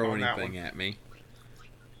topic throw on that anything one. At me.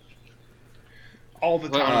 All the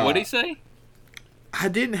time. What did he say? I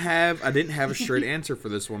didn't have a straight answer for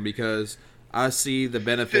this one because I see the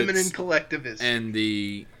benefits, feminine collectivism, and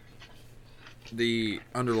the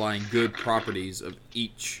underlying good properties of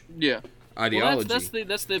each. Ideology. Well,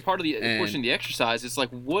 that's the part of the portion of the exercise. It's like,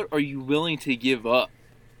 what are you willing to give up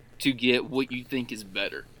to get what you think is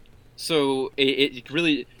better? So it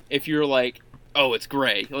really, if you're like, oh, it's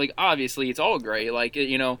gray. Like, obviously, it's all gray. Like,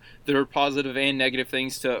 there are positive and negative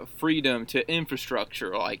things to freedom, to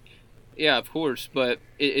infrastructure. Like, yeah, of course, but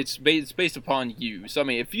it's based upon you. So, I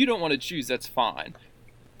mean, if you don't want to choose, that's fine.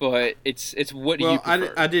 But it's what do you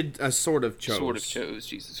prefer? I sort of chose.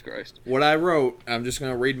 Jesus Christ. What I wrote, I'm just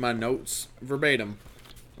going to read my notes verbatim,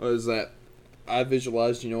 was that I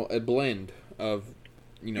visualized, a blend of,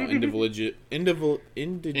 individualistic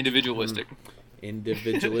and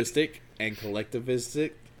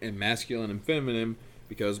collectivistic and masculine and feminine,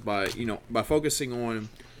 because by focusing on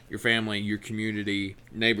your family, your community,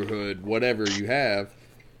 neighborhood, whatever you have,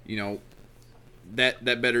 that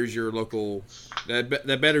betters your local,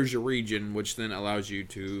 that betters your region, which then allows you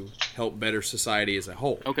to help better society as a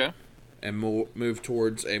whole. Okay. And move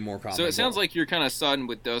towards a more common So it sounds goal. like you're kind of siding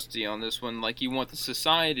with Dusty on this one. Like, you want the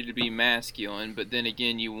society to be masculine, but then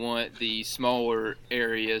again, you want the smaller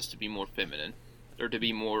areas to be more feminine, or to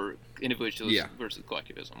be more individualism versus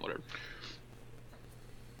collectivism, whatever.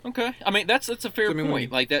 Okay, I mean that's a fair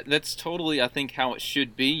point. Like that's totally, I think, how it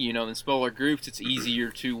should be. You know, in smaller groups, it's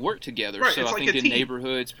easier to work together. Right, so it's I like think a in team.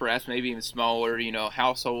 neighborhoods, perhaps maybe even smaller,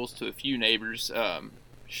 households to a few neighbors,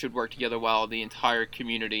 should work together, while the entire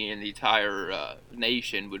community and the entire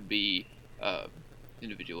nation would be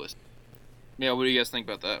individualistic. Yeah, what do you guys think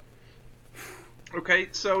about that? Okay,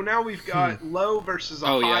 so now we've got low versus a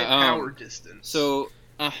Oh, high yeah, power distance. So,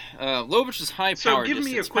 low versus high So power give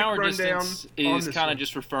distance. me a quick Power rundown distance on is this kind one. of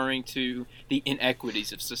just referring to the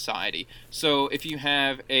inequities of society. So if you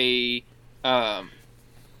have a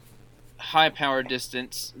high power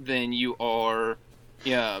distance, then you are,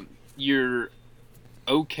 you're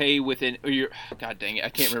okay with it, or you're, God dang it, I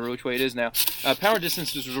can't remember which way it is now. Power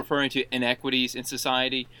distance is referring to inequities in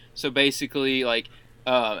society. So basically, like,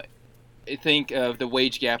 think of the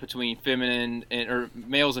wage gap between feminine or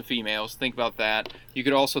males and females. Think about that. You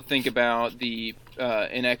could also think about the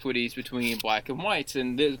inequities between black and whites.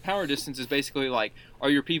 And the power distance is basically like, are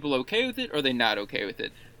your people okay with it, or are they not okay with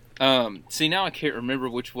it? See, now I can't remember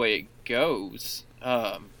which way it goes.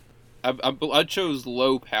 I chose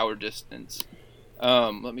low power distance.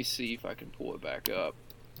 Let me see if I can pull it back up.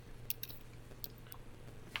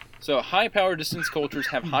 So high power distance cultures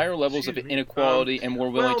have higher levels of inequality and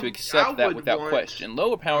more willing to accept that without question.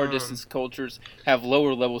 Lower power distance cultures have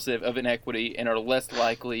lower levels of inequity and are less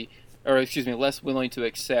likely, less willing to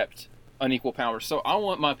accept unequal power. So I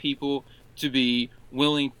want my people to be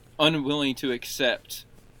unwilling to accept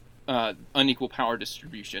unequal power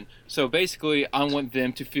distribution. So basically, I want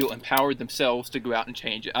them to feel empowered themselves to go out and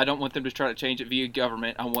change it. I don't want them to try to change it via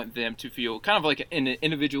government. I want them to feel, kind of like in an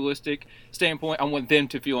individualistic standpoint, I want them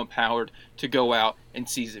to feel empowered to go out and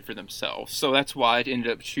seize it for themselves. So that's why I ended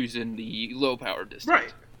up choosing the low power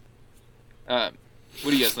distance. Right.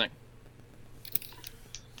 What do you guys think?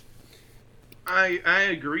 I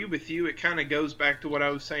agree with you. It kind of goes back to what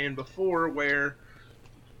I was saying before, where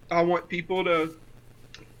I want people to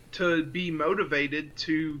be motivated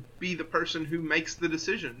to be the person who makes the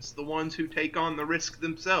decisions, the ones who take on the risk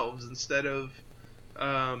themselves instead of,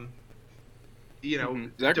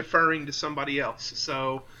 deferring to somebody else.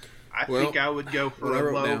 So I think I would go for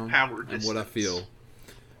a low power distance. And what I feel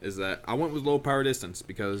is that I went with low power distance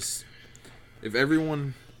because if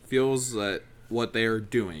everyone feels that what they are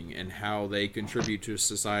doing and how they contribute to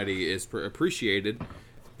society is appreciated,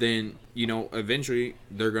 then, eventually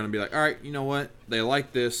they're going to be like, all right, you know what? They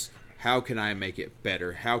like this. How can I make it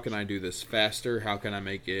better? How can I do this faster? How can I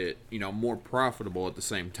make it, more profitable at the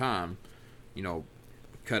same time?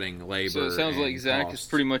 Cutting labor. So it sounds like Zach costs. is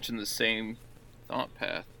pretty much in the same thought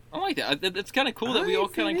path. I like that. It's kind of cool that we all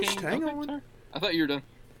kind of came. Hang on. Sorry. I thought you were done.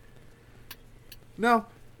 No,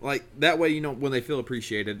 like that way, when they feel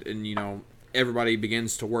appreciated and, everybody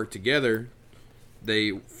begins to work together, they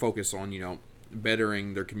focus on,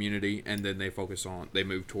 bettering their community, and then they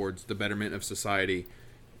move towards the betterment of society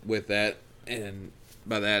with that, and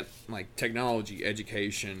by that, like technology,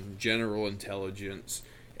 education, general intelligence,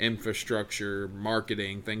 infrastructure,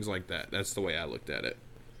 marketing, things like that. That's the way I looked at it.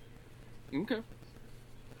 Okay.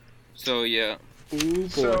 So yeah. Ooh,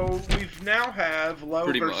 so we've now have low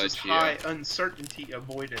Pretty versus much, high uncertainty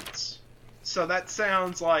avoidance. So that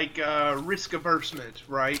sounds like risk aversion,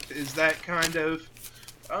 right? Is that kind of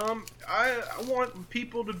I want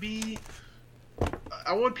people to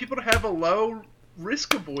have a low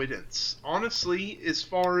risk avoidance. Honestly, as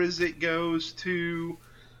far as it goes to,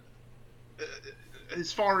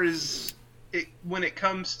 when it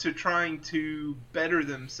comes to trying to better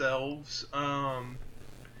themselves,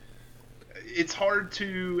 it's hard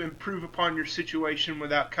to improve upon your situation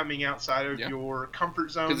without coming outside of your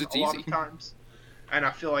comfort zone a lot of times. And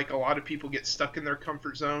I feel like a lot of people get stuck in their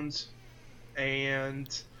comfort zones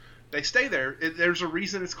and they stay there. There's a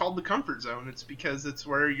reason it's called the comfort zone. It's because it's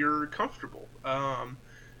where you're comfortable.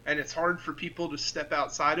 And it's hard for people to step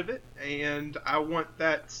outside of it. And I want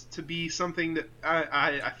that to be something that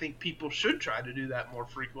I think people should try to do that more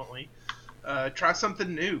frequently. Try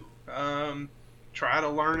something new. Try to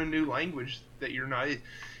learn a new language that you're not.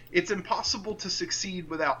 It's impossible to succeed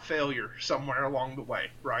without failure somewhere along the way,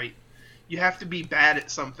 right? You have to be bad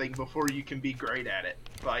at something before you can be great at it.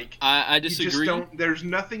 Like I disagree. You just don't, there's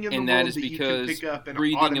nothing in the world that you can pick up and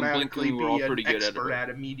automatically be an expert at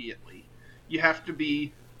immediately. You have to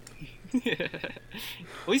be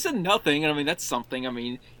Well, he said nothing, and I mean that's something. I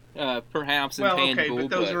mean, perhaps intangible, but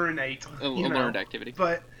those are innate. A learned activity.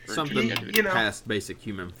 But Something you know, past basic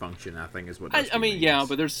human function, I think, is what. I mean, yeah,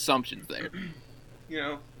 but there's assumptions there.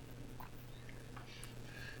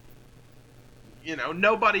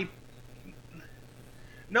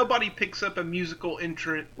 Nobody picks up a musical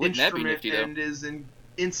instrument nifty, and is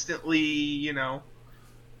instantly,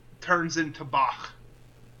 turns into Bach.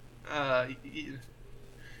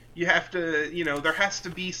 You have to, there has to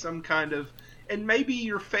be some kind of, and maybe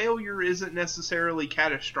your failure isn't necessarily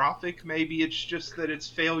catastrophic. Maybe it's just that it's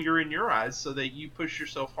failure in your eyes, so that you push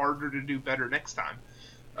yourself harder to do better next time.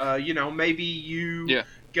 Maybe you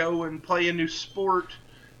go and play a new sport,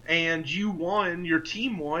 and your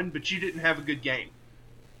team won, but you didn't have a good game.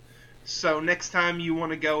 So next time you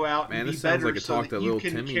want to go out and be better, so that you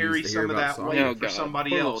can carry some of that weight for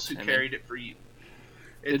somebody else who carried it for you.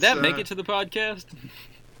 Did that make it to the podcast?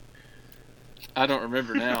 I don't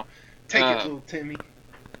remember now. Take it, little Timmy.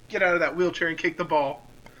 Get out of that wheelchair and kick the ball.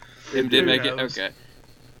 It did make it? Okay.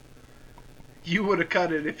 You would have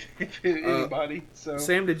cut it if anybody. So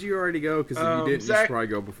Sam, did you already go? Because if you didn't, you should probably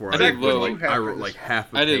go before I did. I wrote like half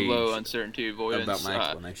a page. I did low uncertainty avoidance about my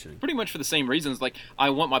explanation. Pretty much for the same reasons. Like,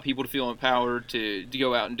 I want my people to feel empowered to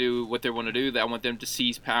go out and do what they want to do. I want them to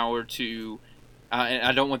seize power to, and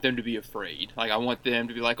I don't want them to be afraid. Like, I want them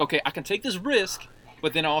to be like, okay, I can take this risk,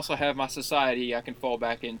 but then I also have my society I can fall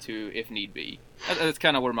back into if need be. That's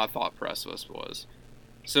kind of where my thought process was.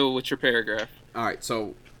 So, what's your paragraph? All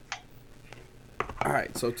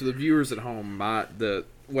right, so to the viewers at home,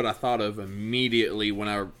 what I thought of immediately when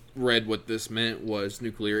I read what this meant was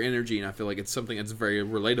nuclear energy, and I feel like it's something that's very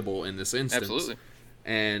relatable in this instance. Absolutely.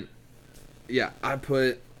 And yeah, I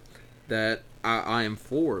put that I am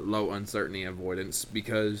for low uncertainty avoidance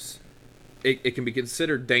because it can be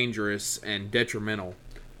considered dangerous and detrimental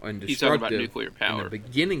and destructive. He's talking about nuclear power in the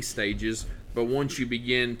beginning stages, but once you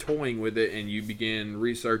begin toying with it and you begin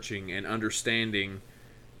researching and understanding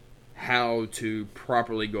how to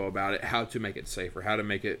properly go about it, how to make it safer, how to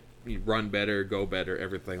make it run better, go better,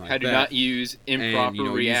 everything like that. How to not use improper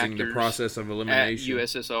reactors using the process of elimination at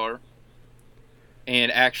USSR,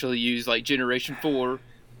 and actually use like Generation 4,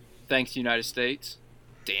 thanks United States.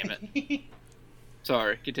 Damn it.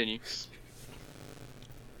 Sorry, continue.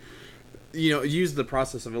 Use the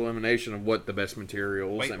process of elimination of what the best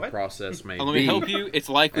materials process may be. Let me help you. It's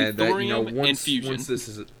like with thorium and fusion. Once this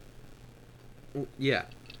is yeah.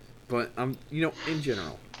 But, in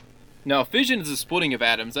general. No, fission is the splitting of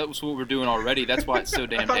atoms. That's what we're doing already. That's why it's so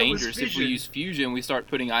damn dangerous. If we use fusion, we start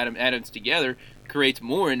putting atoms together, creates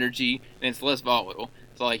more energy, and it's less volatile.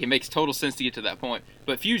 So, it makes total sense to get to that point.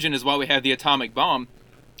 But fusion is why we have the atomic bomb,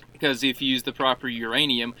 because if you use the proper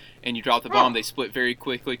uranium and you drop the bomb, they split very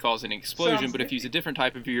quickly, causing an explosion. But if you use a different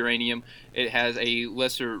type of uranium, it has a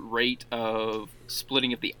lesser rate of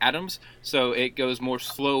splitting of the atoms, so it goes more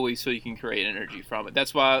slowly, so you can create energy from it.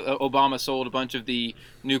 That's why Obama sold a bunch of the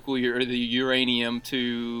uranium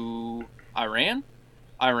to Iran,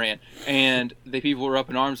 and the people were up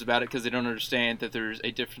in arms about it because they don't understand that there's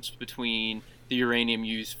a difference between the uranium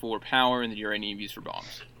used for power and the uranium used for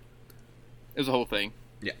bombs. It was a whole thing.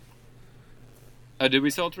 Yeah. Did we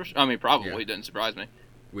sell it to Russia? I mean, probably. Yeah. It doesn't surprise me.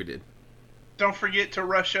 We did. Don't forget to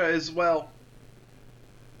Russia as well.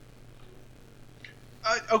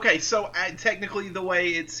 Okay, so technically the way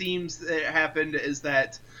it seems that it happened is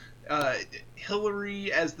that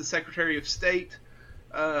Hillary, as the Secretary of State,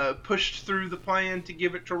 pushed through the plan to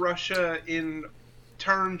give it to Russia. In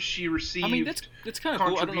turn, she received that's kind of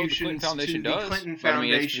cool. I don't know what the Clinton Foundation does. The Clinton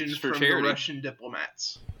Foundation it's for from charity. The Russian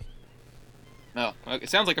diplomats. Oh, it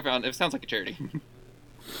sounds like it sounds like a charity.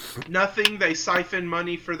 Nothing. They siphon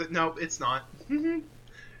money for the. No, it's not.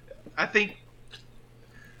 I think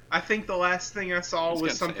the last thing I saw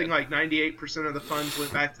was something like 98% of the funds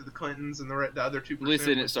went back to the Clintons, and the other 2%. At least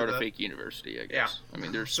they didn't start a fake university, I guess. Yeah. I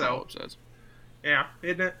mean, there's small upsides. Yeah,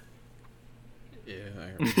 isn't it?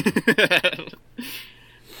 Yeah.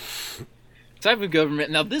 Type of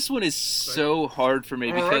government. Now, this one is so hard for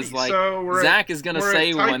me because, Zach is going to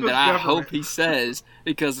say one that I hope he says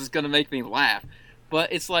because it's going to make me laugh.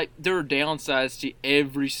 But it's like there are downsides to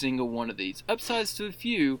every single one of these. Upsides to a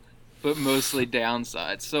few, but mostly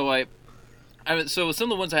downsides. So, so some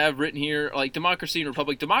of the ones I have written here, like democracy and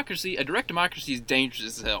republic. Democracy, a direct democracy is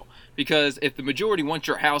dangerous as hell because if the majority wants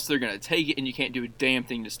your house, they're going to take it and you can't do a damn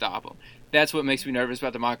thing to stop them. That's what makes me nervous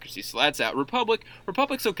about democracy. So that's out.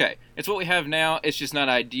 Republic's okay. It's what we have now. It's just not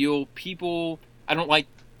ideal. People, I don't like,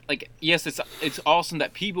 yes, it's awesome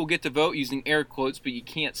that people get to vote using air quotes, but you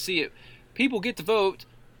can't see it. People get to vote,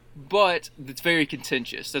 but it's very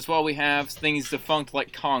contentious. That's why we have things defunct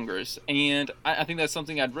like Congress, and I think that's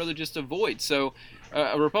something I'd rather just avoid. So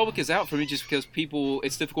a republic is out for me just because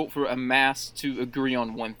it's difficult for a mass to agree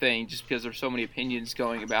on one thing just because there's so many opinions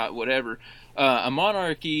going about whatever. A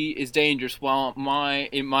monarchy is dangerous. While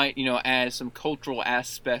it might add some cultural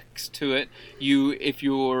aspects to it. If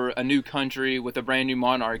you're a new country with a brand new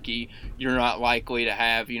monarchy, you're not likely to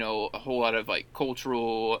have a whole lot of like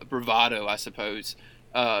cultural bravado, I suppose,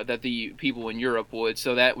 that the people in Europe would.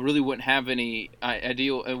 So that really wouldn't have any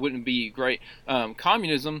ideal. It wouldn't be great.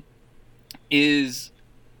 Communism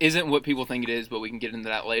isn't what people think it is, but we can get into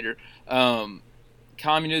that later.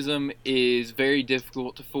 Communism is very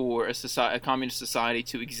difficult for a communist society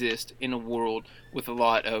to exist in a world with a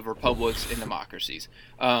lot of republics and democracies,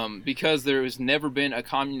 because there has never been a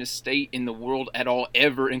communist state in the world at all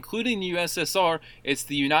ever, including the USSR. It's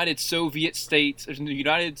the United Soviet States, or the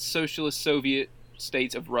United Socialist Soviet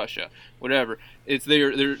States of Russia, whatever.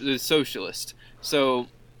 They're socialist. So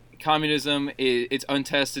communism it's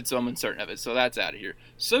untested, so I'm uncertain of it. So that's out of here.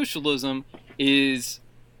 Socialism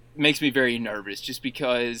makes me very nervous just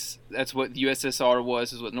because that's what the USSR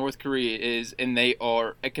is what North Korea is, and they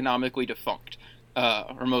are economically defunct,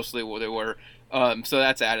 or mostly what they were. So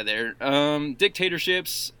that's out of there.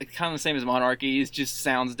 Dictatorships, kind of the same as monarchies, just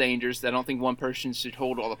sounds dangerous. I don't think one person should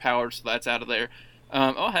hold all the power, so that's out of there.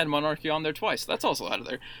 I had monarchy on there twice. So that's also out of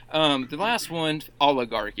there. The last one,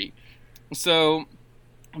 oligarchy. So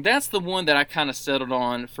that's the one that I kind of settled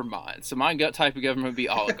on for mine. So my gut type of government would be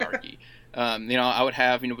oligarchy. I would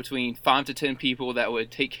have between 5 to 10 people that would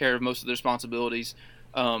take care of most of the responsibilities.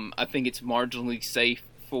 I think it's marginally safe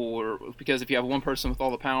because if you have one person with all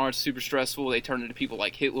the power, it's super stressful. They turn into people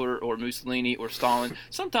like Hitler or Mussolini or Stalin.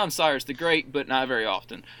 Sometimes Cyrus the Great, but not very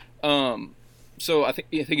often. So I think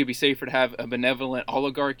it'd be safer to have a benevolent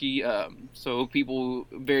oligarchy. So people,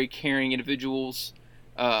 very caring individuals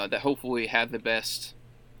that hopefully have the best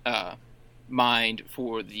mind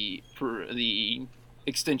for the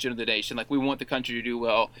extension of the nation. Like, we want the country to do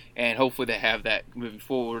well, and hopefully they have that moving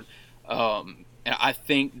forward. And I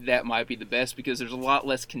think that might be the best because there's a lot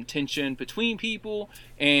less contention between people,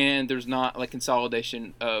 and there's not like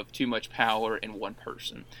consolidation of too much power in one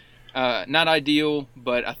person. Not ideal,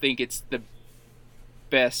 but I think it's the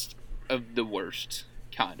best of the worst,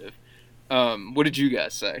 kind of. What did you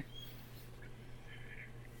guys say?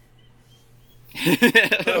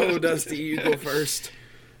 Oh, Dusty, you go first.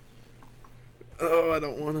 Oh, I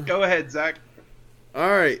don't want to. Go ahead, Zach. All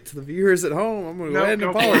right, to the viewers at home, I'm going to go ahead and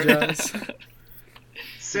apologize.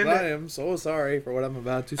 I am so sorry for what I'm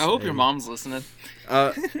about to say. I hope your mom's listening.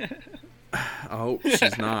 I hope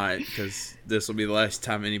she's not, because this will be the last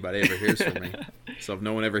time anybody ever hears from me. So if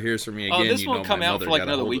no one ever hears from me again, this won't come out for like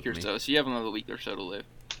another week or so. So you have another week or so to live.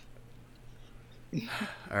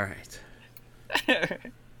 All right.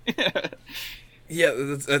 Yeah,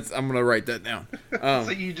 that's I'm gonna write that down. So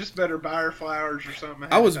you just better buy her flowers or something.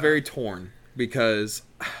 I was very torn because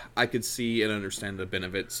I could see and understand the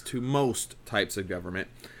benefits to most types of government,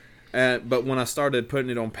 but when I started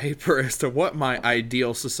putting it on paper as to what my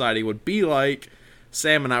ideal society would be like,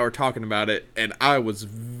 Sam and I were talking about it, and I was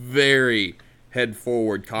very head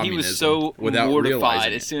forward communism. He was so without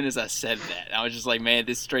mortified as soon as I said that. I was just like, man,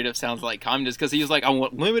 this straight up sounds like communism, because he was like, I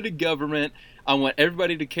want limited government. I want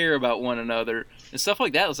everybody to care about one another and stuff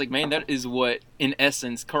like that. I was like, man, that is what, in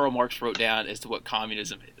essence, Karl Marx wrote down as to what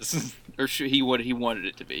communism is, or what he wanted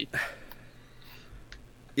it to be.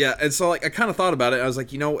 Yeah, and so like I kind of thought about it. I was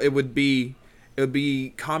like, it would be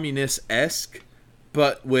communist-esque,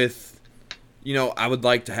 but with, I would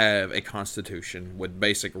like to have a constitution with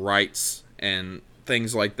basic rights and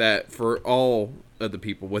things like that for all of the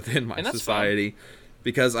people within my society,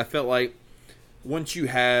 because I felt like once you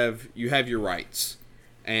have your rights,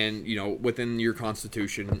 and within your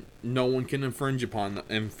constitution, no one can infringe upon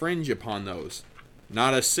those,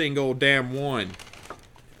 not a single damn one.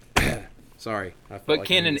 Sorry, but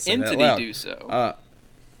can an entity do so?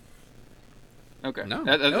 Okay, no,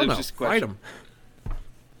 that was just a question. Fight them.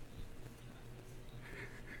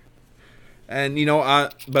 And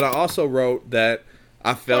but I also wrote that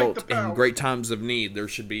I felt in great times of need there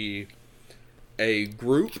should be a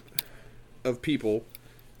group of people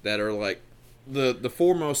that are like the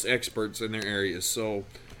foremost experts in their areas. So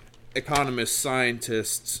economists,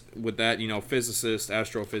 scientists, with that, physicists,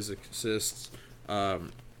 astrophysicists,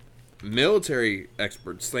 military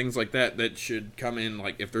experts, things like that should come in,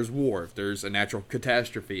 like if there's war, if there's a natural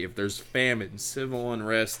catastrophe, if there's famine, civil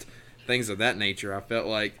unrest, things of that nature. I felt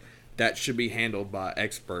like that should be handled by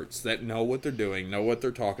experts that know what they're doing, know what they're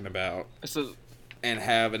talking about, and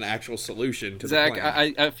have an actual solution to Zach, the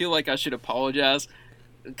plan. I feel like I should apologize.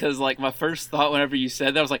 because like my first thought whenever you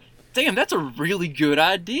said that, I was like, damn, that's a really good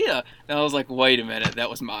idea. And I was like, wait a minute, that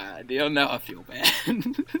was my idea. Now I feel bad.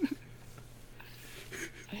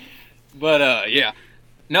 But yeah.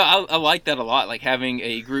 No, I like that a lot, like having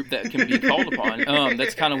a group that can be called upon.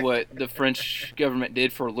 That's kind of what the French government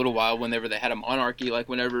did for a little while whenever they had a monarchy. Like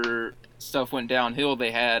whenever stuff went downhill,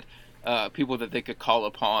 they had people that they could call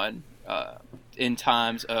upon in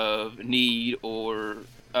times of need or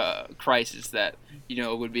crisis that,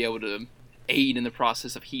 would be able to aid in the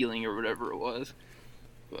process of healing or whatever it was.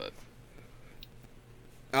 But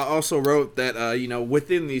I also wrote that,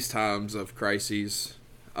 within these times of crises,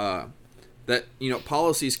 that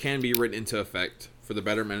policies can be written into effect for the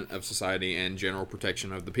betterment of society and general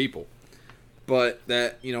protection of the people, but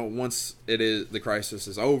that once the crisis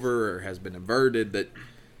is over or has been averted, that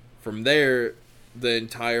from there the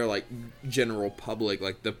entire general public,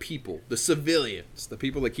 like the people, the civilians, the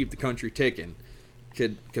people that keep the country ticking,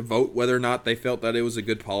 could vote whether or not they felt that it was a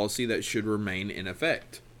good policy that should remain in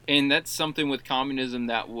effect. And that's something with communism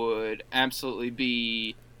that would absolutely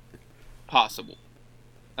be possible.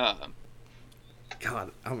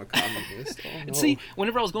 God, I'm a communist. Oh, no. See,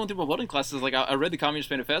 whenever I was going through my welding classes, I read the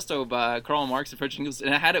Communist Manifesto by Karl Marx and Frederick Engels,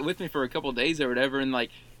 and I had it with me for a couple of days or whatever, and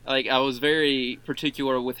like I was very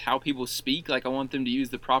particular with how people speak. I want them to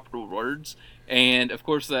use the proper words, and of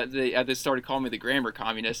course that they started calling me the grammar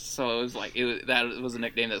communist. So it was that was a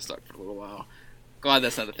nickname that stuck for a little while. Glad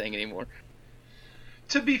that's not a thing anymore.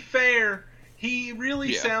 To be fair, he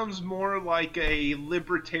really sounds more like a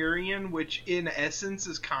libertarian, which in essence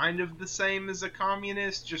is kind of the same as a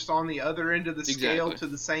communist, just on the other end of the scale to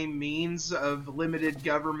the same means of limited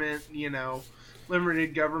government,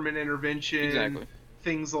 limited government intervention,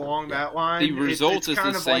 things along that line. The result is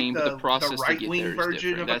the same, like but the process to get there is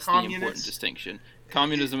different. That's the important distinction.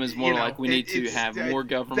 Communism is more like we need to have more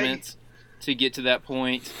governments to get to that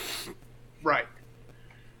point. Right.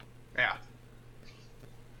 Yeah.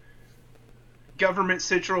 Government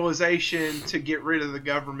centralization to get rid of the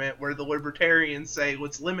government, where the libertarians say,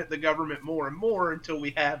 let's limit the government more and more until we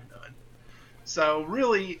have none. So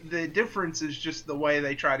really, the difference is just the way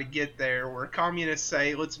they try to get there, where communists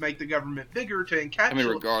say, let's make the government bigger to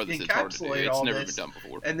encapsulate all this,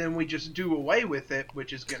 and then we just do away with it,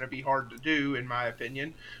 which is going to be hard to do, in my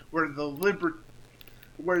opinion, where the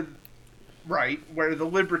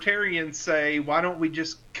libertarians say, why don't we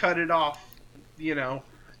just cut it off,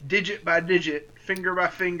 digit by digit, finger by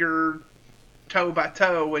finger, toe by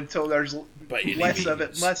toe, until there's less of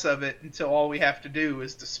it, until all we have to do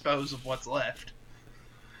is dispose of what's left.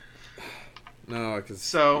 No, because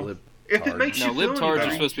if it makes you feel libtards any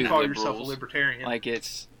are supposed to be call liberals. yourself a libertarian.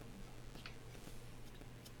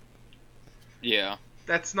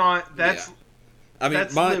 That's not. That's. I mean,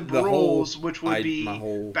 that's liberals, which would be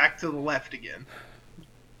back to the left again.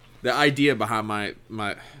 The idea behind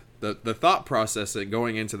the thought process that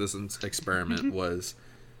going into this experiment was,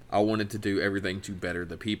 I wanted to do everything to better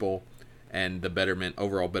the people and the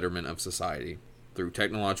overall betterment of society through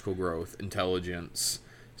technological growth, intelligence,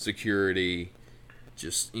 security,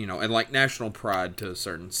 just, and national pride to a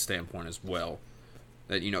certain standpoint as well.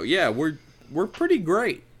 That, we're pretty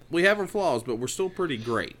great. We have our flaws, but we're still pretty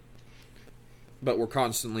great. But we're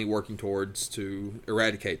constantly working towards to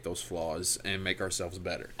eradicate those flaws and make ourselves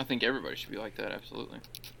better. I think everybody should be like that, absolutely.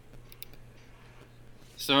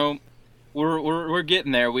 So, we're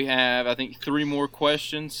getting there. We have, I think, 3 more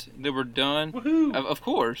questions that we're done. Woohoo! Of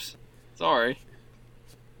course. Sorry.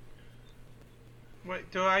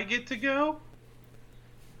 Wait, do I get to go?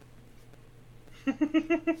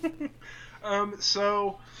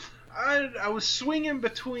 So, I was swinging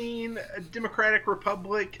between a democratic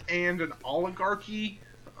republic and an oligarchy.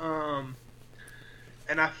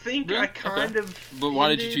 And I think I kind of but why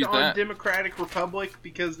did you choose that? Democratic Republic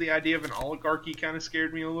because the idea of an oligarchy kind of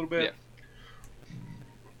scared me a little bit.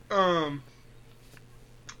 Yeah.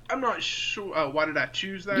 I'm not sure. Why did I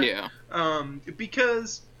choose that? Yeah.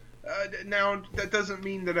 Because now that doesn't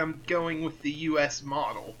mean that I'm going with the U.S.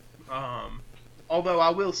 model. Although I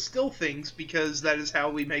will still things because that is how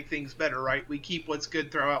we make things better, right? We keep what's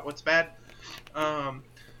good, throw out what's bad. I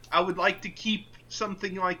would like to keep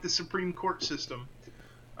something like the Supreme Court system.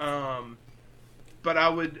 But I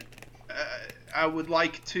would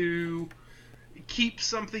like to keep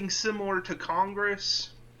something similar to Congress.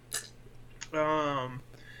 And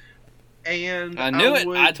I knew it.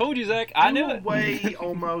 I told you, Zach. I knew it. Away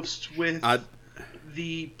almost with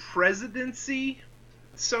the presidency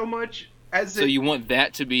so much as so you want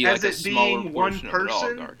that to be like a smaller portion of the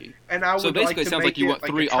oligarchy. And I would so basically, like it sounds like you want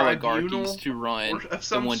 3 oligarchies to run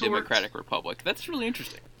the one sort. democratic republic. That's really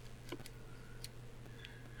interesting.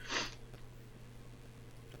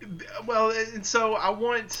 Well, and so I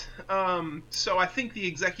want. So I think the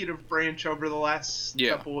executive branch over the last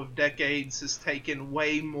couple of decades has taken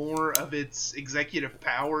way more of its executive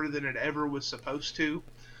power than it ever was supposed to.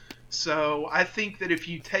 So I think that if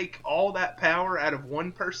you take all that power out of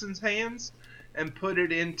one person's hands and put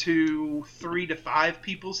it into 3 to 5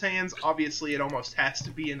 people's hands, obviously it almost has to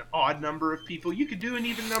be an odd number of people. You could do an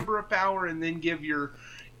even number of power and then give your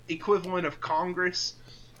equivalent of Congress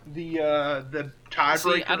the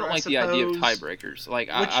tiebreaker. See, I don't like the idea of tiebreakers. Like,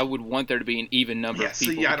 I would want there to be an even number of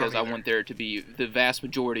people because I want there to be the vast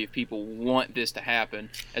majority of people want this to happen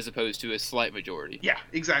as opposed to a slight majority. Yeah,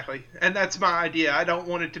 exactly. And that's my idea. I don't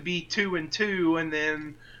want it to be 2 and 2 and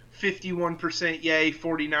then 51% yay,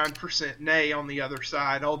 49% nay on the other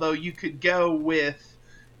side. Although you could go with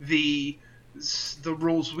the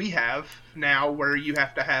rules we have now where you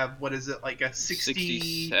have to have, what is it, like a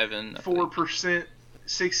 64%.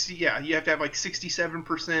 60, yeah, you have to have like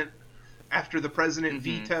 67% after the president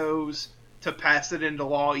vetoes to pass it into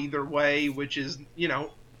law either way, which is,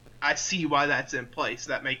 I see why that's in place.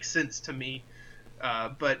 That makes sense to me.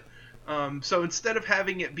 So instead of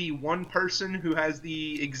having it be one person who has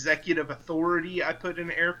the executive authority, I put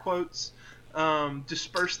in air quotes,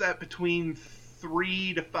 disperse that between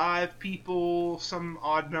 3 to 5 people, some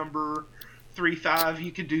odd number, 3, 5,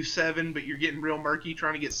 you could do 7, but you're getting real murky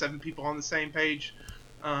trying to get 7 people on the same page.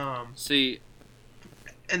 And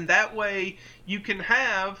that way you can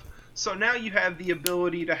have, so now you have the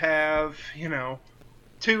ability to have,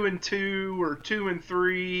 2 and 2 or 2 and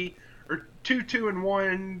 3 or 2, 2 and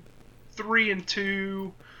 1, 3 and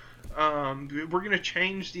 2. We're going to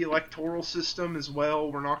change the electoral system as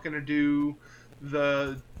well. We're not going to do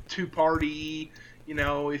the 2-party,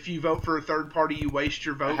 if you vote for a third party, you waste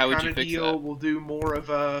your vote kind of deal. We'll do more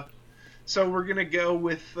of a... So we're going to go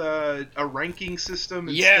with a ranking system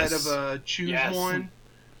instead of a choose one.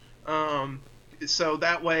 So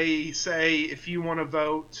that way, say, if you want to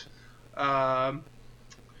vote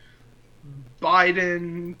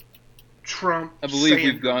Biden, Trump, I believe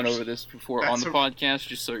Sanders. We've gone over this before on the podcast,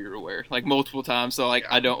 just so you're aware, like multiple times. So like,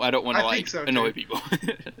 I don't want to annoy people.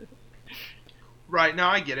 Right, no,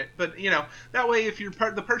 I get it. But, that way if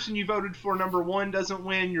the person you voted for number 1 doesn't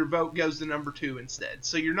win, your vote goes to number 2 instead.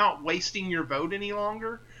 So you're not wasting your vote any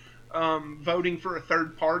longer. Voting for a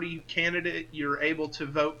third-party candidate, you're able to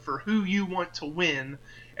vote for who you want to win.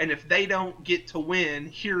 And if they don't get to win,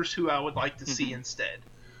 here's who I would like to see instead.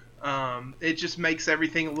 It just makes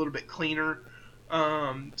everything a little bit cleaner.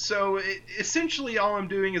 Essentially all I'm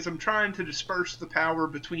doing is I'm trying to disperse the power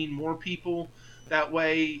between more people. That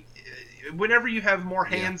way... Whenever you have more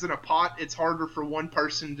hands in a pot, it's harder for one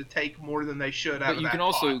person to take more than they should out of that pot. But you can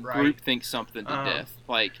also groupthink something to death,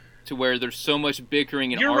 like to where there's so much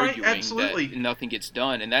bickering and arguing that nothing gets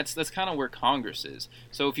done, and that's kind of where Congress is.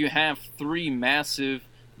 So if you have 3 massive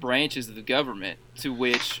branches of the government to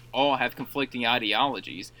which all have conflicting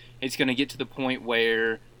ideologies, it's going to get to the point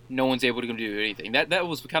where no one's able to do anything. That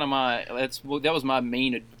was kind of my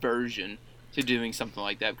main aversion to doing something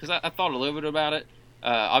like that, because I thought a little bit about it.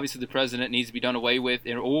 Obviously, the president needs to be done away with,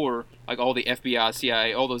 or like all the FBI,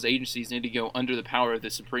 CIA, all those agencies need to go under the power of the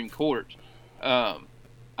Supreme Court. I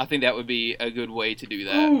think that would be a good way to do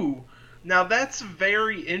that. Ooh, now that's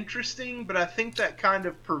very interesting, but I think that kind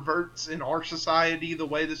of perverts in our society the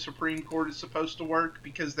way the Supreme Court is supposed to work,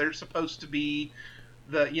 because they're supposed to be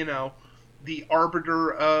the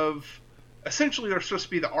arbiter of... Essentially, they're supposed to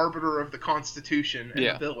be the arbiter of the Constitution and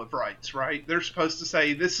the Bill of Rights, right? They're supposed to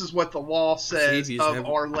say, this is what the law says of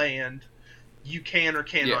our land. You can or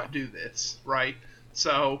cannot do this, right?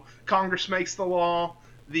 So, Congress makes the law,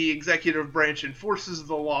 the executive branch enforces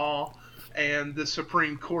the law, and the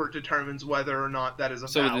Supreme Court determines whether or not that is a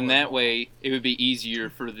valid law. So then that way, it would be easier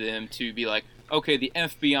for them to be like, okay, the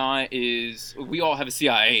FBI is... We all have a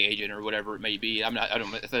CIA agent or whatever it may be. I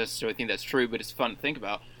don't necessarily think that's true, but it's fun to think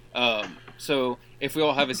about. So if we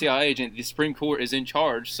all have a CIA agent, the Supreme Court is in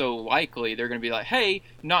charge, so likely they're going to be like, hey,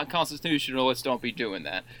 not constitutional, let's don't be doing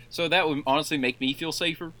that. So that would honestly make me feel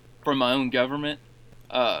safer from my own government,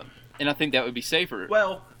 and I think that would be safer.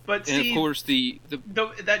 Well, but and of course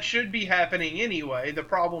that should be happening anyway. The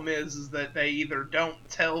problem is that they either don't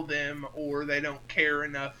tell them, or they don't care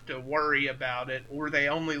enough to worry about it, or they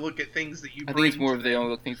only look at things that you bring. I think it's more of they only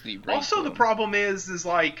look at things that you bring. Also, the problem is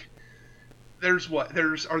like... Are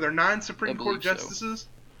there 9 Supreme Court justices? So.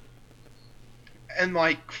 And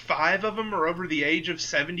like 5 of them are over the age of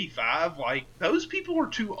 75. Like, those people are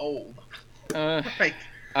too old. I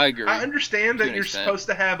agree. I understand that you're supposed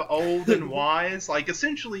to have old and wise. Like,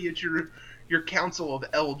 essentially, it's your council of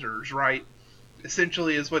elders, right?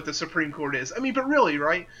 essentially is what the Supreme Court is. I mean, but really,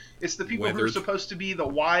 right? It's the people who are Weathered. supposed to be the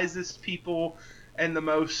wisest people and the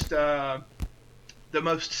most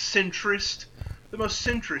centrist,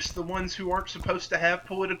 the ones who aren't supposed to have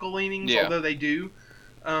political leanings, Yeah. although they do.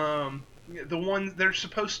 The ones they're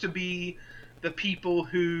supposed to be the people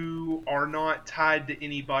who are not tied to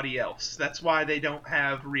anybody else. That's why they don't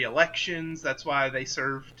have re-elections. That's why they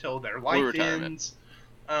serve till their life retirement. ends.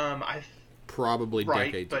 Probably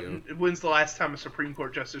Right, decades but ago. when's the last time a Supreme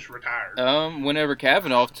Court justice retired? Whenever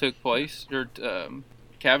Kavanaugh took place, or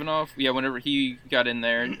Kavanaugh, whenever he got in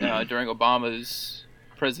there during Obama's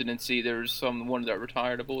presidency, there was someone that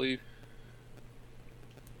retired, I believe.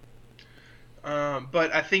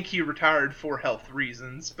 But I think he retired for health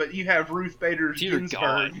reasons. But you have Ruth Bader Dear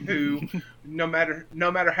Ginsburg, God. who, no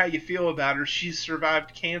matter how you feel about her, she's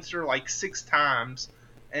survived cancer like 6 times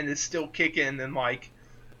and is still kicking. And like,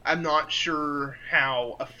 I'm not sure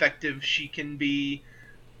how effective she can be.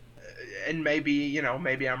 And maybe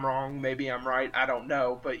I'm wrong, maybe I'm right, I don't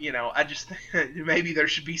know. But I just think maybe there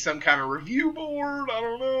should be some kind of review board. I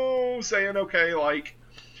don't know, saying okay, like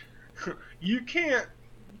you can't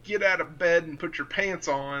get out of bed and put your pants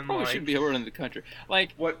on. Probably like, shouldn't be running the country.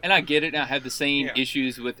 Like, What- and I get it. And I have the same Yeah.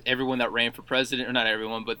 issues with everyone that ran for president, or not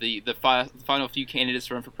everyone, but the final few candidates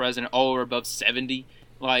to run for president, all are above 70.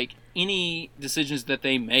 Like, any decisions that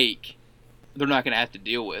they make, they're not going to have to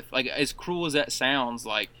deal with. Like, as cruel as that sounds,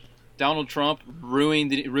 like Donald Trump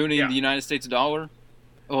ruining Yeah. the United States dollar.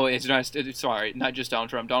 Oh, sorry, not just Donald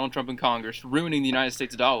Trump. Donald Trump and Congress ruining the United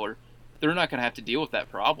States dollar. They're not going to have to deal with that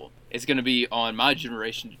problem. It's going to be on my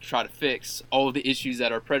generation to try to fix all of the issues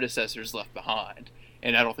that our predecessors left behind.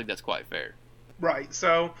 And I don't think that's quite fair. Right,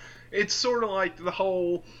 so it's sort of like the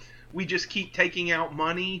whole we just keep taking out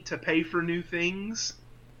money to pay for new things,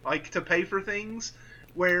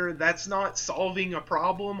 where that's not solving a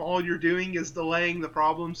problem. All you're doing is delaying the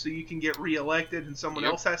problem so you can get reelected and someone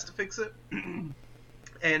Yep. else has to fix it.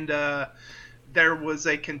 And there was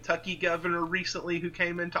a Kentucky governor recently who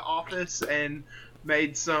came into office and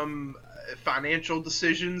made some financial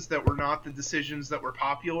decisions that were not the decisions that were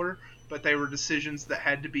popular, but they were decisions that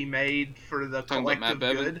had to be made for the Talking about Matt collective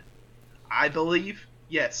Bevin? good. I believe,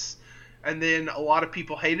 yes. And then a lot of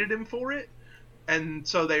people hated him for it, and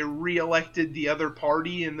so they re-elected the other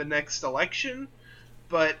party in the next election,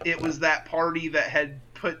 but it was that party that had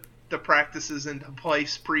put the practices into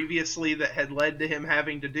place previously that had led to him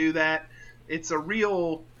having to do that.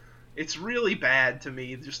 It's really bad to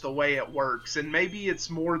me, just the way it works. And maybe it's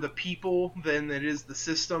more the people than it is the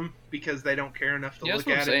system, because they don't care enough to Yeah, look that's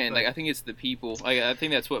what I'm at saying. it. Like, I think it's the people. Like, I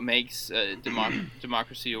think that's what makes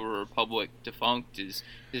democracy or a republic defunct is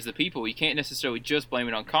the people. You can't necessarily just blame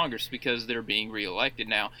it on Congress because they're being reelected.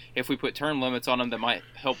 Now, if we put term limits on them, that might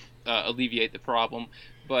help alleviate the problem.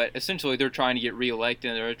 But essentially, they're trying to get reelected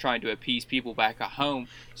and they're trying to appease people back at home.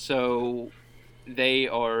 So they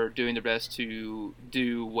are doing their best to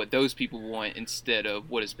do what those people want instead of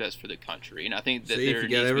what is best for the country. And I think that See, there if you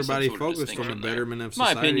needs get to be some everybody sort of focused on the distinction there. betterment of My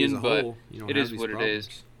society opinion, as a but whole, you don't it have is these what it problems.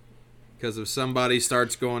 is. Because if somebody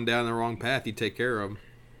starts going down the wrong path, you take care of them.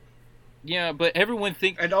 Yeah, but everyone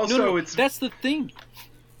thinks. And also no, it's- that's the thing.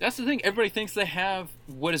 That's the thing. Everybody thinks they have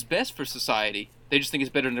what is best for society. They just think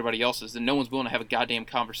it's better than everybody else's, and no one's willing to have a goddamn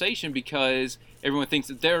conversation because everyone thinks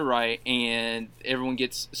that they're right, and everyone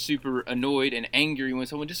gets super annoyed and angry when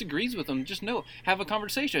someone disagrees with them. Just have a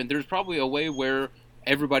conversation. There's probably a way where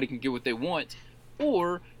everybody can get what they want,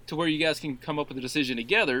 or to where you guys can come up with a decision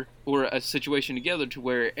together or a situation together to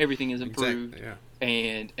where everything is improved Exactly, yeah.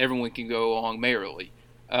 and everyone can go along merrily.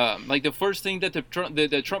 Like the first thing that the Trump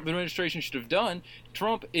administration should have done.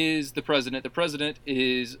 Trump is the president. The president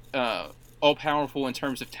is all powerful in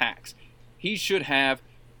terms of tax. He should have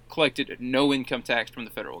collected no income tax from the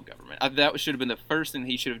federal government. That should have been the first thing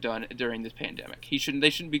he should have done during this pandemic. They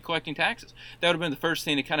shouldn't be collecting taxes. That would have been the first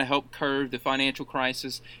thing to kind of help curb the financial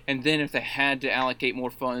crisis. And then if they had to allocate more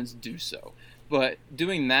funds, do so. But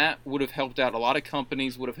doing that would have helped out a lot of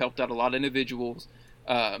companies. Would have helped out a lot of individuals.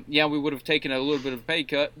 We would have taken a little bit of a pay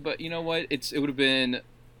cut, but you know what? It would have been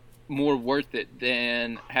more worth it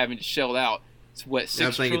than having to shell out. It's what, $6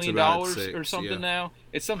 think it's trillion about or six, something yeah. now.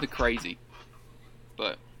 It's something crazy.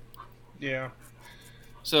 But Yeah.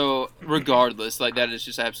 so regardless, like that is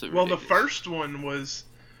just absolutely Well, ridiculous. the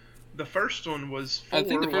first one was 4. I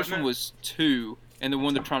think the first wasn't one it? was 2, and the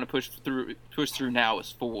one they're trying to push through now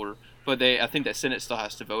is 4. But I think that Senate still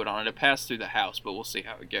has to vote on it. It passed through the House, but we'll see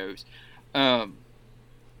how it goes.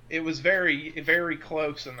 It was very, very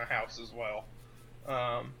close in the House as well.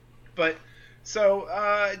 But So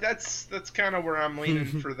that's kind of where I'm leaning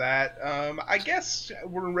for that. I guess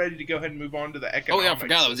we're ready to go ahead and move on to the economic. Oh yeah, I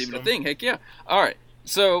forgot that was even a thing. Heck yeah! All right,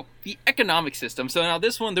 so the economic system. So now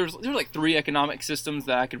this one, there's like 3 economic systems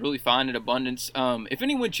that I could really find in abundance. If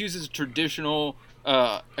anyone chooses a traditional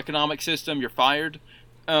economic system, you're fired.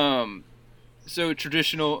 So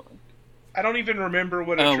traditional. I don't even remember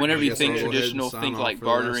what. Whenever you think I'll go ahead and traditional, sign think off like for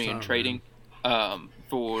the last bartering and time, trading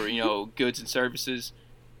for goods and services.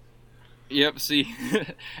 Yep. See,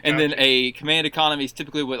 and then a command economy is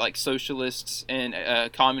typically what like socialists and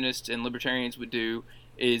communists and libertarians would do.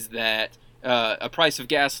 Is that a price of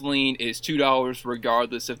gasoline is $2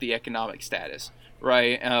 regardless of the economic status,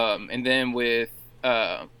 right? And then with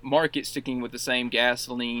market sticking with the same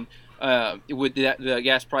gasoline, the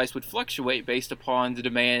gas price would fluctuate based upon the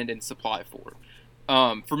demand and supply for it.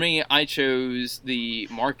 For me, I chose the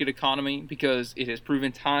market economy because it has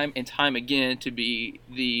proven time and time again to be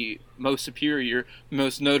the most superior,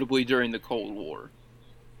 most notably during the Cold War.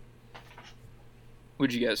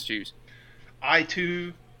 What'd you guys choose? I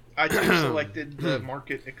too selected the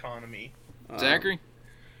market economy. Zachary?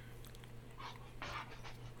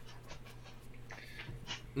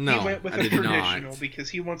 No, He went with I a did traditional not. because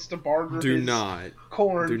he wants to barter Do his not.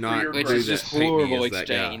 corn Do for not your Which do is bread. that. just Paint me horrible as that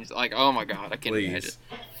guy. exchange. Like, oh my god, I can't imagine. Please.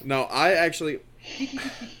 No, I actually.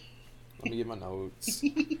 Let me get my notes.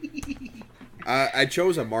 I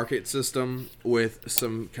chose a market system with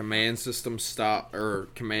some command system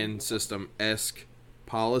esque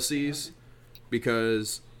policies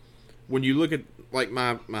because when you look at like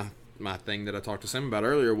my thing that I talked to Sam about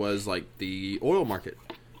earlier was like the oil market.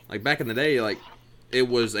 Like back in the day, like it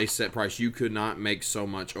was a set price. You could not make so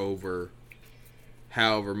much over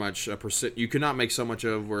however much a percent. You could not make so much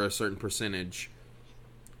over a certain percentage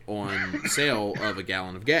on sale of a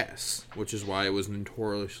gallon of gas, which is why it was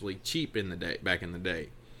notoriously cheap back in the day.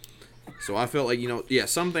 So I felt like,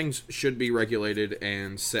 some things should be regulated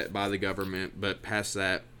and set by the government, but past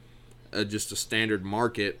that, just a standard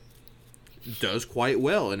market does quite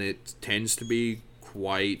well, and it tends to be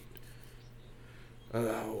quite,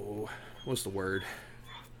 what's the word?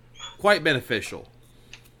 Quite beneficial.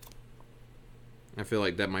 I feel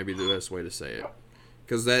like that might be the best way to say it.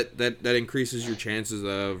 Because that increases your chances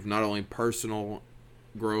of not only personal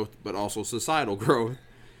growth, but also societal growth.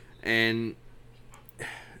 And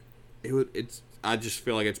I just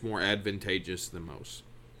feel like it's more advantageous than most.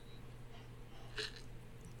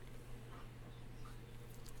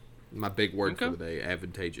 My big word for the day,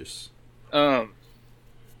 advantageous.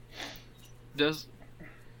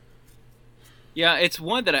 It's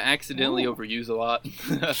one that I accidentally overuse a lot.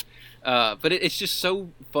 But it's just so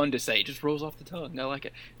fun to say. It just rolls off the tongue. I like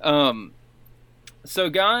it. So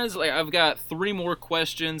guys, I've got 3 more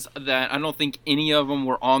questions that I don't think any of them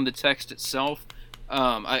were on the text itself.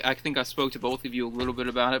 I think I spoke to both of you a little bit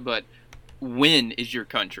about it, but when is your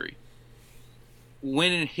country?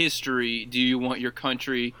 When in history do you want your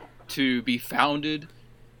country to be founded?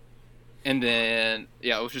 And then,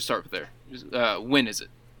 let's just start with there. When is it?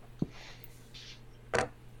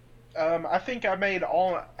 I think I made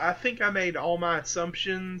all my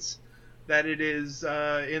assumptions that it is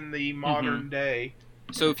in the modern day.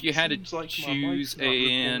 So if you had to Seems like my choose mic's not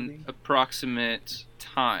an recording. approximate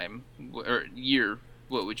time or year,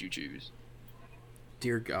 what would you choose?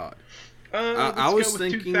 Dear God. Let's I was go with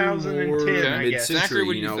thinking 2010, more I guess. mid-century, Zachary,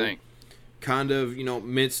 what do you think? kind of,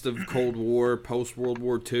 midst of Cold War, post-World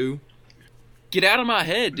War II. Get out of my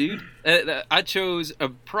head, dude. I chose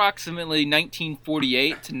approximately 1948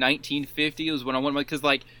 to 1950 was when I wanted, because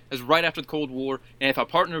it was right after the Cold War, and if I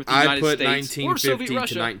partner with the I United put States or 1950 Soviet to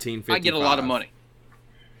Russia, 1955. I get a lot of money.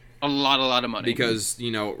 A lot of money. Because,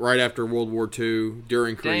 right after World War II,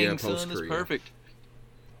 during Korea, Dang, son, post-Korea. that's perfect.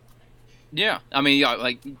 Yeah, I mean,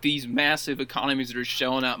 like these massive economies that are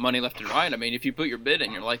shelling out money left and right. I mean, if you put your bid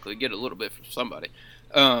in, you're likely to get a little bit from somebody.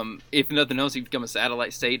 If nothing else, you become a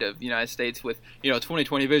satellite state of the United States with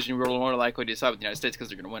 2020 vision. We're more likely to side with the United States because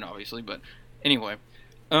they're going to win, obviously. But anyway,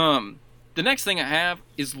 the next thing I have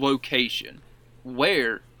is location.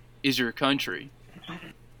 Where is your country?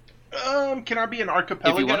 Can I be an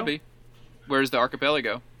archipelago? If you want to be, where's the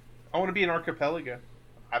archipelago? I want to be an archipelago.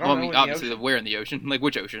 I don't Well, know. I mean, any obviously, ocean. where in the ocean? Like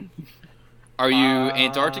which ocean? Are you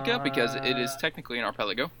Antarctica? Because it is technically an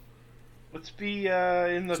archipelago. Let's be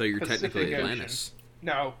in the So you're Pacific technically Ocean. Atlantis.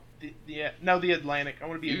 No, the Atlantic. I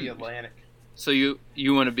want to be in the Atlantic. So you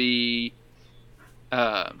want to be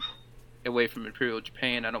away from Imperial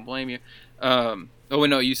Japan? I don't blame you. Oh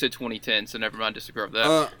no, you said 2010, so never mind. Disagree with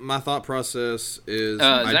that. My thought process is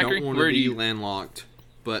Zachary, I don't want where to do be you- landlocked,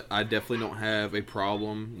 but I definitely don't have a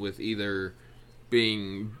problem with either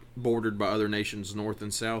being bordered by other nations north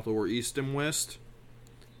and south or east and west.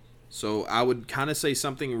 So I would kind of say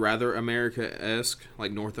something rather America-esque,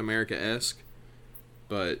 like North America-esque,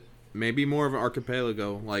 but maybe more of an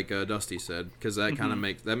archipelago, like Dusty said, because that kind of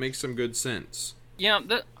makes some good sense. Yeah,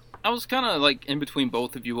 I was kind of like in between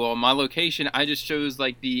both of you all. My location, I just chose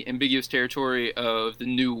like the ambiguous territory of the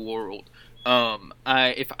New World.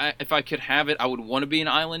 If I could have it, I would want to be an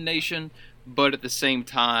island nation, but at the same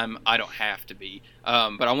time, I don't have to be.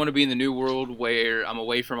 But I want to be in the New World where I'm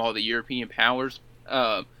away from all the European powers.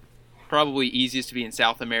 Probably easiest to be in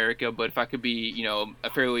South America, but if I could be, a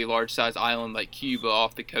fairly large-sized island like Cuba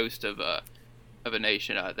off the coast of a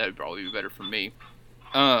nation, that would probably be better for me.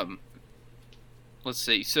 Let's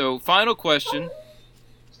see. So, final question: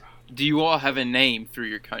 do you all have a name for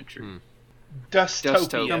your country?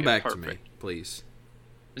 Dustopia. Come back to me, please.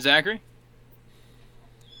 Zachary?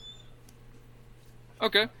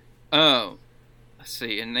 Okay. Let's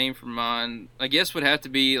see. A name for mine, I guess, would have to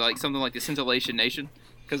be like something like the Scintillation Nation,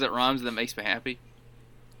 because it rhymes and that makes me happy.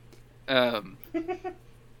 But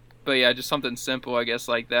yeah, just something simple, I guess,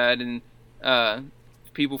 like that. And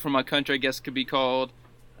people from my country, I guess, could be called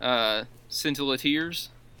Scintillatiers.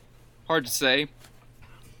 Hard to say.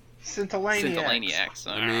 Scintillaniacs.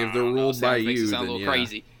 I mean, if they're ruled by you, sound then a little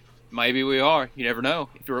crazy. Maybe we are. You never know.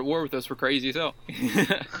 If you're at war with us, we're crazy as hell.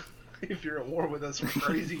 If you're at war with us, we're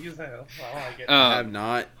crazy as hell. I like it. I have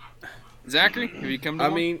not. Zachary, have you come to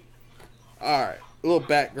one? mean, all right. A little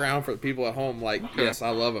background for the people at home. Like, yes, I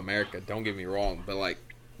love America. Don't get me wrong, but like,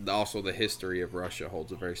 also the history of Russia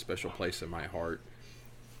holds a very special place in my heart.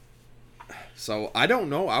 So I don't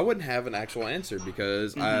know. I wouldn't have an actual answer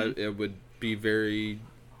because it would be very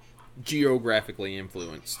geographically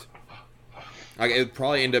influenced. Like, it would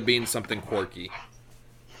probably end up being something quirky.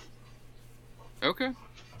 Okay.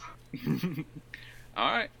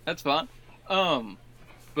 All right, that's fine.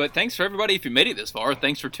 But thanks for everybody if you made it this far.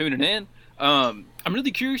 Thanks for tuning in. I'm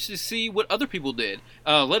really curious to see what other people did.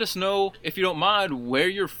 Let us know, if you don't mind, where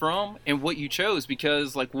you're from and what you chose,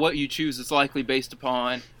 because like what you choose is likely based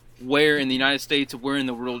upon where in the United States or where in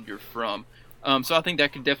the world you're from. So I think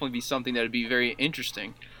that could definitely be something that would be very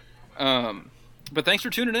interesting. But thanks for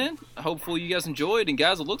tuning in. Hopefully you guys enjoyed. And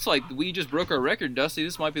guys, it looks like we just broke our record. Dusty,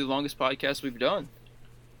 this might be the longest podcast we've done.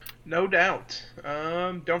 No doubt.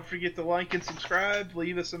 Don't forget to like and subscribe.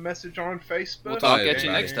 Leave us a message on Facebook. We'll talk at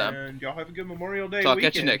you next time. And y'all have a good Memorial Day Talk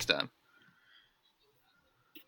weekend. at you next time.